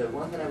 The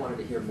one that I wanted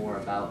to hear more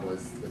about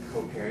was the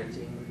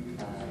co-parenting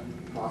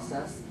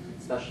process,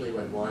 especially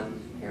when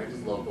one parent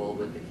is local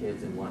with the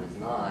kids and one is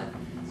not.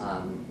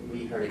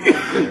 We heard a case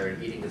where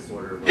an eating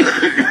disorder was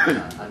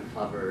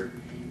uncovered,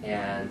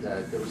 and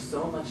there was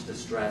so much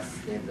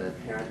distress in the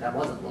parent that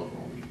wasn't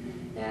local,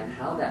 and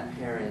how that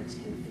parent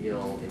can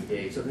feel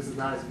engaged. So this is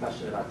not a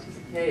question about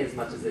TCK as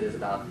much as it is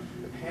about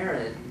the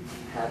parent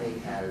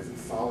having as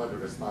solid a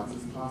response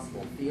as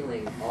possible,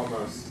 feeling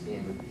almost,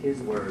 in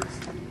his words,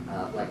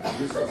 like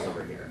I'm useless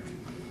over here.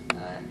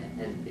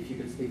 And if you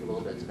could speak a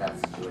little bit to that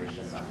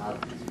situation, about how,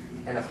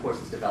 and of course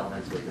it's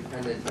developmentally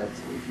dependent, but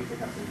if you could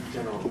have some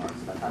general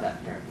remarks about how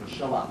that parent can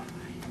show up.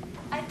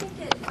 I think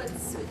it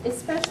puts,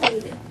 especially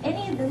with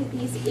any of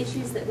these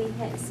issues that we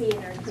see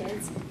in our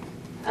kids,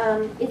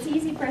 it's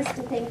easy for us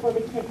to think, well,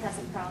 the kid has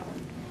a problem.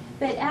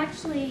 But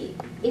actually,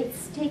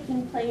 it's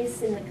taking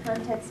place in the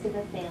context of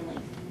a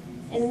family.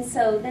 And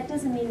so that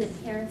doesn't mean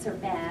that parents are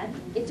bad.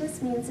 It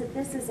just means that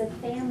this is a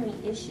family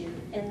issue,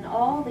 and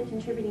all the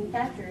contributing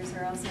factors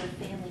are also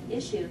a family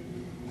issue.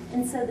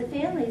 And so the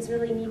families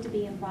really need to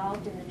be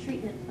involved in the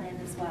treatment plan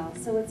as well.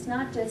 So it's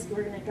not just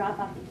we're going to drop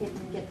off the kid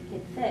and get the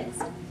kid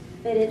fixed,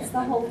 but it's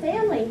the whole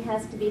family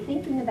has to be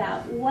thinking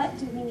about what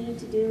do we need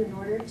to do in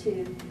order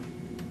to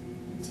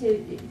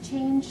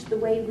change the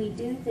way we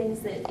do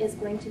things that is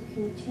going to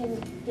continue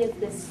give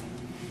this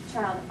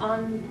child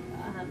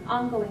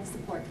ongoing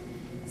support.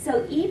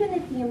 So even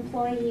if the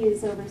employee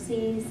is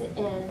overseas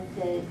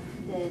and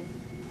the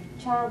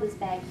child is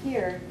back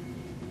here,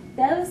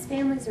 those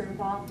families are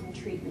involved in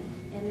treatment,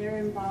 and they're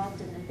involved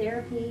in the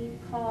therapy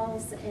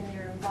calls, and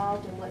they're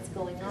involved in what's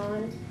going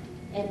on,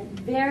 and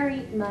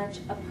very much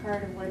a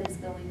part of what is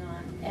going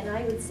on. And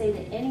I would say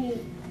that any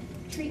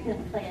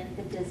treatment plan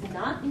that does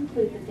not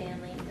include the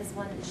family is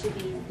one that should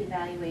be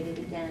evaluated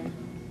again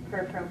for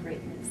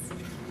appropriateness.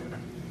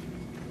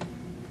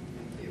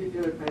 You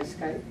do it by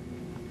Skype?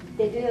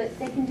 They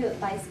can do it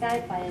by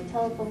Skype, by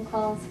telephone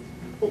calls,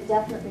 but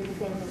definitely the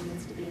family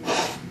needs to be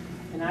involved.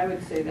 And I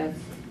would say that's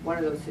one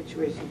of those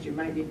situations you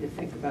might need to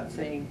think about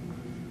saying,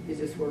 is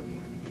this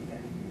working?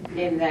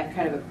 In that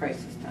kind of a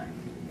crisis time,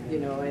 you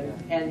know,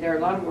 and there are a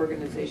lot of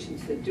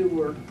organizations that do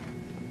work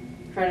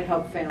trying to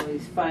help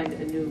families find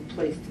a new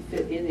place to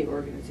fit in the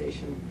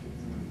organization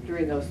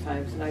during those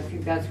times, and I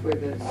think that's where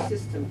the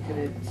system can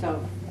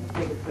itself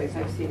take a place.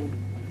 I've seen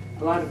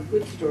a lot of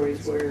good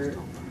stories where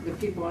the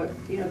people,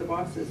 you know, the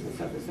bosses and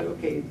stuff have said,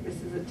 okay, this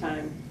is the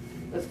time,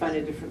 let's find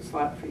a different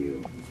slot for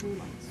you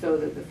so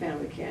that the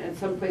family can. And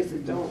some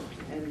places don't,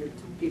 and the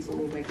people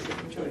will make a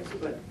different choice.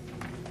 But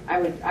I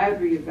would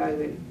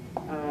reevaluate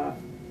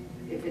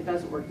if it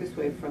doesn't work this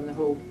way from the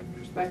whole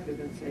perspective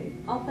and say.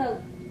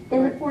 Although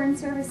in the Foreign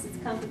Service it's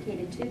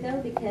complicated too, though,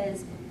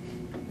 because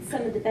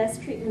some of the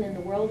best treatment in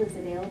the world is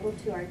available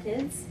to our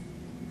kids,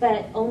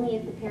 but only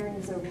if the parent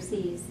is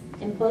overseas,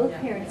 and both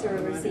parents are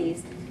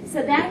overseas.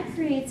 So that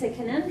creates a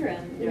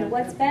conundrum. You know,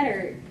 what's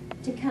better,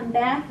 to come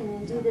back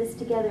and do this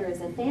together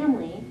as a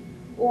family,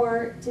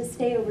 or to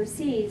stay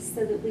overseas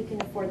so that we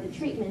can afford the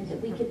treatment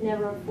that we could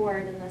never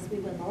afford unless we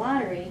win the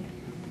lottery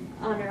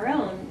on our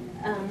own.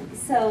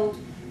 So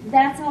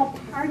that's all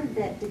part of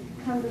that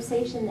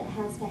conversation that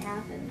has to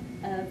happen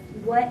of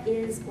what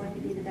is going to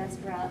be the best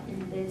route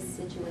in this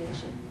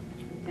situation.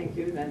 Thank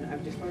you, then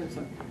I've just learned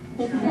something.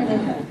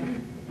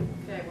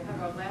 Okay, we'll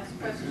have our last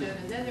question,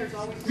 and then there's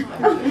always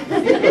time.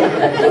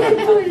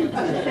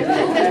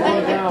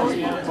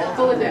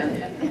 Pull it down.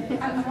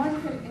 I wanted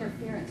to put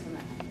interference in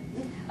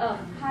that.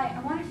 Hi, I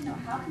wanted to know,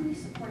 how can we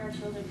support our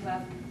children who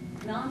have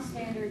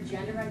non-standard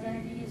gender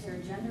identities or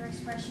gender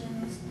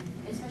expressions,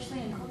 especially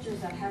in cultures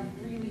that have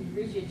really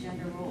rigid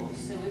gender roles?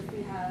 So if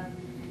we have,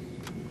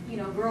 you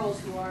know, girls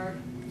who are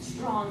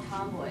strong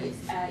tomboys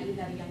even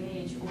at a young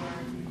age, or,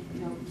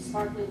 you know,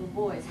 sparkly little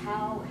boys,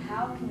 how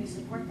can we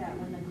support that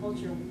when the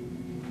culture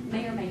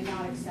may or may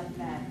not accept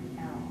that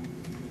at all?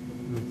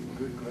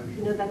 Good question.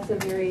 You know, that's a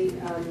very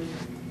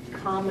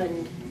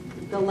common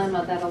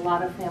dilemma that a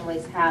lot of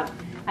families have.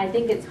 I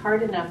think it's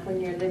hard enough when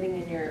you're living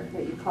in your,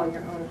 what you call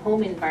your own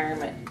home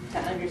environment, to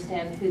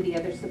understand who the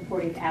other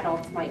supportive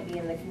adults might be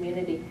in the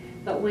community.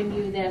 But when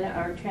you then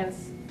are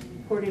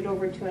transported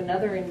over to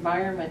another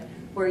environment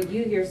where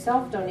you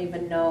yourself don't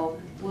even know,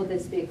 will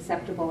this be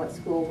acceptable at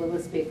school? Will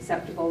this be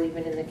acceptable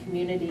even in the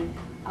community?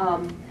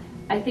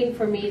 I think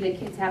for me, the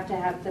kids have to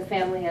have the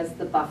family as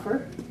the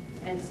buffer.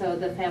 And so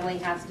the family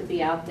has to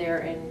be out there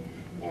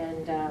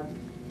and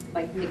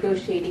like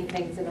negotiating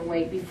things in a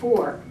way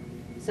before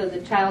So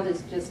the child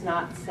is just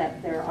not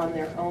set there on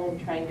their own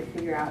trying to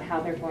figure out how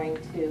they're going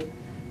to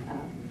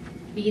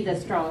be the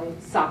strong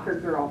soccer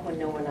girl when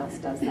no one else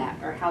does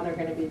that, or how they're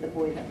going to be the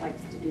boy that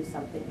likes to do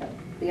something that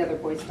the other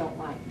boys don't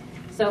like.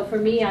 So for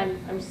me,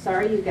 I'm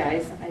sorry, you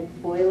guys. I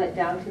boil it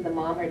down to the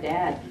mom or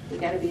dad. We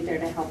got to be there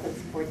to help and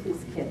support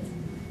these kids.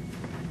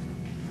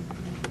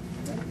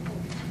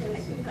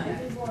 I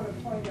did want to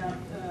point out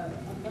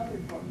another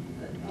book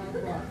that I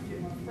brought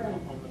from a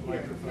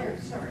friend. Here,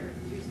 sorry.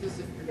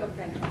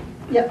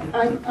 Yeah,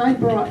 I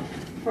brought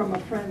from a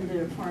friend,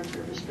 a Foreign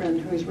Service friend,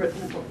 who's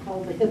written a book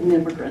called The Hidden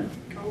Immigrant.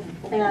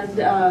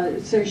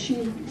 And so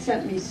she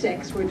sent me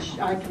 6, which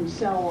I can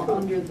sell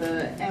under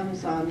the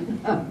Amazon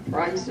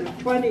price of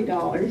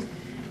 $20.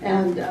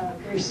 And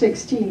there's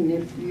 16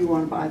 if you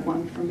want to buy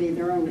one for me.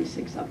 There are only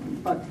 6 of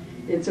them. But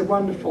it's a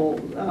wonderful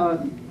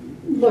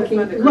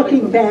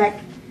looking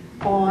back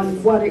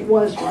on what it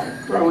was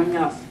like growing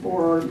up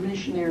for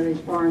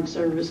missionaries, foreign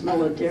service,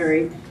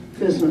 military,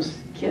 business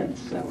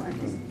kids. So I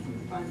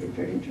find it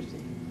very interesting.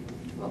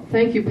 Well,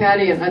 thank you,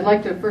 Patty. And I'd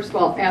like to, first of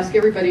all, ask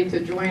everybody to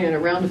join in a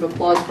round of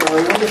applause for our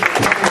wonderful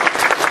panel.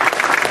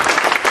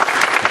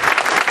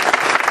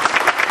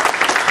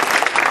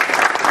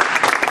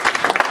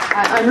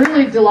 I'm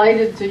really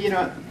delighted to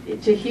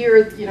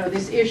hear,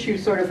 this issue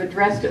sort of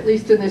addressed, at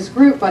least in this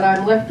group, but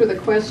I'm left with a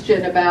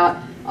question about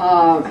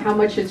how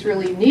much it's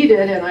really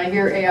needed, and I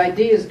hear AID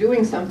is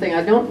doing something.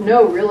 I don't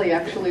know really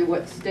actually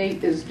what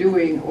state is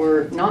doing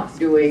or not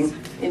doing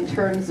in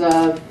terms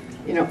of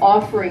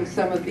offering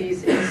some of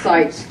these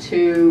insights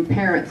to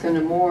parents in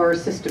a more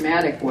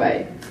systematic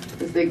way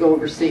as they go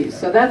overseas.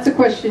 So that's a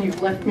question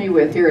you've left me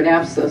with here at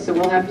AFSA, so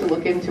we'll have to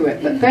look into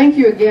it. But thank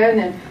you again,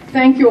 and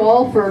thank you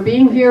all for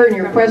being here and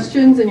your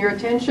questions and your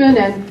attention,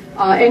 and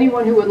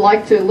anyone who would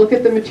like to look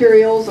at the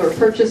materials or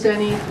purchase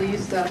any,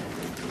 please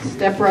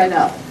step right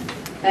up.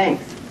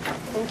 Thanks.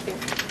 Thank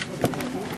you.